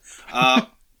point? I'll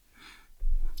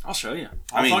show you.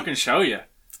 I'll fucking show you.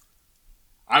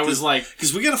 I was like,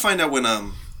 because we gotta find out when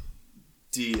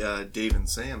Dave and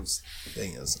Sam's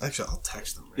thing is. Actually, I'll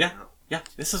text them right now. Yeah,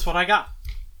 this is what I got.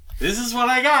 This is what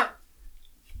I got.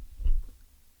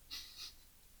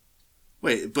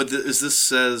 Wait, but this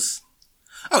says?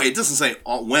 Oh, it doesn't say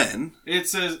when. It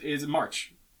says it's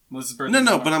March. Melissa's birthday.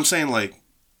 No, is but I'm March. saying like.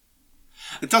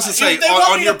 It doesn't say If they want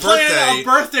on me your to plan birthday. a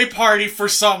birthday party for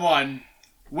someone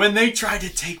when they tried to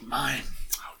take mine.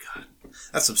 Oh god,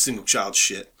 that's some single child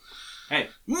shit. Hey,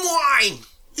 Mine,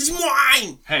 it's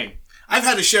mine. hey, I've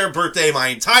had to share a birthday my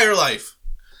entire life.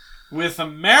 with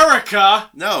America.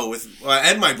 No, with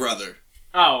and my brother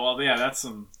Oh well, yeah, that's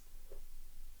some.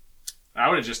 I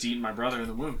would have just eaten my brother in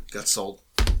the womb. got sold.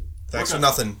 Thanks Okay. for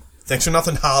nothing. Thanks for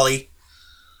nothing, Holly.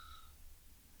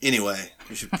 Anyway,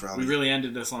 we should probably. We really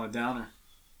ended this on a downer.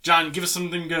 John, give us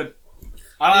something good.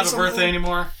 I don't have a Something- birthday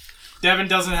anymore. Devin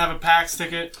doesn't have a PAX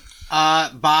ticket.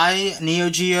 Buy Neo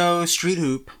Geo Street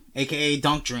Hoop, aka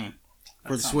Dunk Dream,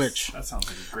 for the Switch. That sounds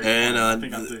like a great And plan. I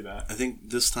think I'll do that. I think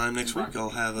this time next week I'll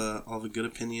have a good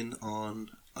opinion on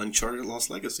Uncharted Lost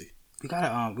Legacy. We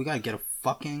gotta get a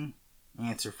fucking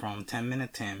answer from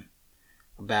 10-Minute Tim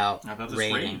about this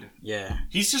raiding. raid. Yeah,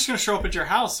 He's just gonna show up at your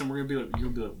house, and we're gonna be like, you're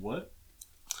gonna be like, what?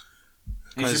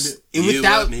 And he's because gonna be- it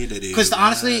want would me to do because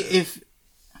honestly, that. if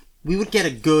we would get a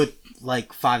good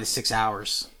like 5 to 6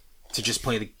 hours to just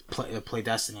play play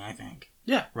Destiny, I think.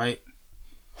 Yeah. Right.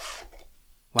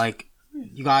 Like,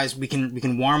 you guys, we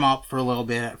can warm up for a little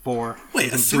bit at 4.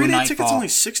 Wait, a 3-day ticket's only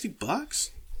 $60?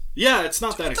 Yeah, it's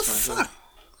not that What the expensive. fuck?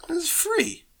 It's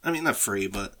free. I mean, not free,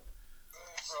 but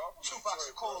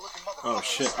Oh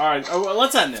shit! All right, well,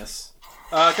 let's end this,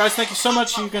 guys. Thank you so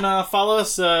much. You can follow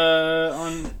us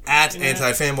on at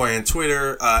AntiFanboy on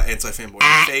Twitter, AntiFanboy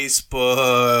on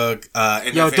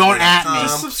Facebook, Yo, don't at me.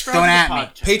 Just subscribe Don't to the at me.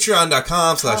 podcast.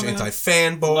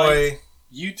 Patreon.com/AntiFanboy.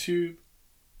 YouTube,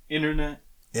 internet.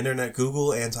 Internet, Google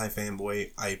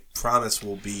AntiFanboy. I promise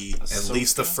will be at Ahsoka?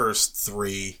 least the first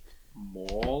 3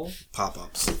 Maul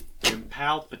pop-ups. and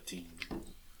Palpatine.